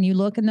bathroom and you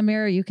look in the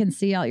mirror, you can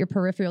see out your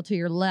peripheral to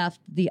your left,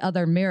 the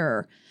other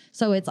mirror.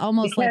 So it's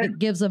almost like it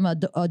gives them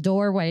a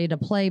doorway to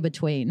play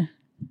between.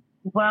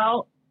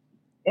 Well,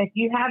 if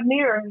you have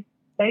mirrors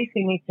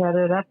facing each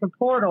other, that's a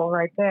portal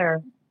right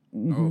there.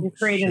 You're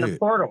creating a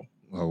portal.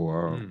 Oh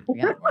wow!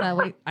 Yeah,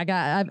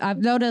 I've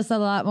noticed a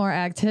lot more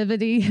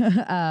activity.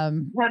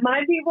 That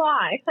might be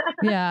why.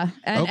 Yeah,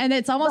 and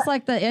it's almost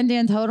like the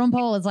Indian totem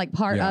pole is like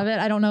part of it.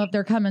 I don't know if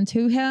they're coming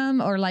to him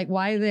or like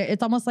why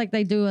it's almost like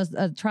they do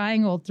a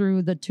triangle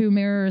through the two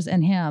mirrors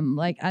and him.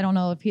 Like I don't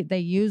know if they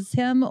use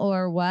him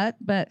or what,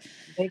 but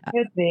they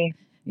could be.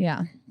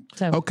 Yeah.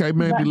 So okay,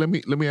 Mandy, let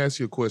me ask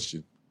you a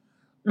question.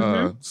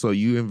 So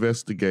you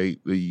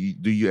investigate. Do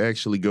you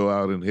actually go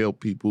out and help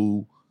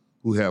people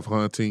who have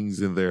hauntings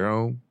in their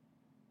home?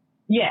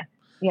 Yes.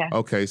 Yeah.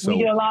 Okay, so we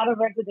do a lot of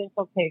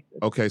residential cases.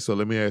 Okay, so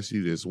let me ask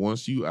you this.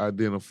 Once you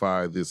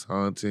identify this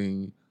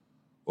haunting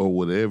or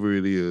whatever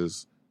it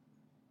is,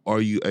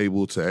 are you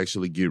able to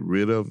actually get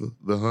rid of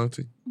the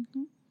haunting?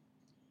 Mm-hmm.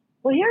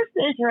 Well, here's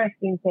the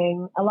interesting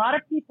thing. A lot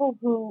of people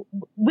who,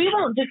 we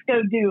won't just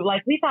go do,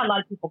 like we've had a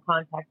lot of people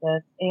contact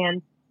us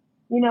and,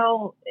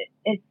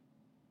 it's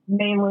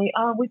mainly,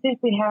 we think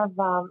we have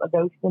a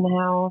ghost in the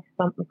house,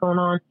 something's going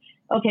on.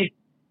 Okay.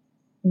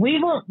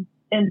 We won't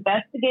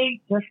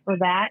investigate just for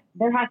that.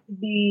 There has to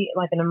be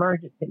like an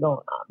emergency going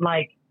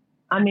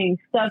on.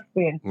 Stuff's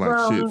being thrown.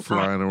 Like shit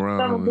flying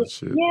around and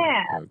shit.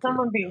 Yeah,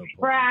 someone being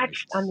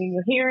scratched.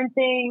 You're hearing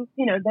things,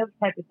 those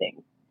type of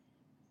things.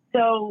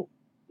 So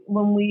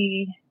when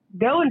we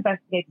go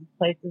investigate these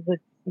places,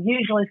 it's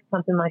usually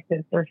something like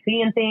this. They're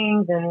seeing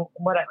things and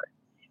whatever.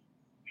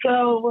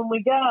 So when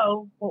we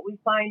go, what we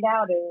find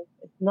out is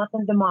it's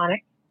nothing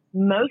demonic.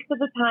 Most of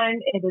the time,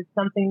 it is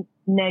something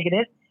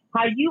negative.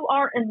 How you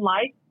are in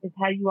life is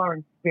how you are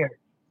in spirit.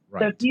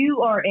 Right. So if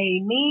you are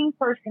a mean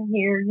person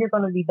here, you're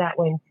going to be that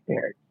way in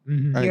spirit.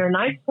 Mm-hmm. If you're a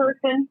nice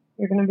person,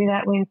 you're going to be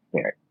that way in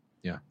spirit.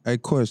 Yeah. Hey,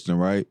 question,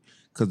 right?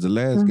 Because the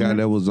last guy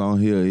that was on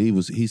here,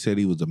 he said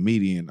he was a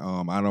medium.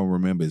 I don't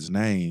remember his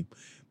name,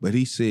 but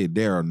he said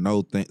there are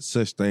no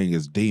such thing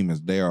as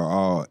demons. They are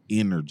all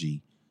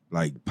energy,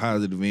 like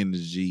positive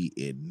energy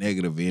and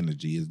negative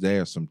energy. Is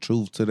there some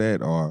truth to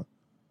that, or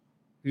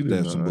is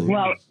that some bullshit?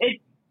 Well,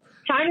 it's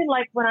kind of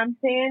like what I'm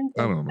saying.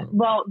 I don't know.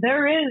 Well,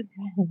 there is.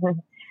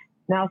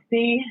 Now,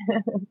 see,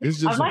 it's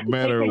just a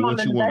matter of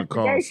what you want to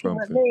call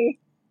something.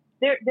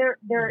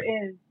 There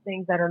is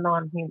things that are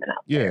non-human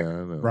out there. Yeah,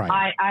 I know.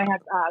 Right. I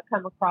have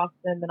come across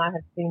them and I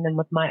have seen them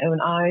with my own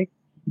eyes.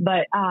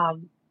 But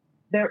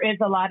there is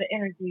a lot of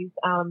energies,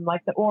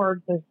 like the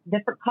orbs. There's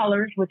different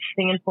colors which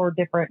stand for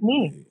different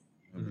meanings.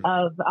 Mm-hmm.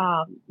 Of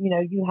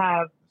you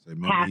have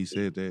happy, he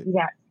said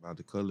that about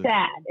the colors.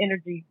 Sad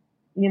energy,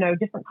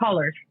 different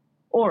colors.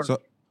 Orbs.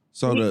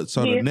 So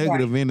the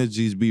negative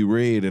energies be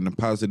red and the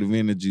positive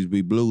energies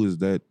be blue.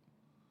 Is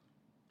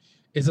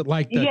it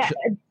like that? Yeah.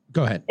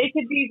 Go ahead. It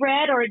could be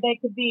red, or they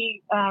could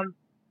be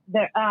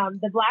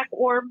the black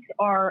orbs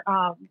are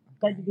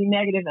said to be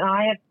negative, and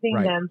I have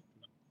seen them.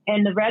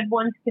 And the red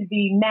ones could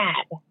be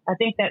mad. I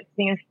think that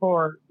stands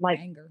for like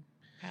anger,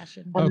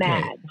 passion.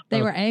 Mad.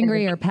 They were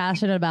angry or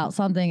passionate about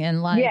something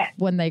in life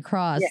when they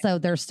crossed, so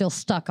they're still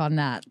stuck on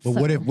that. But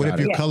what if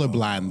you're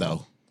colorblind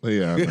though?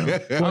 Yeah, I know.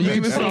 Well,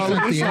 it's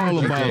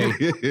all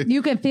about.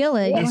 You can feel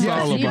it. It's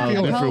all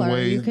about different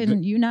ways. You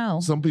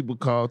can, Some people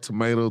call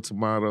tomato.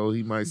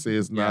 He might say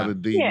it's not a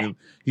demon. Yeah.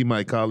 He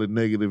might call it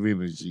negative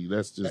energy.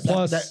 That's just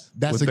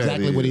that's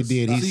exactly what he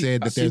did. He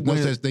said that there's no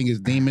such thing as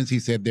demons. He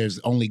said there's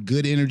only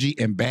good energy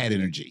and bad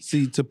energy.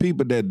 See, to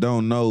people that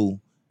don't know,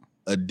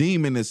 a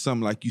demon is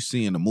something like you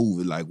see in a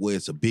movie, like where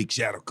it's a big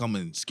shadow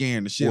coming and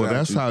scaring the shit out of you.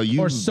 That's how you,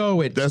 or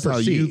so it's that's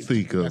perceived. How you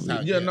think of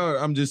it. Yeah, no,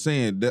 I'm just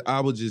saying that I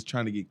was just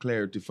trying to get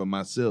clarity for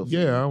myself.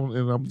 Yeah,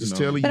 and I'm just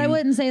telling you. But I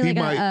wouldn't say like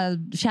a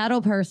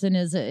shadow person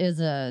is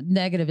a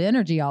negative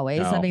energy always.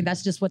 No. I mean,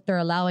 that's just what they're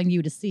allowing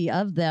you to see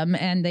of them,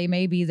 and they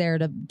may be there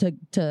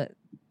to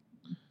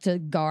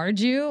guard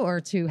you or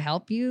to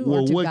help you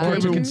or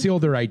to conceal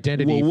their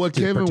identity. Well, what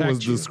Kevin was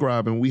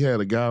describing, we had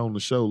a guy on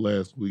the show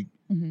last week.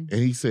 Mm-hmm.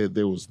 And he said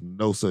there was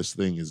no such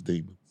thing as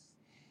demons.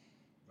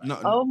 No.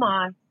 Oh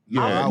my.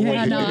 Yeah, I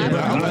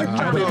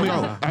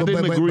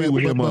didn't agree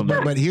with him on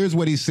that. But here's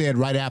what he said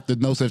right after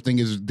no such thing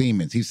as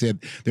demons. He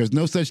said there's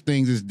no such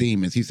things as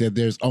demons. He said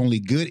there's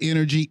only good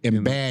energy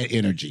and bad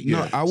energy.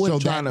 No, I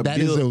wasn't trying to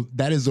build.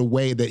 That is a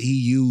way that he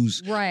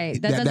used. Right.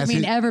 That doesn't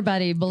mean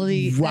everybody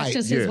believes. Right. That's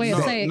just his way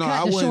of saying it.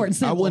 Cut it short and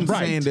simple. I wasn't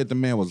saying that the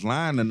man was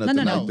lying or nothing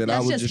like that. That's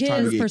I was just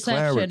trying to get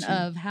clarity.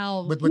 Of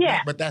how.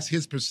 But that's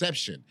his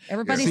perception.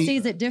 Everybody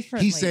sees it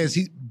differently. He says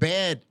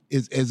bad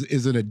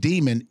is it a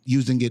demon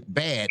using it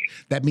bad?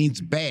 That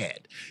means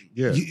bad.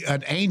 Yeah.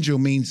 An angel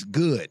means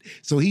good.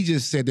 So he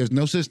just said there's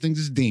no such things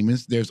as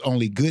demons. There's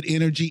only good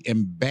energy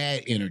and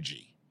bad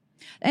energy.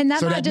 And that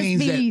So might that just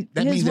means be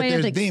that his means that way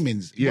of there's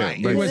demons. Yeah,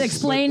 Right. but- was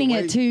explaining But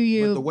the it to But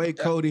you. the way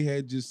Cody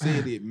had just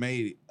said it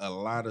made a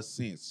lot of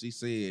sense. She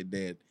said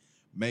that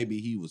maybe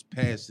he was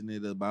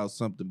passionate about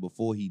something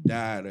before he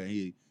died, or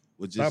he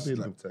was just Stop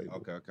hitting like, the table.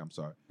 okay, I'm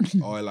sorry.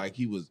 Or like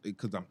he was,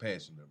 because I'm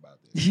passionate about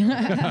this.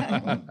 I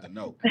wanted to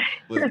know.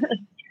 But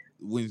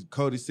when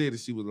Cody said it,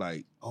 she was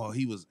like, oh,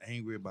 he was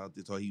angry about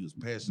this, or he was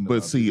passionate But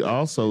about see, this.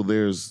 also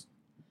there's,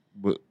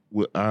 but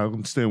I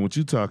understand what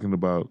you're talking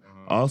about.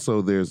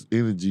 Also, there's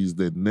energies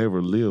that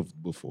never lived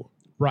before,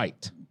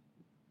 Right.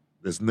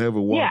 that's never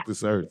walked Yeah.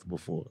 this earth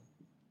before.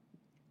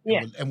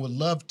 Yeah. And would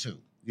love to.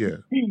 Yeah,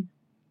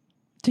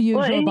 To use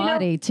Well, your and you know-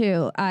 body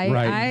too.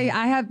 I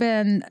have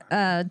been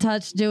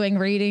touched doing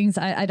readings.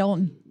 I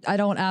don't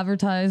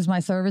advertise my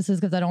services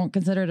because I don't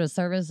consider it a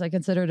service. I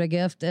consider it a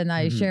gift, and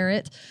I share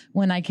it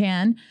when I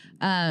can.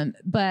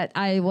 But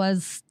I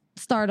was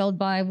startled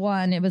by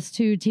one. It was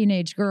 2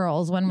 teenage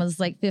girls. One was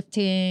like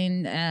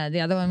 15, the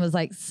other one was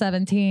like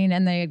 17,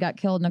 and they got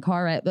killed in a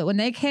car wreck. But when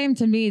they came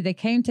to me, they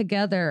came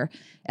together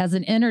as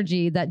an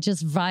energy that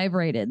just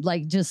vibrated,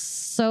 like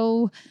just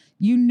so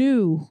you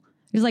knew.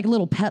 It was like a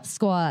little pep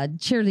squad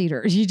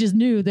cheerleaders. You just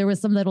knew there was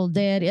some little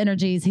dead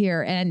energies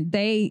here. And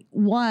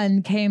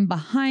one came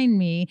behind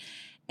me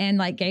and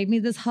like gave me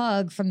this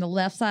hug from the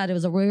left side. It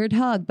was a weird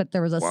hug, but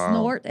there was a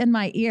snort in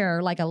my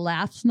ear, like a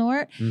laugh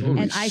snort.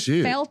 Holy And I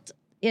shit. felt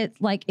it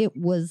like it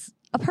was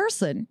a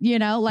person,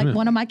 like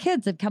one of my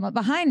kids had come up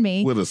behind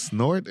me with a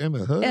snort and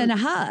a hug. and a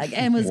hug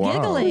and was Wow.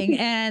 giggling.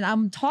 And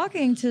I'm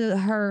talking to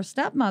her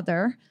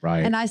stepmother.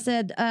 Right. And I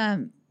said,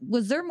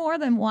 was there more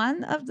than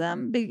one of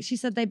them? She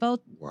said they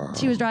both, Wow.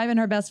 she was driving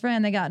her best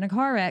friend. They got in a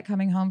car wreck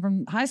coming home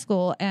from high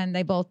school and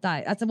they both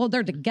died. I said, well,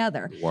 they're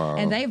together. Wow.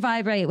 And they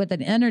vibrate with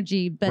an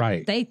energy, but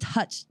Right. they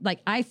touched, like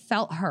I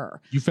felt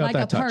her. You felt like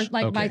that touch.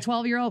 Like my Okay.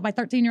 12-year-old, my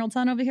 13-year-old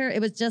son over here. It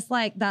was just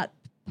like that.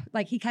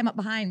 Like he came up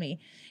behind me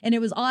and it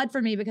was odd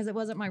for me because it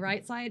wasn't my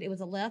right side. It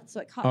was a left. So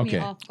it caught Okay. me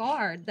off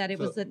guard that it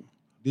was a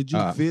Did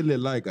you feel it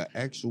like an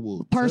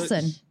actual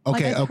person. touch?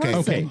 Okay, Like a okay.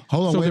 person. Okay.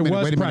 Hold on, So wait a there minute,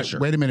 was wait a minute, pressure.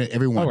 wait a minute,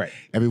 everyone. All right.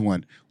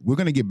 Everyone. We're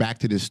gonna get back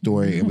to this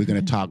story and we're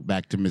gonna talk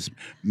back to Miss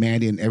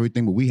Mandy and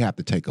everything, but we have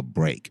to take a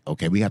break.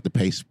 Okay. We have to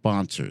pay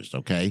sponsors.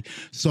 Okay.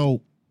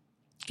 So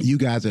you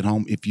guys at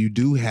home, if you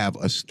do have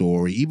a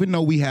story, even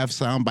though we have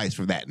sound bites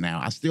for that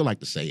now, I still like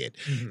to say it.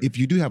 If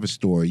you do have a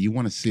story, you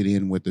want to sit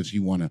in with us,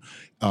 you want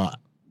to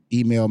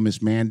email Miss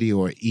Mandy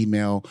or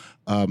email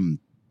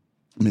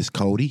Miss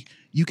Cody,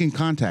 you can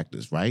contact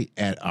us, right,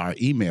 at our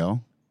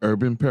email.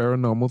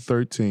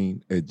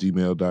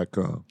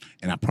 urbanparanormal13@gmail.com.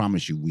 And I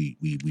promise you, we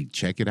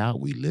check it out,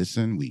 we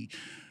listen,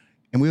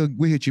 we'll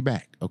hit you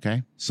back,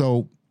 okay?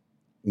 So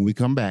when we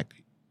come back,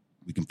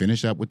 we can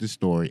finish up with the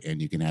story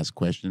and you can ask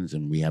questions,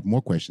 and we have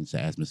more questions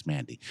to ask Miss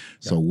Mandy.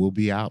 So we'll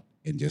be out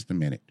in just a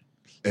minute.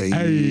 Hey.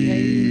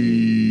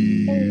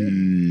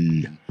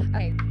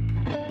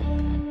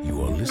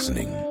 You are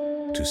listening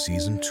to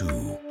Season 2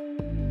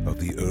 of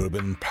the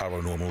Urban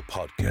Paranormal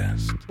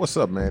Podcast. What's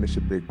up, man? It's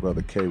your big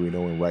brother K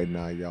Reno, and right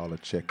now y'all are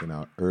checking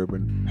out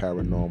Urban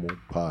Paranormal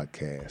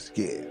Podcast.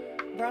 Yeah.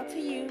 Brought to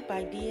you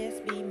by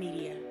DSB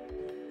Media.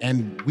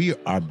 And we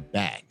are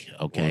back,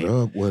 okay?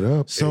 What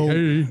up? So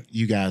Hey.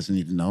 you guys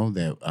need to know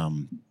that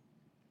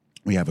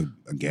we have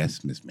a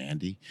guest, Miss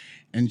Mandy,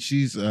 and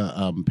she's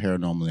a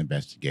paranormal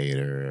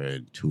investigator,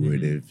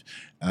 intuitive,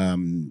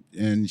 and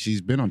she's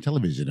been on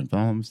television, if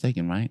I'm not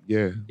mistaken, right?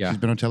 Yeah. She's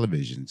been on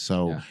television.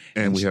 So,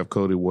 And we have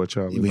Cody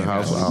Warchild in We the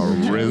have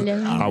house, Cody.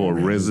 our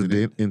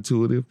resident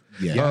intuitive.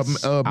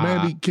 Yes.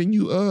 Mandy, can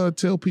you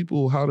tell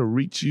people how to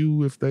reach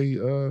you if they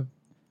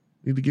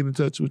need to get in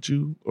touch with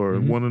you or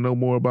want to know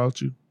more about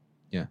you?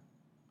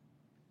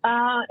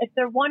 If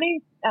they're wanting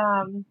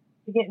to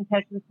get in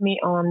touch with me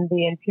on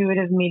the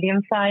Intuitive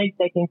Medium side,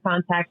 they can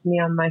contact me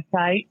on my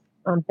site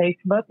on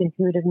Facebook,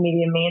 Intuitive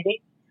Medium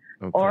Mandy.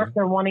 Okay. Or if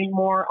they're wanting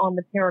more on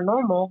the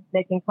paranormal,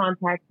 they can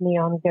contact me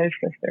on Ghost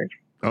Sisters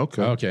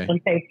Okay. Okay. on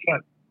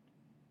Facebook.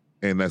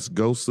 And that's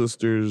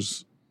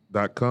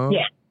ghostsisters.com?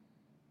 Yeah.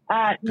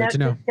 No, to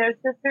know. just Ghost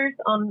Sisters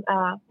on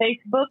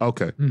Facebook,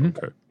 Okay. Mhm.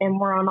 Okay. and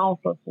we're on all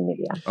social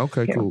media.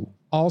 Okay, Yeah. cool.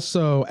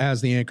 Also, as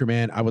the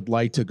anchorman, I would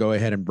like to go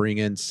ahead and bring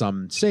in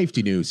some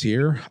safety news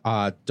here.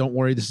 Don't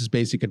worry, this is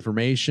basic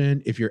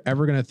information. If you're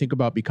ever going to think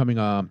about becoming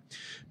a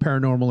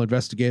paranormal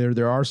investigator,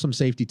 there are some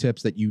safety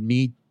tips that you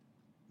need.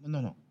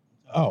 No.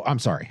 Oh, I'm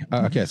sorry.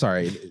 Okay,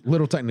 sorry.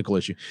 Little technical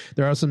issue.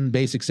 There are some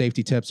basic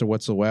safety tips or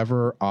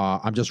whatsoever.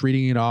 I'm just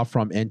reading it off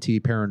from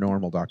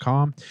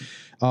ntparanormal.com.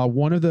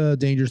 One of the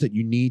dangers that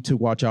you need to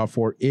watch out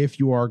for if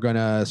you are going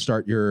to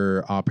start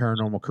your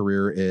paranormal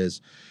career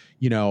is,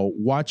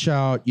 watch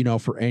out,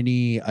 for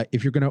any,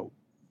 if you're going to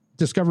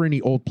discover any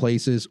old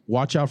places,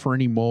 watch out for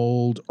any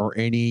mold or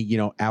any,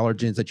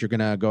 allergens that you're going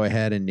to go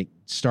ahead and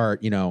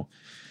start,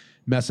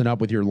 messing up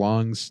with your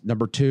lungs.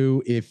 Number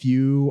two, if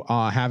you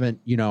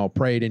haven't,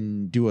 prayed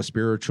and do a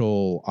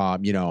spiritual,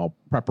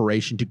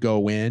 preparation to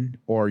go in,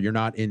 or you're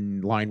not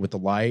in line with the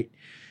light,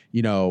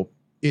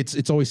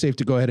 it's always safe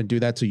to go ahead and do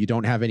that so you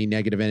don't have any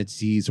negative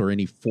entities or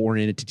any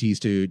foreign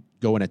entities to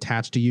go and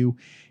attach to you.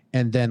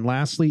 And then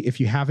lastly, if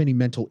you have any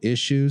mental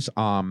issues,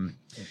 you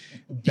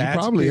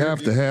probably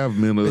have to have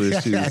mental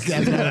issues.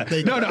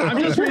 No,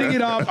 I'm just reading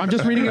it off. I'm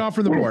just reading it off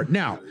from the board.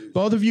 Now,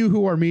 both of you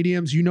who are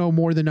mediums, you know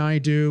more than I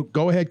do.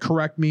 Go ahead,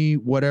 correct me,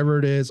 whatever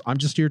it is. I'm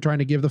just here trying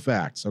to give the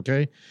facts,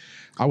 okay?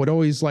 I would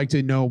always like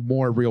to know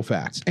more real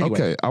facts. Anyway.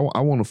 Okay,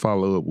 I want to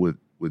follow up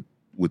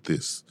with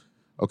this.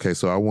 Okay,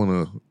 so I want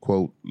to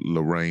quote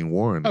Lorraine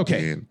Warren.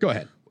 Okay, again. go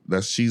ahead.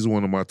 She's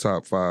one of my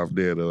top 5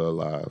 dead or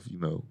alive,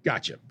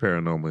 Gotcha.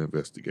 paranormal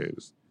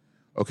investigators.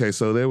 Okay,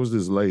 so there was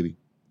this lady.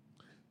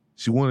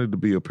 She wanted to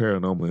be a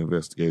paranormal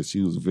investigator.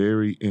 She was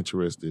very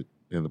interested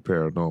in the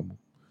paranormal.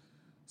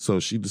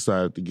 So she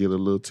decided to get a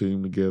little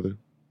team together.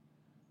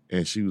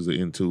 And she was an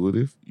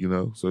intuitive,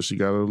 So she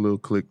got a little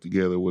clique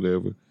together,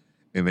 whatever.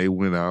 And they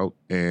went out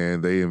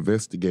and they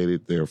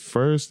investigated their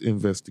first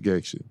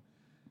investigation.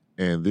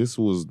 And this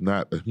was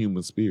not a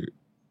human spirit.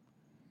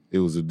 It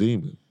was a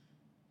demon.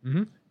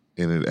 Mm-hmm.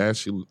 And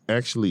it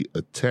actually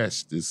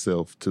attached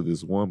itself to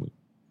this woman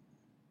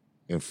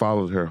and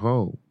followed her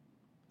home.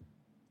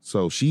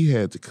 So she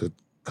had to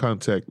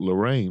contact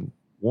Lorraine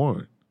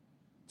Warren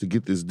to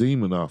get this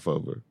demon off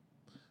of her.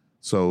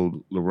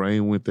 So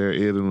Lorraine went there,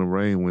 Ed and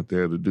Lorraine went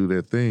there to do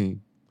their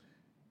thing.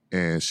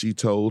 And she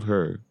told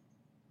her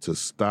to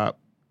stop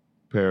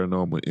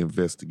paranormal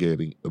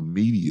investigating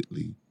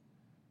immediately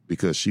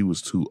because she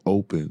was too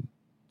open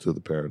to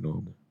the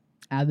paranormal.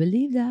 I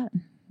believe that.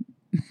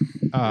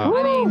 I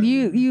mean,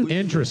 you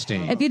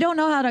interesting. If you don't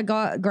know how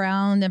to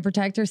ground and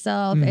protect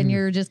yourself, and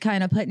you're just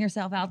kind of putting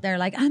yourself out there,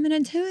 like I'm an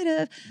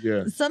intuitive.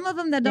 Yeah. Some of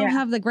them that don't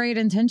have the great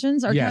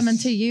intentions are coming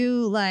to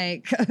you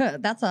like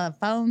that's a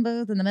phone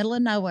booth in the middle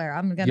of nowhere.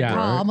 I'm gonna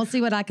call. I'm gonna see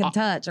what I can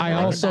touch. I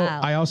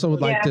also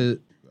would like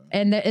to.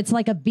 And it's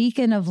like a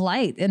beacon of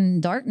light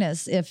in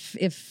darkness.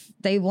 If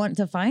they want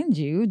to find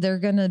you, they're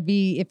gonna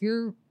be. If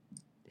you're.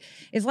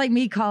 It's like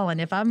me calling.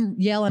 If I'm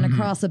yelling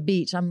across a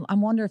beach, I'm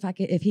wonder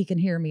if he can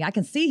hear me. I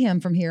can see him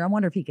from here. I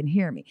wonder if he can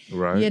hear me.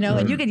 Right.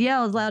 And you can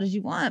yell as loud as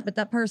you want, but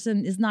that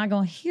person is not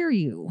going to hear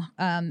you.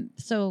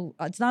 So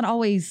it's not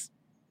always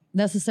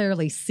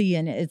necessarily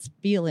seeing it. It's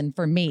feeling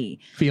for me.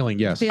 Feeling,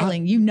 yes.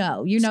 Feeling, you're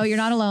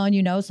not alone.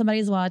 You know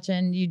somebody's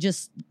watching. You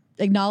just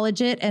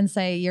acknowledge it and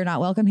say, you're not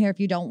welcome here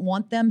if you don't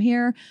want them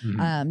here.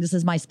 This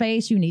is my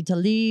space. You need to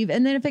leave.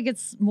 And then if it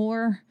gets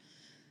more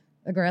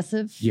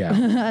aggressive,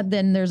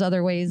 then there's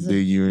other ways.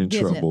 Then you're in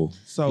trouble.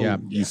 So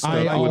you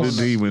stuck with a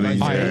demon in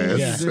your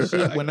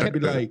ass. When they be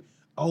like,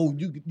 "Oh,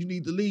 you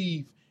need to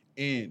leave,"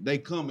 and they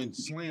come and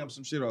slam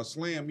some shit or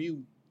slam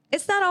you.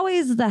 It's not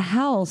always the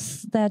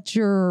house that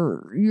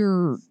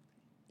you're.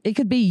 It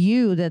could be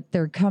you that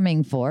they're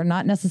coming for,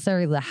 not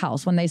necessarily the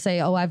house. When they say,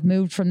 "Oh, I've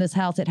moved from this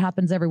house," it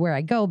happens everywhere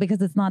I go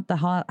because it's not the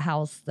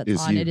house that's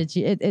it's haunted.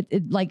 You.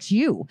 It likes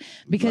you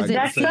because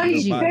Like it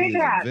sees you.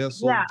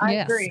 Yeah, I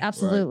agree.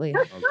 Absolutely.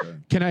 Right. Okay.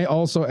 Can I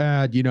also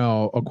add,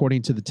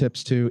 according to the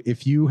tips too,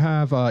 if you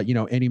have,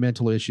 any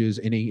mental issues,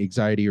 any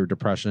anxiety or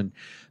depression,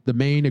 the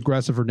main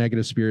aggressive or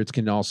negative spirits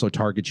can also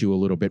target you a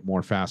little bit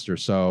more faster.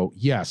 So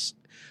yes.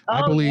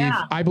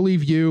 I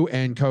believe you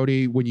and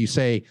Cody when you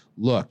say,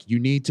 look, you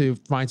need to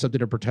find something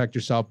to protect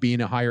yourself, be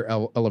in a higher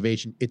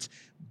elevation. It's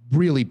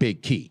really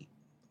big key.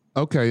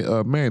 Okay,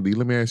 Mandy,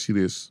 let me ask you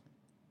this.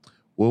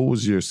 What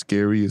was your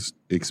scariest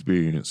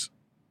experience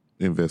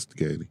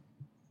investigating?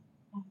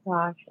 Oh,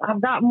 gosh,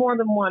 I've got more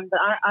than one, but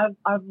I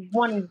was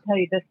wanting to tell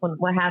you this one,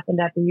 what happened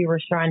at the Ewer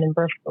Shrine in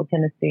Bristol,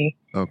 Tennessee.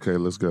 Okay,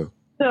 let's go.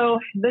 So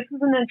this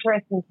is an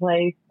interesting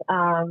place.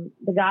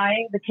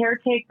 The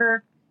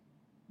caretaker,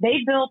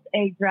 they built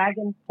a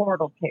dragon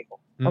portal table.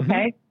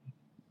 Okay.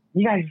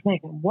 You guys are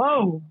thinking,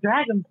 whoa,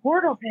 dragon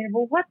portal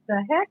table. What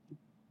the heck?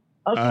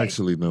 Okay. I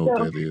actually know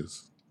what that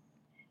is.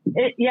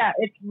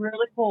 It's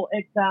really cool.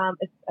 It's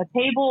a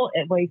table.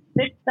 It weighs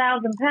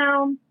 6,000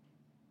 pounds.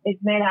 It's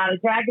made out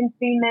of dragon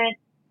cement.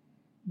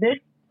 This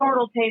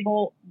portal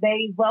table,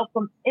 they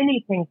welcome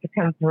anything to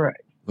come through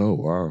it. Oh,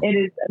 wow. It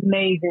is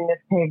amazing, this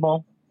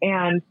table.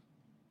 And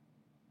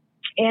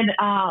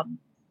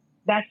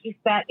that's just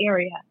that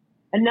area.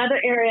 Another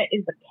area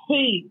is a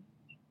cave.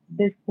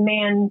 This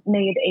man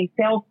made a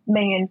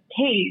self-made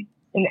cave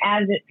and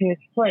added it to his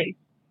place.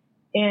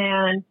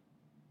 And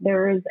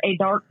there is a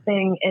dark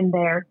thing in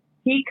there.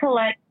 He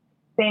collects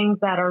things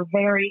that are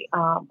very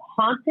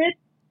haunted.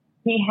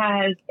 He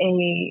has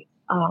a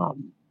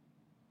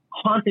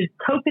haunted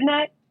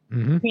coconut.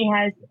 He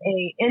has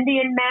a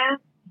Indian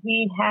mask.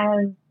 He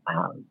has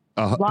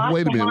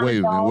wait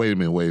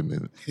a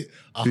minute.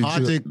 A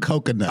haunted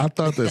coconut. I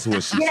thought that's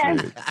what she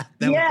said.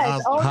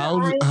 Yes.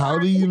 Awesome. How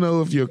do you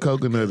know if your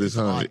coconut is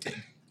haunted?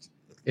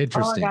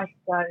 Interesting. Oh my gosh,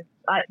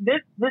 guys.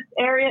 This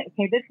area,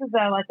 okay, this is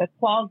like a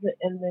closet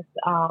in this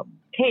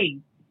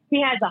cave.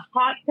 He has a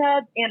hot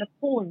tub and a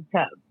cooling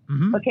tub.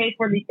 Okay,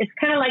 it's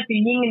kind of like the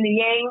yin and the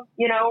yang,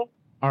 you know.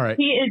 All right.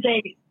 He's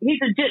a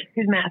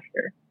jitsu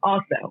master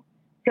also.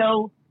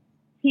 So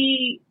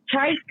he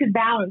tries to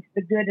balance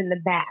the good and the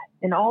bad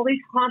and all these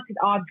haunted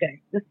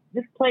objects.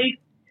 This place,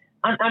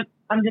 I'm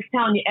just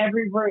telling you,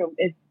 every room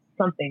is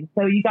something.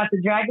 So you got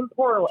the dragon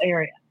portal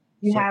area.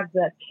 You have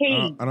the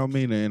cave. I don't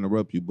mean to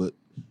interrupt you, but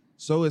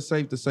so it's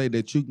safe to say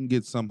that you can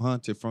get some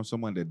hunted from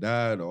someone that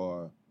died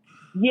or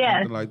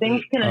yes, like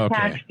things that? can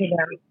attach to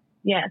them.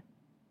 Yes.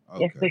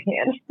 Okay. Yes, they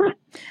can.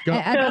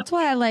 That's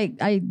why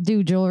I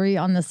do jewelry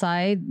on the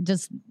side,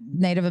 just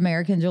Native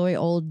American jewelry,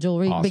 old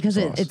jewelry, Awesome because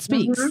sauce. it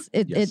speaks.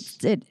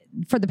 It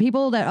for the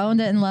people that owned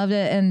it and loved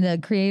it, and the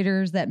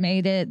creators that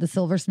made it, the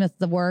silversmiths,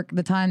 the work,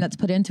 the time that's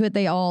put into it,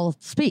 they all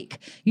speak.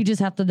 You just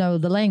have to know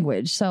the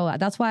language. So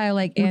that's why I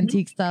like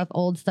antique stuff,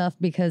 old stuff,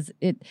 because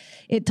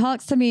it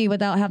talks to me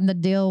without having to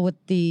deal with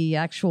the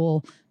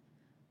actual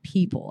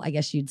people. I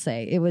guess you'd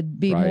say it would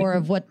be more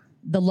of what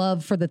the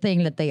love for the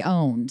thing that they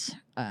owned,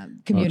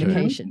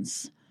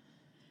 communications.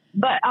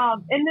 But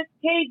in this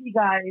cave, you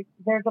guys,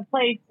 there's a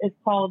place. It's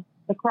called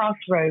the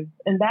Crossroads,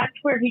 and that's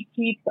where he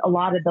keeps a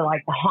lot of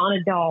the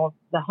haunted dolls,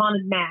 the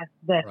haunted masks,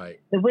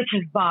 the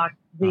witch's box.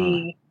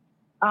 He's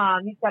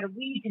got a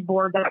Ouija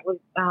board that was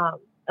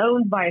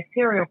owned by a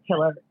serial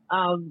killer.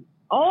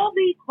 All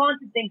these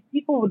haunted things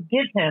people would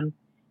give him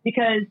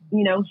because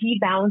he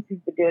balances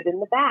the good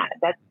and the bad.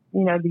 That's the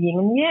yin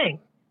and yang.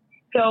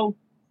 So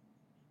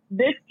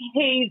this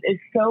cave is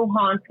so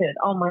haunted.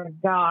 Oh my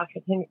gosh,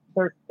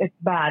 it's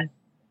bad.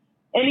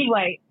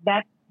 Anyway,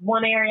 that's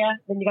one area.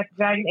 Then you got the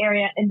dragon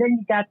area, and then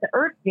you got the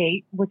Earth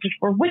Gate, which is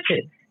for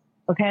witches.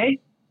 Okay,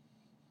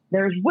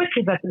 there's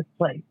witches at this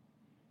place,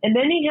 and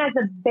then he has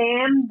a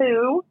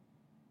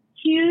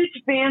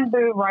huge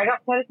bamboo right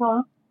outside his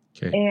home,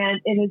 and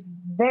it is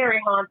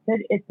very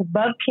haunted. It's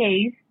above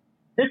caves.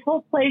 This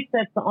whole place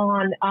that's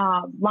on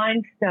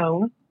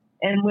limestone.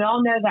 And we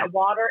all know that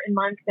water and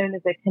limestone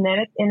is a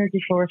kinetic energy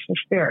source for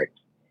spirits.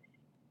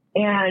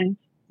 And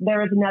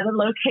there is another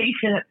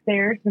location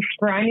upstairs, the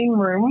scrying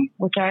room,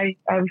 which I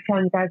was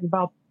telling you guys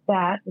about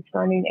that, the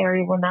scrying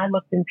area when I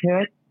looked into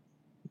it.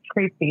 It's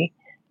creepy.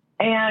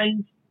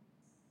 And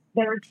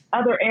there's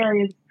other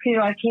areas too.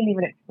 I can't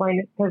even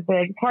explain it. It's so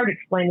big. It's hard to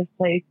explain this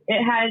place.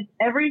 It has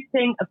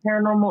everything a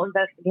paranormal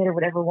investigator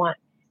would ever want.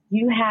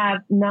 You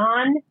have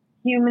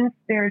non-human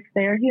spirits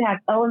there. You have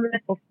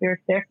elemental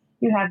spirits there.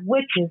 You have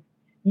witches.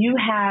 You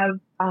have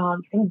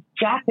some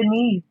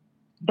Japanese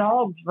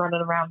dogs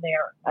running around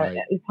there. Right.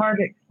 It's hard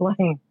to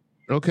explain.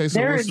 Okay,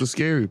 so what's the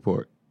scary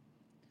part?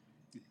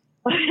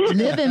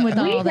 Living with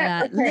all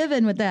that.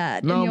 Living with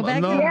that. No,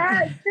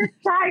 Yes, this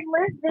guy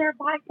lived there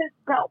by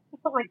himself.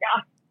 Oh my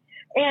gosh.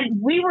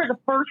 And we were the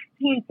first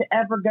team to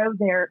ever go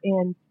there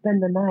and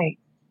spend the night.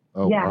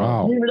 Oh, yeah,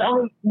 wow. we were the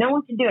only, no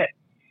one could do it.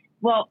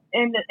 Well,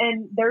 and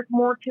there's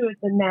more to it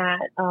than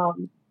that.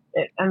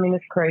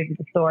 It's crazy,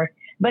 the story.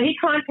 But he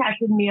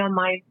contacted me on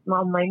my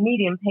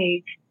Medium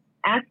page,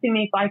 asking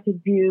me if I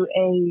could do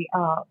a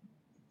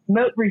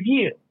moat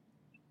review.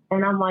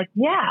 And I'm like,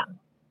 yeah,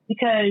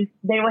 because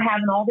they were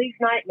having all these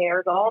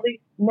nightmares, all these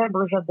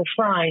members of the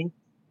shrine,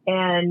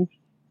 and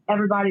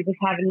everybody was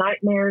having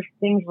nightmares.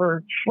 Things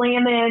were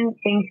slamming,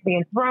 things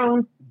being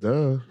thrown. Duh.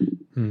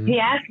 Mm-hmm. He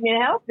asked me to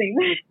help him.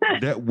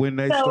 That when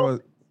they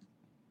start.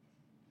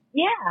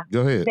 Yeah.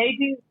 Go ahead. They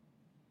do.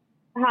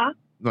 Huh?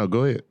 No,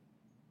 go ahead.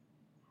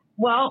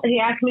 Well, he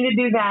asked me to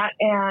do that,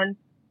 and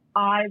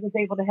I was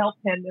able to help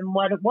him. And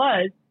what it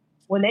was,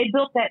 when they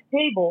built that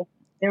table,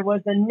 there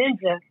was a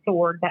ninja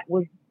sword that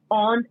was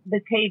on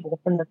the table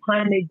from the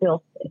time they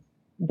built it.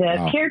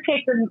 The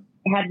caretaker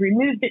had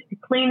removed it to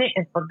clean it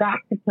and forgot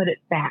to put it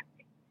back.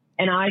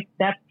 And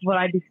that's what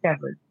I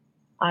discovered.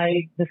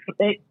 I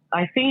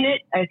seen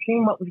it. I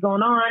seen what was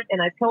going on,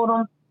 and I told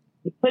him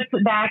he puts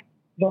it back.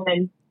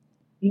 Then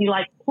he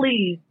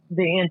pleased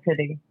the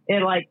entity.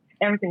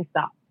 Everything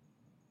stopped.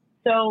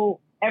 So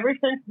ever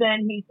since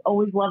then, he's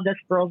always loved us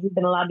girls. We've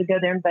been allowed to go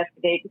there and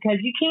investigate because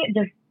you can't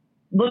just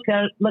look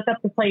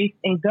up the place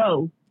and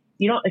go.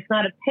 It's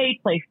not a paid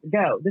place to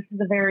go. This is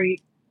a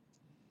very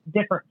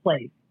different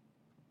place.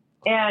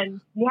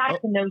 And you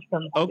have to know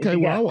something. Okay,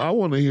 well, I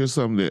want to hear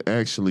something that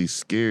actually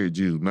scared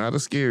you. Not a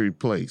scary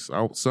place.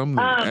 Something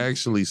that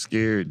actually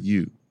scared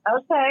you.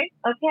 Okay.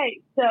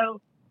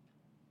 So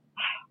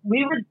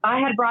I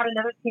had brought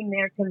another team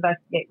there to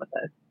investigate with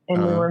us.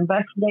 And we were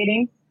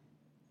investigating.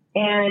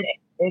 And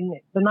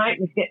the night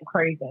was getting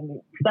crazy. I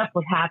mean, stuff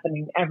was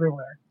happening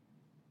everywhere.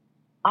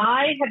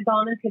 I had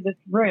gone into this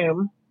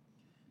room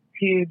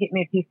to get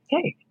me a piece of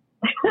cake.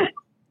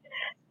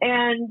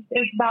 And it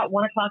was about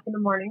 1 o'clock in the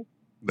morning.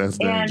 That's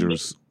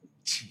dangerous.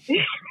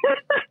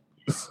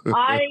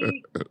 I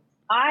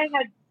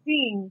had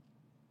seen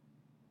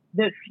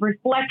this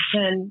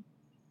reflection.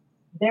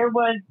 There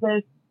was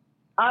this,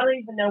 I don't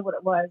even know what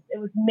it was. It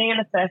was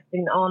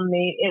manifesting on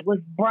me. It was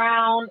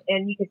brown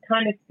and you could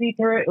kind of see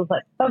through it. It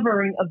was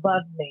hovering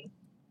above me.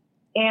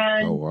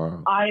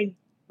 And I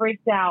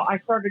freaked out. I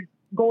started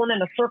going in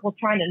a circle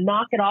trying to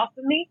knock it off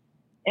of me.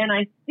 And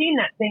I seen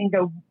that thing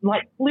go,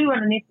 flew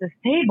underneath this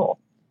table.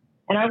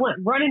 And I went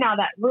running out of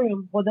that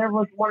room. Well, there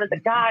was one of the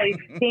guys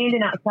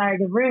standing outside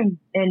the room,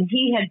 and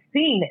he had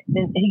seen it.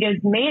 And he goes,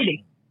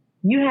 Mandy,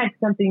 you had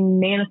something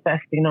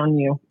manifesting on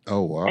you.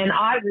 Oh, wow. And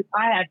I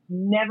had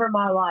never in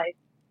my life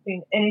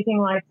seen anything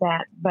like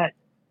that, but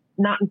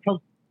not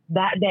until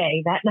that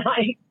day, that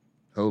night.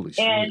 Holy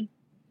shit. And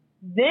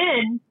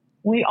Then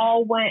we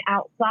all went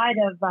outside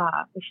of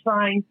the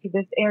shrine to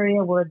this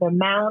area where the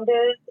mound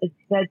is. It's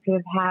said to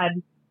have had,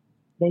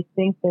 they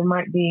think there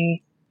might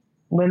be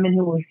women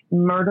who was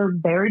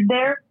murdered, buried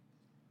there.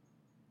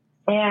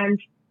 And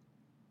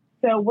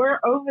so we're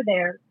over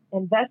there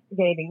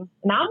investigating,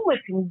 and I'm with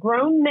some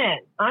grown men.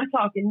 I'm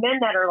talking men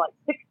that are like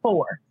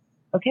 6'4",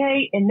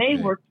 okay? And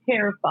they were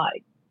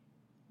terrified.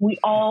 We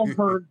all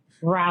heard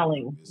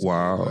growling.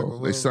 Wow.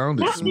 They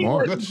sounded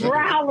smart.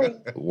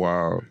 Growling.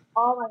 Wow.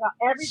 Oh my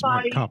God!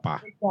 Everybody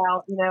freaked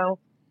out, you know.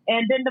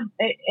 And then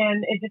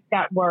it just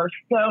got worse.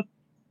 So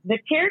the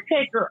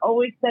caretaker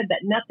always said that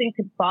nothing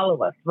could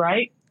follow us,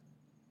 right?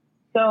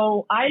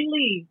 So I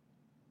leave,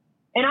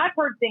 and I've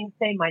heard things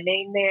say my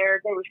name there.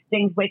 There was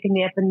things waking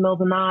me up in the middle of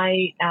the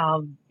night,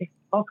 just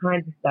all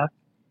kinds of stuff.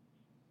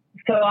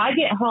 So I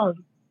get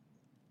home.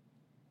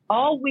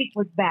 All week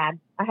was bad.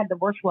 I had the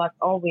worst luck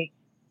all week.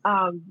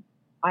 I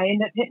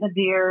ended up hitting a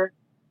deer.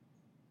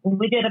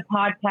 We did a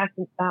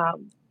podcast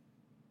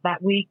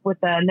that week with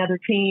another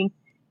team.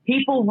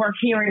 People were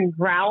hearing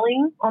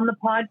growling on the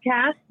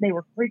podcast. They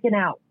were freaking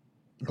out.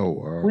 Oh,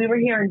 wow. We were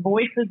hearing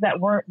voices that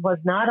was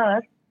not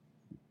us.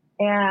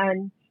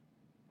 And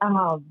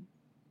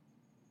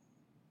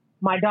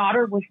my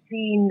daughter was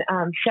seeing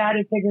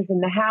shadow figures in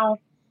the house.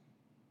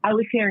 I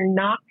was hearing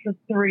knocks of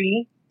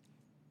 3.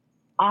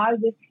 I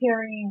was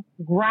hearing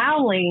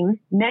growling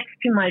next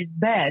to my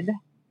bed.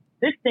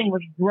 This thing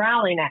was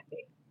growling at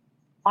me.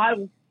 I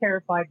was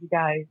terrified, you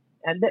guys.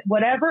 And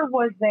whatever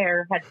was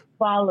there had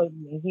followed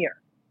me here.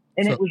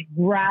 And it was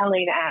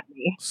growling at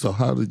me. So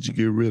how did you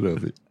get rid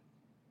of it?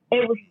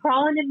 It was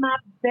crawling in my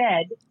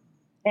bed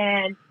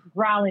and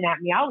growling at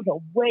me. I was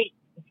awake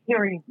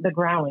hearing the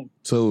growling.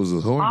 So it was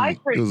a horny.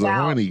 It was a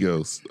horny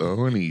ghost. A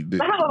horny.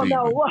 I don't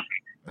know what.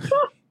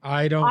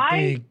 I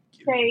don't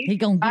think he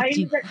gonna get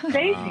you.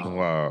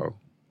 Wow.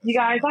 You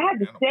guys, I had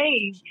to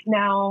sage.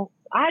 Now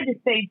I had to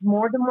sage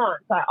more than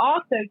once. I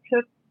also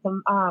took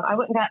some. I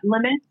went and got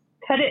lemon,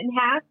 cut it in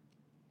half,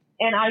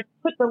 and I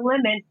put the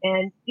lemon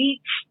in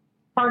each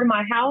part of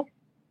my house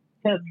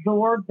to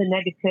absorb the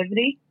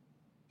negativity.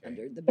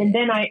 And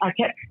then I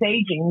kept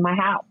saging my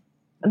house.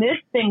 I mean, this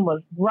thing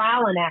was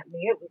growling at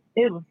me.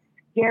 It was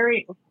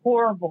scary. It was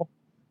horrible.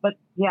 But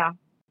yeah.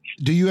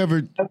 Do you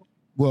ever?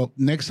 Well,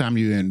 next time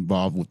you're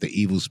involved with the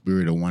evil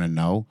spirit or want to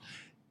know,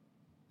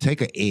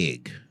 take an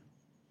egg,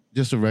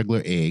 just a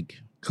regular egg.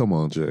 Come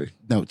on, Jay.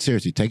 No,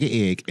 seriously, take an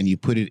egg and you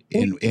put it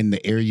in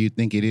the area you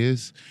think it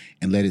is,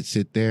 and let it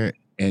sit there.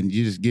 And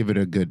you just give it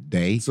a good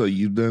day. So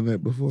you've done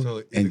that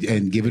before?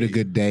 And give it a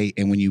good day.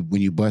 And when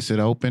you bust it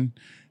open,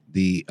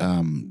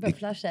 But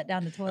flush that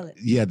down the toilet.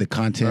 Yeah, the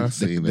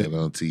contents. I've seen that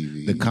on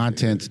TV.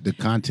 The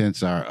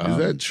contents are. Is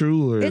that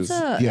true? Or it's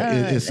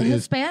it's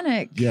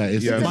Hispanic.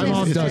 Yeah, my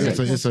mom does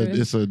it.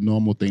 It's a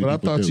normal thing. But I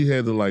thought you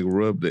had to like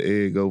rub the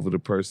egg over the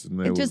person.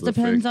 That it just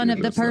depends on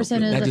if the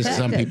person is affected.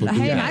 Some people do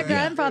hey, that. my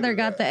grandfather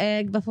got the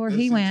egg before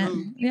he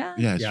went. Yeah.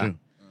 Yeah, it's true.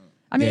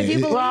 I mean, if you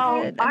believe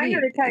well, it. I'm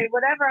going to tell you,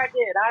 whatever I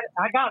did,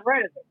 I got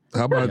rid of it.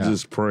 How about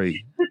just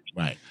pray?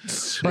 Right.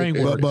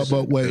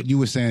 But what you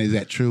were saying, is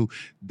that true?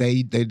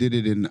 They did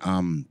it in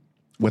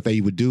what they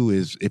would do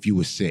is if you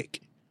were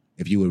sick,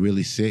 if you were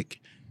really sick,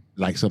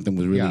 like something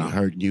was really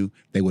hurting you,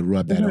 they would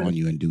rub that on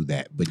you and do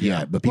that. But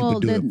but people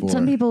do it for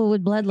some people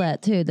would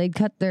bloodlet too. They'd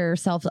cut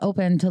themselves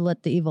open to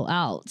let the evil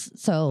out.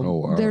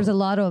 So there's a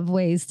lot of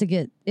ways to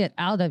get it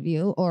out of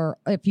you, or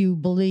if you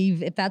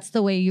believe, if that's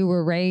the way you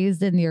were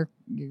raised in your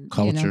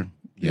culture.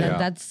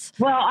 That's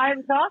well. I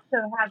was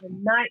also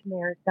having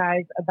nightmares,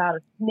 guys, about a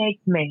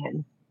snake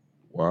man.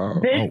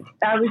 Wow.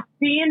 I was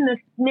seeing the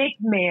snake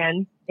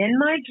man in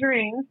my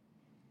dreams,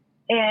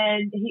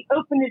 and he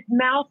opened his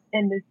mouth,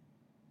 and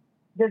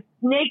the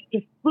snake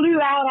just flew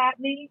out at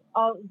me.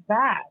 Oh, it was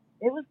bad.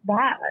 It was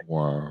bad.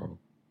 Wow.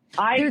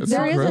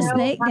 There is a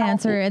snake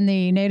dancer in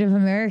the Native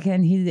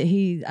American.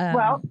 He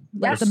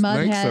like the mud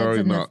snakes heads are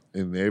and not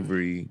in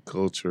every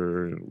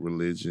culture and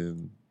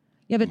religion.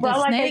 Yeah, but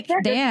the snake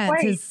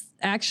dance is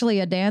actually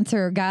a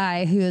dancer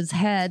guy whose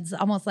head's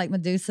almost like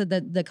Medusa,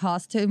 the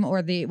costume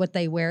or what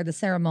they wear, the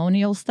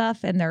ceremonial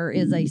stuff, and there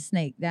is a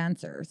snake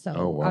dancer.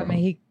 So I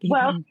mean, see,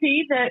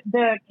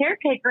 the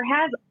caretaker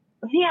has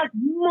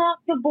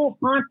multiple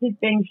haunted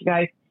things, you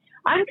guys.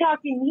 I'm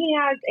talking. He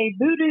has a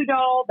voodoo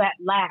doll that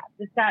laughs.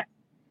 It's that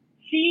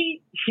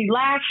she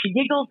laughs, she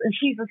giggles, and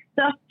she's a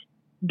stuffed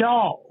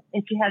doll,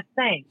 and she has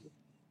fangs.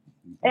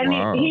 I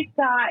mean, he's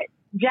got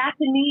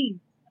Japanese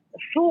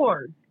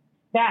swords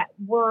that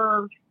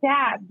were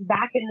stabbed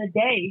back in the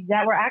day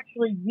that were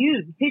actually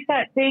used. He's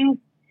got things.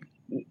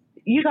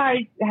 You guys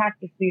have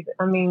to see that.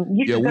 I mean,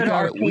 you can go to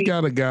our we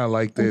got a guy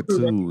like that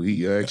too.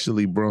 He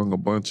actually brung a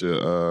bunch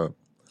of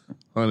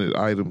haunted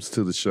items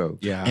to the show.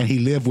 Yeah, and he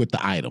lived with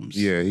the items.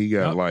 Yeah, he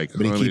got like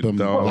but he keep them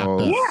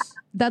dolls. Yeah,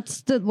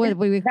 that's what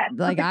we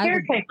like. I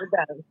would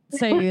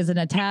say is an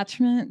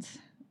attachment.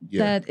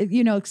 Yeah.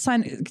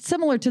 That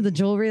similar to the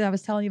jewelry that I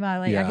was telling you about.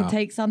 Like I can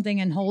take something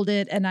and hold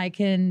it, and I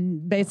can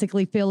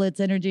basically feel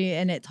its energy,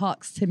 and it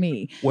talks to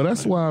me. Well,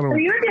 that's why I don't. So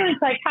you're doing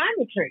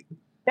psychometry.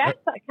 That's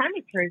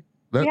psychometry.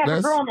 We have a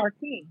that's girl on our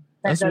team.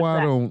 that's why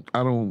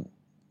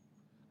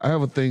I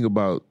have a thing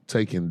about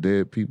taking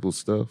dead people's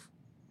stuff.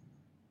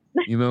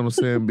 You know what I'm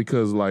saying?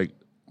 Because like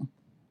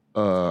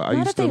I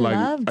used to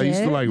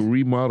like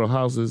remodel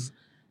houses,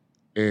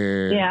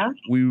 and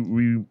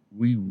we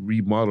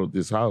remodeled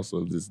this house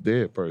of this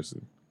dead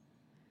person.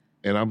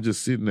 And I'm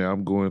just sitting there,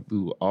 I'm going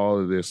through all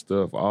of their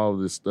stuff, all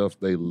of this stuff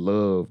they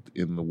loved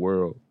in the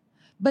world.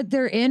 But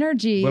their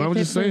energy. But I'm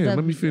just saying,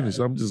 let me finish.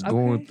 I'm just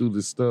going through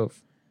this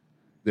stuff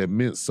that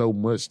meant so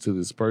much to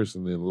this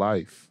person in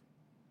life.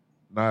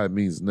 Now it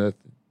means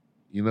nothing.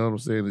 You know what I'm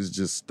saying? It's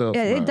just stuff.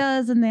 Yeah, it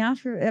does in the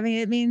after. I mean,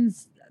 it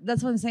means,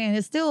 that's what I'm saying.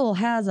 It still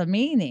has a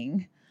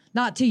meaning.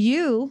 Not to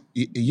you.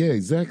 Yeah,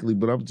 exactly.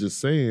 But I'm just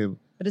saying.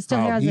 But it still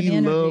has an energy.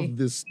 He loved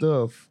this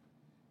stuff,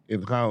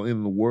 and how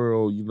in the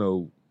world, you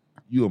know,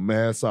 you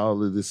amass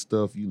all of this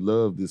stuff. You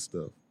love this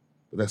stuff.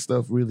 But that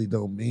stuff really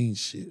don't mean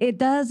shit. It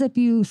does if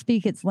you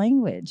speak its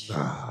language.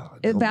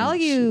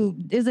 Value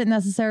isn't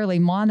necessarily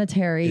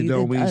monetary. It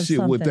don't mean shit.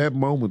 What that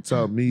moment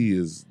taught me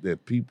is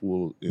that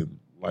people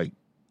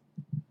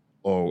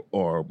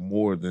are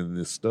more than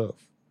this stuff.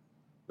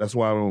 That's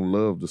why I don't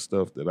love the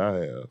stuff that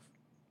I have.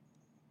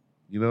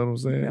 You know what I'm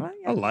saying? Yeah,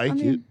 I like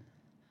it.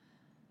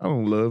 I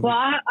don't love it.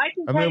 I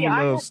can tell you, I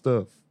never loved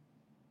stuff.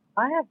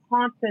 I have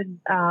haunted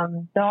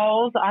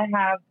dolls. I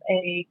have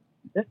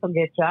this will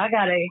get you. I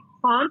got a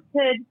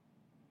haunted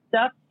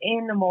stuffed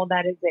animal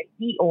that is an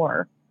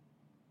Eeyore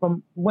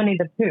from Winnie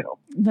the Pooh.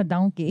 The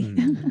donkey.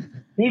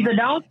 He's a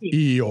donkey.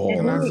 Eeyore.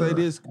 Can I say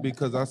this?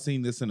 Because I've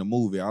seen this in a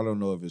movie. I don't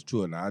know if it's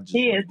true or not.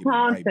 He is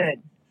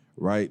haunted.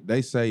 Right?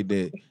 They say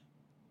that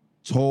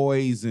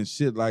toys and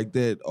shit like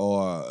that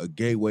are a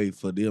gateway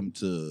for them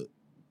to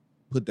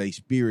put their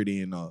spirit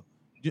in.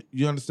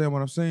 You understand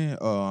what I'm saying?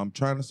 I'm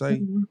trying to say?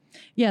 Mm-hmm.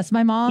 Yes,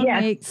 my mom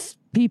makes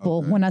people.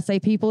 Okay. When I say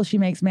people, she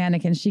makes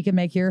mannequins. She can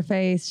make your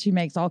face. She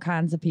makes all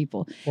kinds of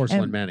people.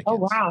 Porcelain mannequins.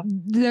 Oh, wow.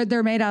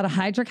 They're made out of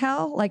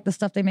hydrocal, like the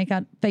stuff they make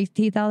face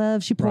teeth out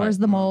of. She pours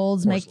the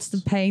molds, makes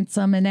the paints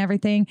them and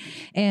everything.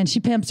 And she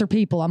pimps her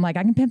people. I'm like,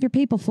 I can pimp your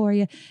people for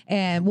you.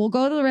 And we'll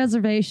go to the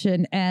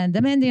reservation, and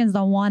them Indians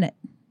don't want it.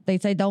 They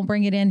say, don't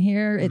bring it in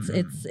here.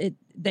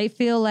 They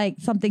feel like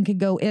something could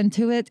go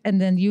into it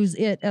and then use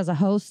it as a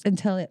host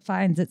until it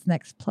finds its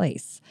next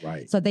place.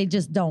 Right. So they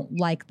just don't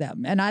like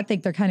them. And I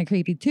think they're kind of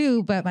creepy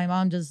too, but my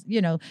mom just,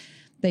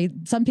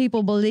 some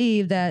people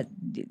believe that,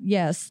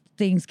 yes,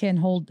 things can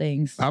hold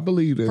things. I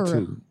believe that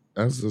too.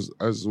 I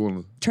just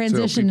want to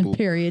transition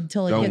period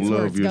till it gets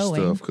where it's going. Don't love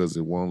your stuff because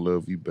it won't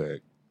love you back.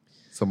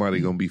 Somebody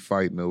gonna be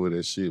fighting over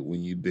that shit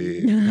when you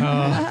dead. You know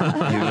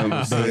what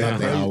I'm saying?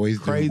 They always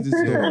crazy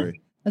story.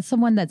 It's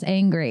someone that's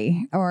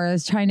angry or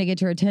is trying to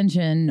get your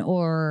attention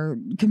or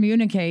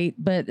communicate,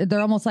 but they're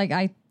almost like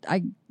I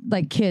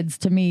like kids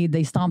to me.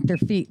 They stomp their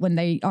feet when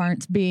they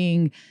aren't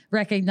being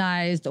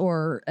recognized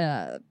or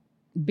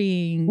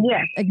being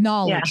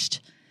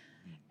acknowledged.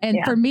 And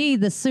for me,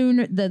 the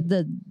sooner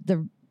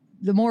the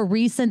more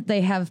recent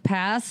they have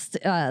passed,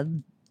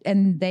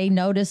 and they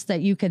notice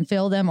that you can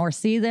feel them or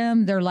see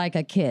them, they're like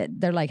a kid.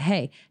 They're like,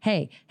 hey.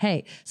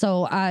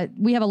 So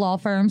we have a law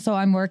firm, so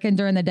I'm working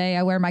during the day.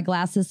 I wear my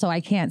glasses so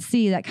I can't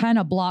see. That kind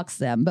of blocks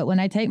them. But when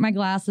I take my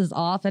glasses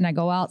off and I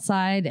go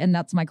outside and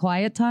that's my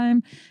quiet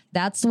time,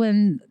 that's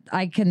when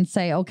I can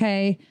say,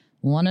 okay,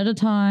 one at a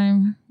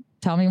time.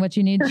 Tell me what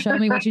you need to show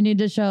me, what you need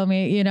to show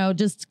me,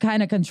 just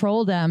kind of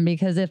control them,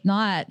 because if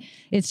not,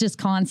 it's just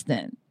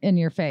constant in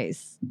your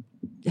face.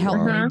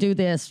 Help me do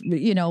this.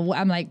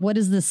 I'm like, what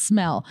is this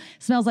smell?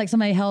 It smells like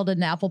somebody held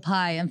an apple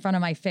pie in front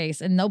of my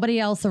face and nobody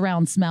else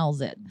around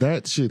smells it.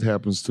 That shit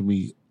happens to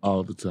me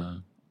all the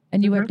time.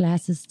 And you wear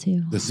glasses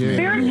too. The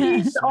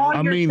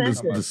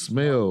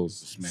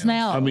smells.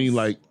 I mean,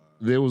 like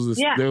there was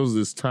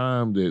this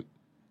time that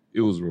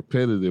it was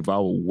repetitive. I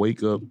would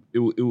wake up.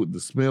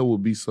 The smell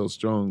would be so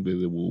strong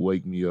that it would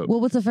wake me up.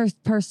 What was the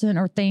first person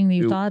or thing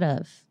you thought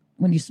of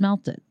when you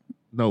smelt it?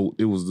 No,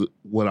 it was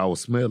what I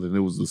was smelling. It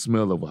was the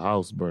smell of a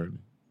house burning.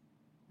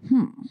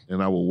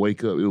 And I would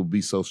wake up. It would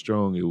be so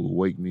strong, it would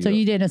wake me up. So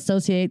you didn't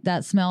associate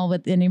that smell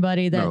with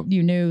anybody that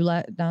you knew?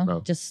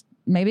 No, just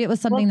maybe it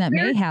was something that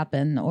may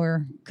happen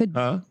or could,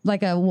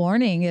 like a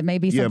warning. It may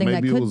be something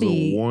that could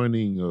be a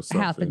warning or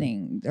something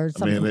happening, or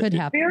something could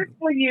happen. Spirits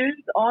will use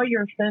all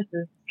your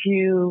senses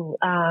to,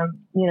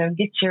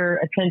 get your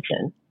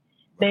attention.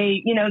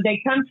 They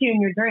come to you in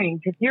your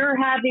dreams. If you're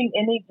having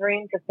any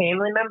dreams of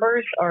family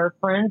members or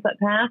friends that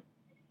passed,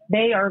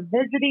 they are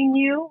visiting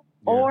you.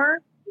 Yeah. Or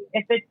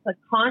if it's a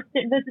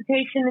constant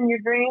visitation in your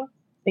dream,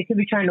 they could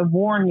be trying to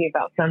warn you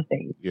about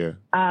something. Yeah.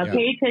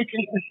 Pay attention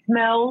to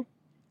smells,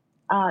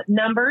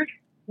 numbers,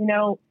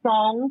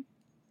 songs,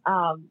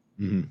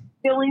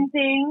 feeling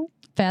things.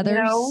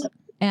 Feathers,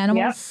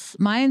 animals. Yep.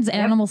 Mine's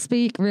animal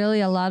speak.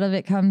 Really, a lot of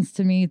it comes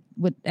to me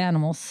with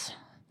animals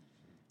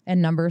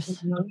and numbers.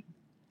 Mm-hmm.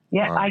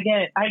 Yeah, I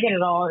get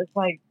it all. It's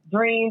like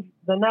dreams,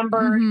 the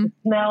numbers, the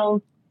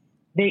smells.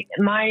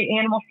 My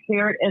animal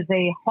spirit is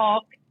a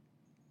hawk,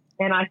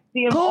 and I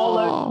see them all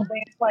over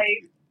the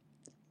place.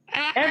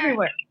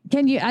 everywhere.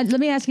 Can you let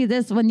me ask you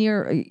this: when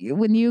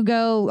you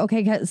go,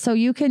 okay, so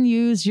you can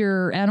use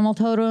your animal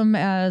totem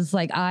as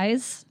like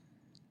eyes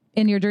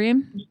in your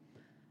dream?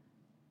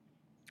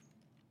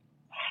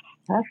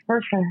 That's the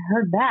first I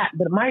heard that,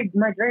 but my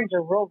dreams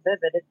are real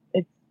vivid.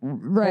 It's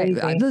right.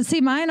 crazy. See,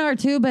 mine are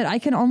too, but I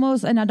can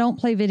almost, and I don't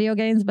play video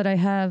games, but I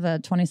have a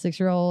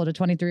 26-year-old, a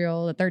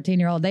 23-year-old, a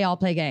 13-year-old. They all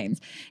play games,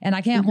 and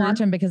I can't watch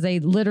them because they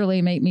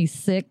literally make me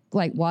sick,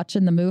 like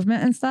watching the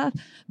movement and stuff.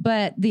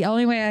 But the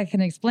only way I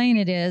can explain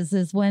it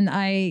is when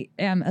I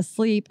am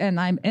asleep and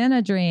I'm in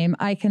a dream,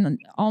 I can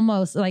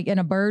almost, like in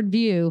a bird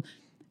view,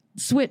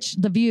 switch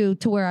the view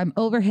to where I'm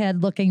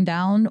overhead looking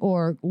down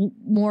or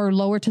more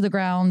lower to the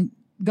ground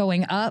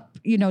going up,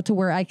 to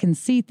where I can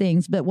see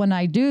things. But when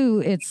I do,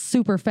 it's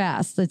super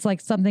fast. It's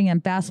like something I'm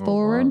fast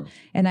forward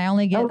and I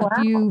only get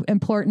a few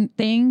important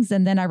things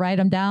and then I write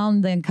them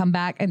down, then come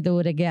back and do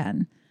it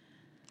again.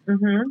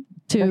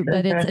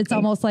 But it's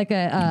almost like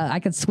I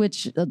could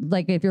switch,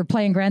 like if you're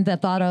playing Grand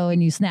Theft Auto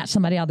and you snatch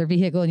somebody out of their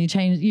vehicle and you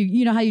change,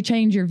 you know how you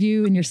change your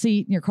view in your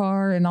seat in your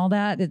car and all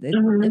that.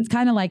 It's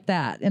kind of like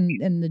that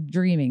in the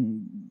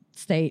dreaming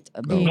state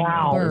of being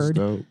a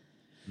bird.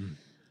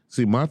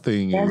 See, my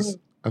thing is,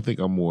 I think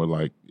I'm more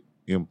like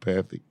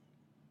empathic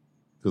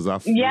because I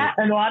feel,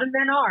 and a lot of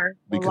men are.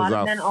 Because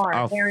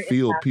I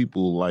feel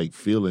people like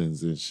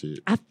feelings and shit.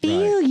 I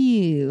feel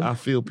you. I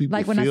feel people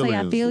like when feelings.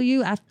 I say I feel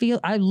you,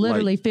 I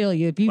literally feel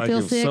you. If you feel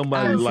if sick,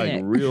 somebody I'm like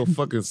sick. real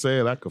fucking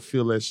sad, I could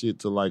feel that shit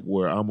to like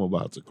where I'm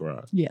about to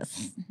cry.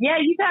 Yes. Yeah,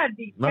 you gotta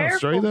be careful. No,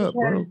 straight up,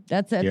 bro.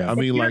 That's it. Yeah. I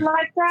mean, like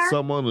that,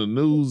 something on the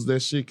news, that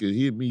shit could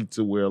hit me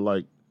to where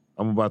like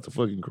I'm about to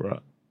fucking cry.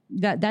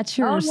 That's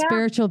your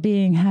spiritual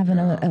being having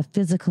a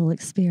physical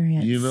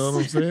experience. You know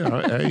what I'm saying?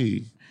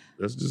 Hey,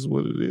 that's just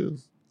what it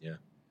is. Yeah.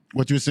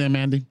 What you were saying,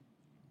 Mandy?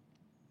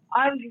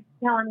 I was just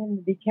telling him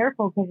to be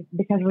careful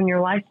because when you're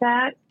like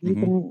that, you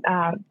can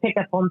pick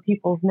up on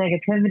people's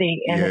negativity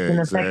and it can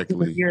affect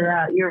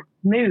your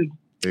mood.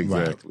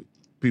 Exactly.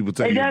 People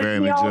take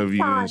advantage of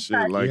you and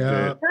shit like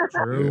that.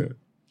 True.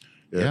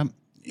 Yeah.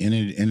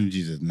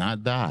 Energy does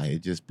not die.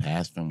 It just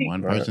passed from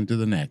one person to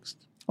the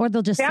next. Or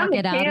they'll just suck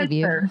it out of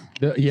you.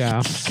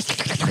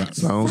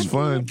 Sounds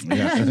fun. No,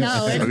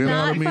 it's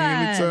not fun.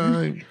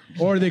 Anytime.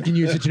 Or they can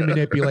use it to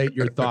manipulate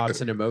your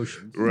thoughts and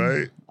emotions.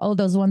 Right. Oh,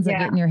 those ones that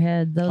get in your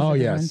head. Those are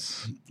the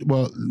ones.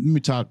 Well, let me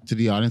talk to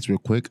the audience real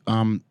quick.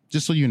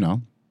 Just so you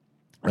know,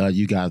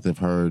 you guys have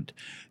heard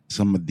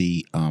some of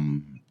the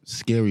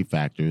scary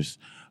factors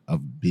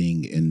of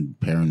being in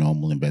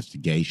paranormal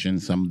investigation,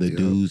 some of the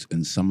do's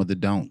and some of the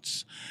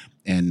don'ts.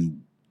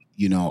 And,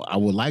 I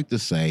would like to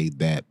say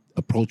that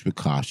approach with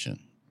caution.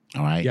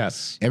 All right.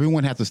 Yes.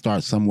 Everyone has to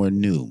start somewhere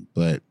new.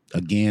 But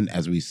again,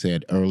 as we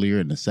said earlier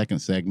in the second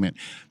segment,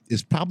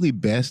 it's probably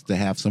best to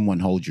have someone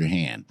hold your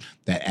hand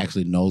that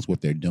actually knows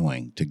what they're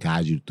doing to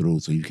guide you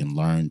through so you can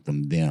learn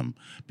from them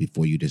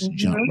before you just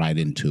jump right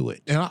into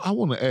it. And I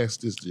want to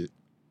ask this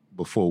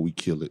before we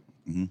kill it.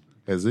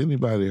 Has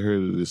anybody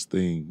heard of this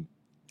thing,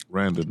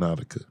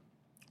 Randonautica?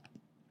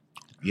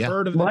 Yeah.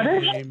 Heard of the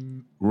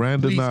name?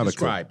 Randonautica. Please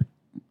describe.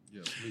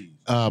 Yeah,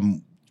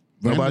 please.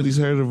 Nobody's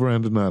heard of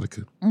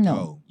Randonautica.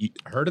 No.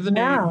 Heard of the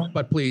name,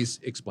 but please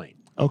explain.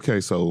 Okay,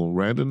 so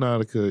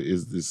Randonautica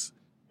is this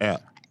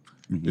app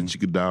that you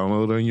can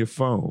download on your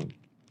phone.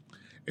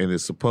 And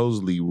it's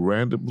supposedly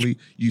randomly,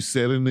 you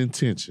set an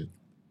intention.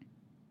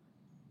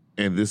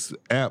 And this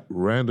app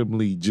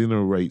randomly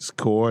generates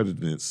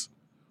coordinates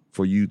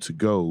for you to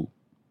go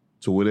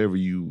to whatever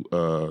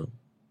the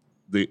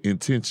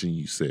intention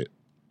you set.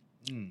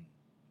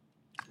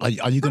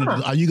 Are you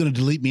gonna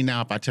delete me now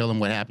if I tell them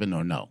what happened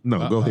or no?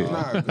 No, go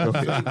ahead. Go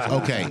ahead.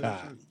 Okay.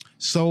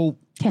 So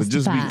but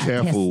just be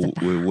careful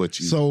with what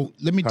you. So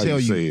let me tell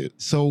say you.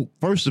 it. So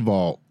first of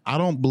all, I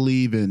don't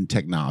believe in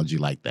technology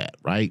like that,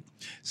 right?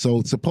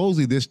 So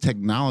supposedly this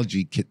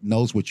technology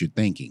knows what you're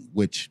thinking,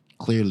 which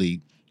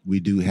clearly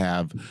we do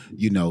have,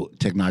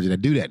 technology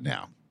that do that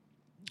now.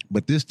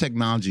 But this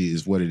technology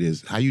is what it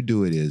is. How you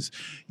do it is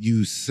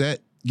you set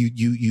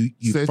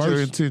set first,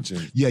 your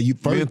intention. Yeah, you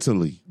first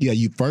mentally. Yeah,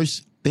 you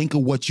first think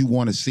of what you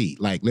want to see.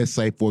 Like, let's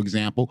say, for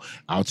example,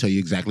 I'll tell you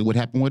exactly what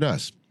happened with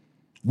us.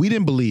 We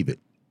didn't believe it.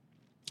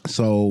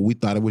 So we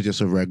thought it was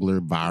just a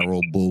regular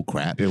viral bull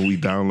crap. And we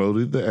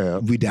downloaded the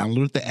app. We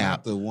downloaded the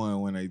app. Not the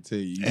one when they tell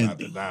you about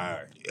to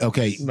die.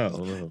 Okay.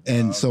 No.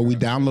 And so we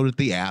downloaded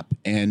the app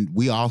and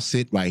we all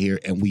sit right here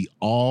and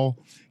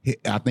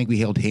I think we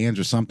held hands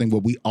or something, but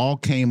we all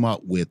came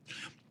up with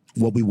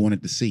what we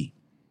wanted to see.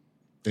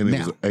 And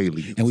it was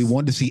aliens. And we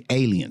wanted to see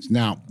aliens.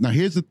 Now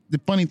here's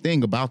the funny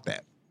thing about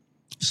that.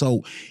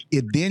 So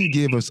it then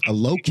gives us a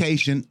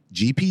location,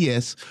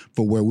 GPS,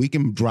 for where we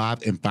can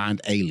drive and find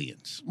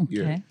aliens. Okay.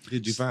 Yeah.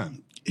 Did you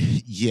find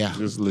Yeah.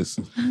 Just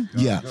listen.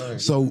 Yeah.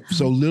 So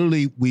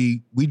literally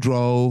we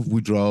drove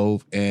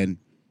and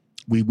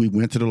we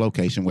went to the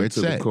location where it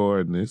said. The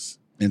coordinates.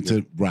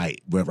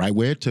 Right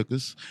where it took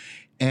us.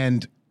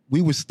 And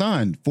we were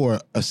stunned for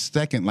a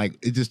second. Like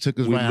it just took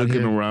us right out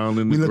here. Around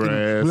in the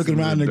grass. Looking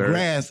around in the dirt.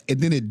 grass. And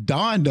then it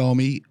dawned on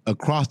me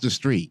across the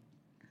street.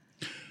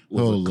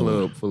 was Oh, a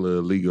club full of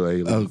illegal A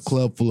aliens.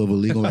 club full of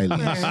illegal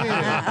aliens.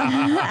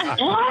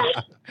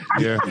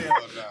 Yeah.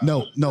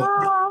 No,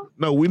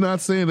 we're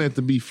not saying that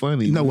to be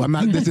funny. no, I'm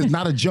not. This is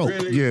not a joke.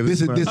 Yeah,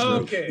 This is not- this.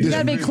 Okay. You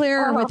gotta be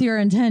clear with your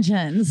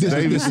intentions.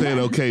 David said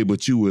okay,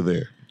 but you were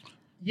there.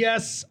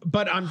 Yes,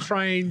 but I'm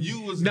trying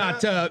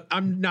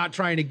I'm not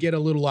trying to get a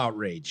little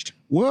outraged.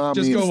 Well, I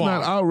Just mean, go it's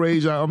not on.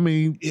 outrage. I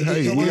mean,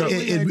 hey,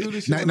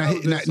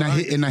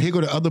 Now here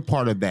go the other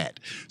part of that.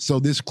 So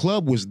this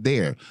club was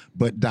there,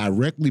 but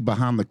directly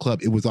behind the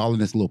club, it was all in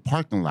this little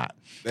parking lot.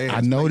 They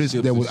had I noticed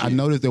spaceships there and was. I shit.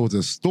 noticed there was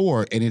a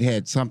store, and it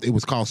had something. It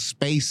was called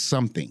Space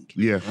Something.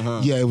 yeah.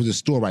 Yeah, it was a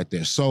store right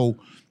there. So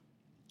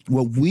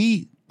what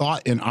we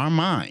thought in our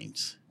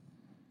minds,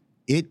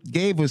 it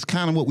gave us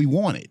kind of what we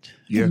wanted.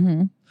 Yeah.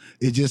 Mm-hmm.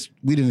 It just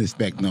we didn't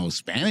expect no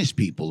Spanish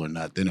people or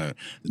nothing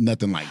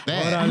like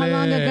that. How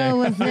long ago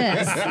was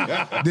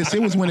this?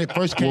 It was when it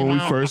first came When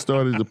we out. first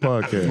started the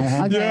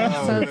podcast.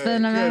 Okay, so it's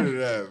been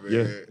about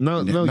Yeah.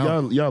 No,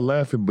 No. y'all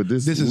laughing, but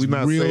this is we're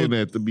not real- saying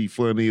that to be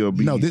funny or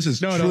be No, this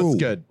is No, true.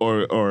 it's good.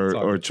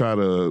 or try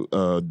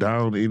to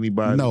down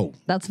anybody. No.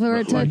 that's where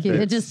it Like took you.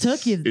 that. It just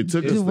took you. It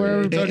took to us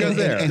where there. Took us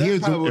there. And That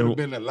here's probably the would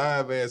have been a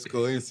live ass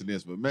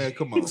coincidence, but man,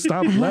 come on.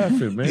 Stop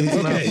laughing, man.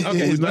 We're not,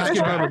 Okay, we're not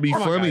trying to be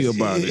Come on, funny guys.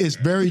 about it. it's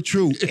very true.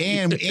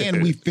 And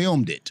we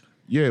filmed it.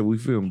 Yeah, we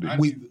filmed it.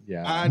 We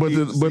Yeah.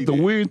 But the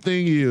weird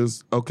thing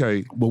is,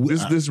 okay, Well, we-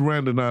 this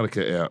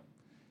Randonautica app,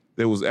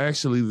 there was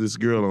actually this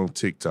girl on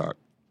TikTok.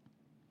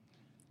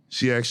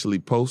 She actually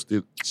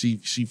posted, she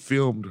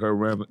filmed her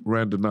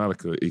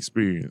Randonautica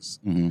experience.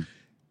 Mhm.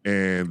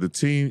 And the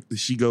team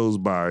she goes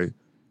by,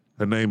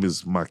 her name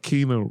is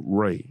Makina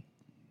Ray.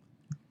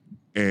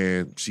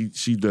 And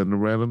she done the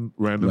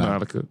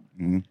Randonautica.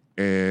 Mhm.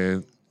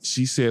 And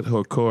she set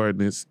her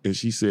coordinates and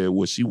she said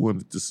what she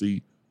wanted to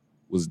see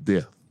was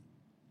death.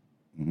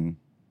 Mhm.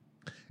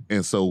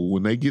 And so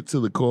when they get to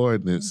the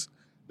coordinates,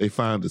 they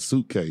find a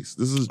suitcase.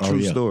 This is a Oh, true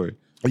yeah. story.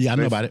 Oh, yeah, I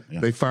know They- about it. Yeah.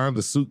 They find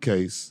the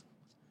suitcase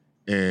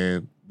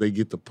and they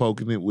get to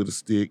poking it with a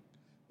stick.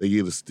 They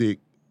get a stick,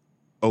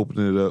 open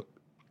it up.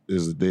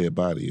 There's a dead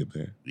body in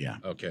there. Yeah.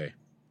 Okay.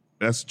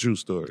 That's a true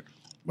story.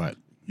 Right.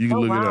 You can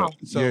Oh, look it wow. up.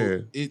 So yeah.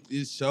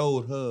 it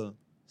showed her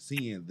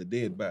seeing the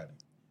dead body.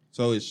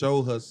 So it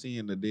showed her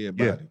seeing the dead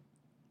Yeah. body.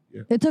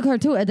 It took her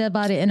to a dead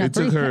body in a It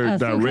took her suitcase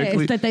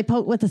directly- that they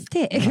poked with a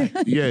stick.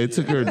 Yeah, it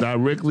took her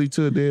directly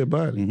to a dead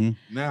body.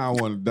 Mm-hmm. Now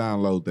I want to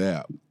download the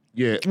app.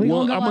 Yeah. We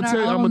well, gonna go I'm on gonna our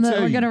tell you. I'm own, gonna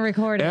tell we're you. gonna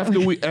record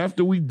it.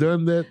 After we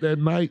done that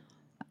night,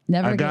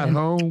 Never I got again.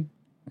 home.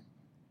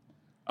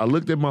 I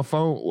looked at my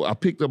phone. I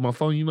picked up my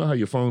phone. You know how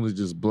your phone is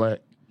just black.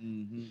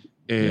 Mm-hmm.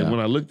 And when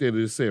I looked at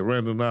it, it said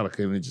Randonautica,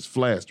 and it just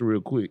flashed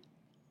real quick.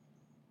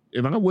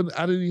 And I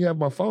didn't even have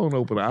my phone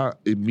open. I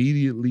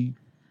immediately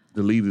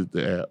deleted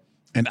the app.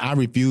 And I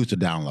refuse to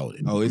download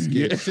it. Oh, it's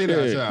getting shit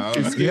out y'all.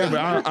 It scared me.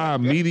 I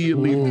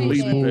immediately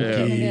deleted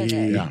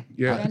the app.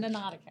 Yeah.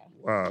 Yeah.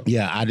 Wow.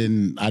 Yeah, I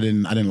didn't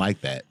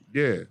like that.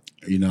 Yeah.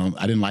 You know,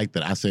 I didn't like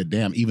that. I said,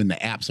 damn, even the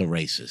apps are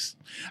racist.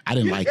 I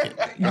didn't like it.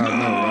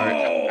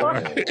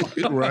 I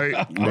know,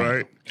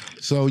 right?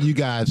 So you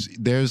guys,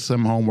 there's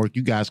some homework.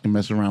 You guys can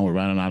mess around with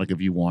Randonautica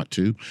if you want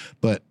to,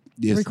 but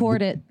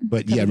Record it.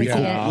 But yeah,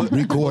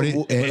 record it,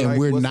 and Like,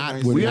 we're what's not. the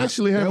We're name? We not.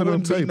 actually have That it on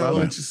wouldn't be tape. I'll no-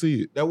 let you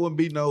see it. That wouldn't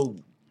be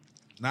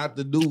not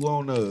to do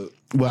on the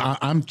Well,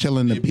 I'm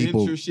telling the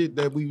people. adventure shit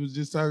that we was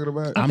just talking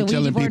about. I'm The Ouija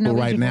telling board, people no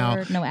right Ouija now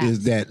board, no is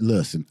apps. that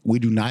listen, we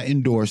do not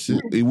endorse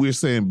it. We're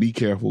saying be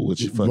careful what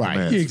you fucking Right.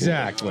 ask for.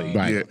 Exactly.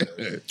 Right.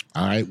 Yeah.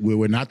 All right.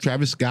 We're not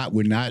Travis Scott.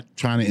 We're not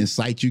trying to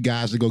incite you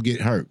guys to go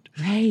get hurt.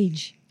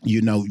 Rage. You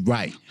know,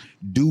 right.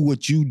 Do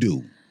what you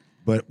do.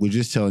 But we're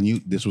just telling you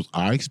this was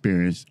our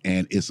experience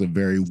and it's a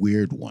very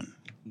weird one.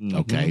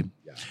 Okay.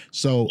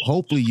 So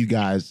hopefully you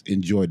guys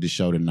enjoyed the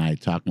show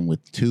tonight, talking with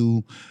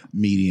two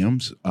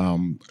mediums.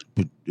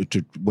 What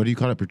do you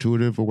call it?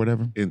 Intuitive or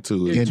whatever?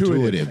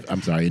 Intuitive.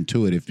 I'm sorry,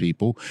 intuitive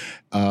people.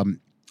 And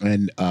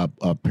a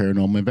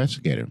paranormal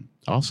investigator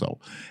also.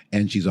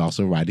 And she's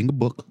also writing a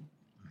book.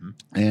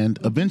 And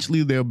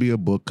eventually there'll be a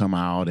book come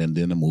out and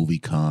then a movie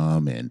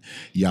come and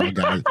y'all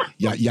guys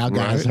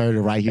Right. heard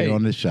it right here Hey.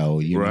 on the show.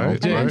 You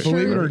Right. know? And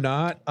believe it or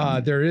not,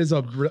 there is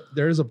a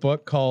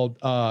book called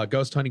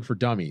Ghost Hunting for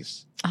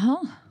Dummies.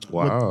 Oh.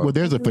 Wow. Well,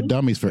 there's a for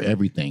dummies for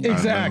everything.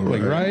 Exactly,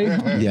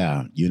 right?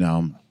 Yeah, you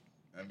know.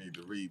 I need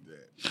to read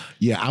that.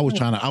 Yeah, I was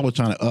trying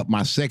to up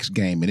my sex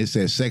game, and it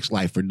says sex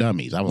life for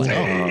dummies. I was like,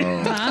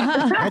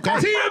 oh, okay.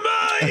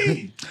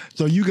 TMI!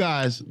 So you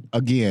guys,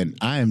 again,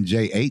 I am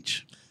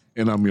JH.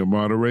 And I'm your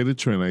moderator,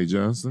 Trent A.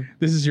 Johnson.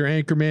 This is your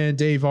anchorman,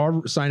 Dave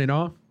R. signing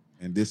off.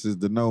 And this is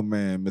the No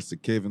Man,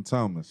 Mr. Kevin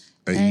Thomas.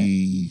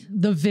 Hey.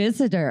 The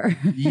visitor.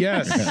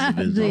 Yes.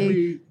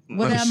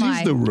 What am She's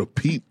I? the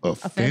repeat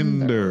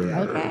offender.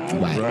 Okay.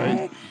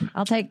 Right?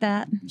 I'll take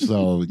that.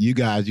 So you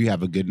guys, you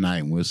have a good night,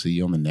 and we'll see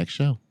you on the next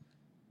show.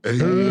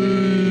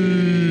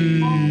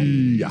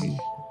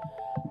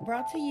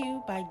 Brought to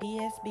you by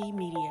DSB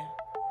Media.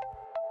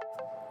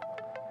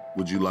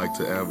 Would you like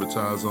to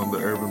advertise on the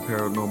Urban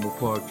Paranormal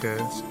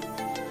Podcast?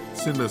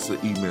 Send us an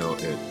email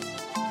at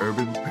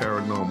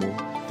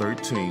urbanparanormal.com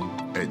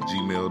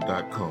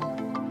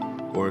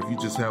dsbmedia13@gmail.com. Or if you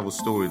just have a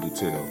story to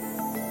tell,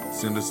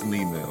 send us an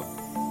email.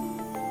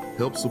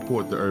 Help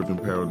support the Urban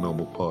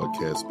Paranormal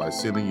Podcast by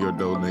sending your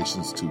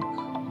donations to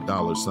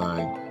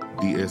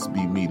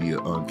 $DSB Media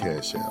on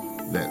Cash App.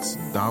 That's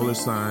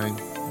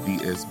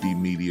 $DSB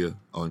Media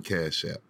on Cash App.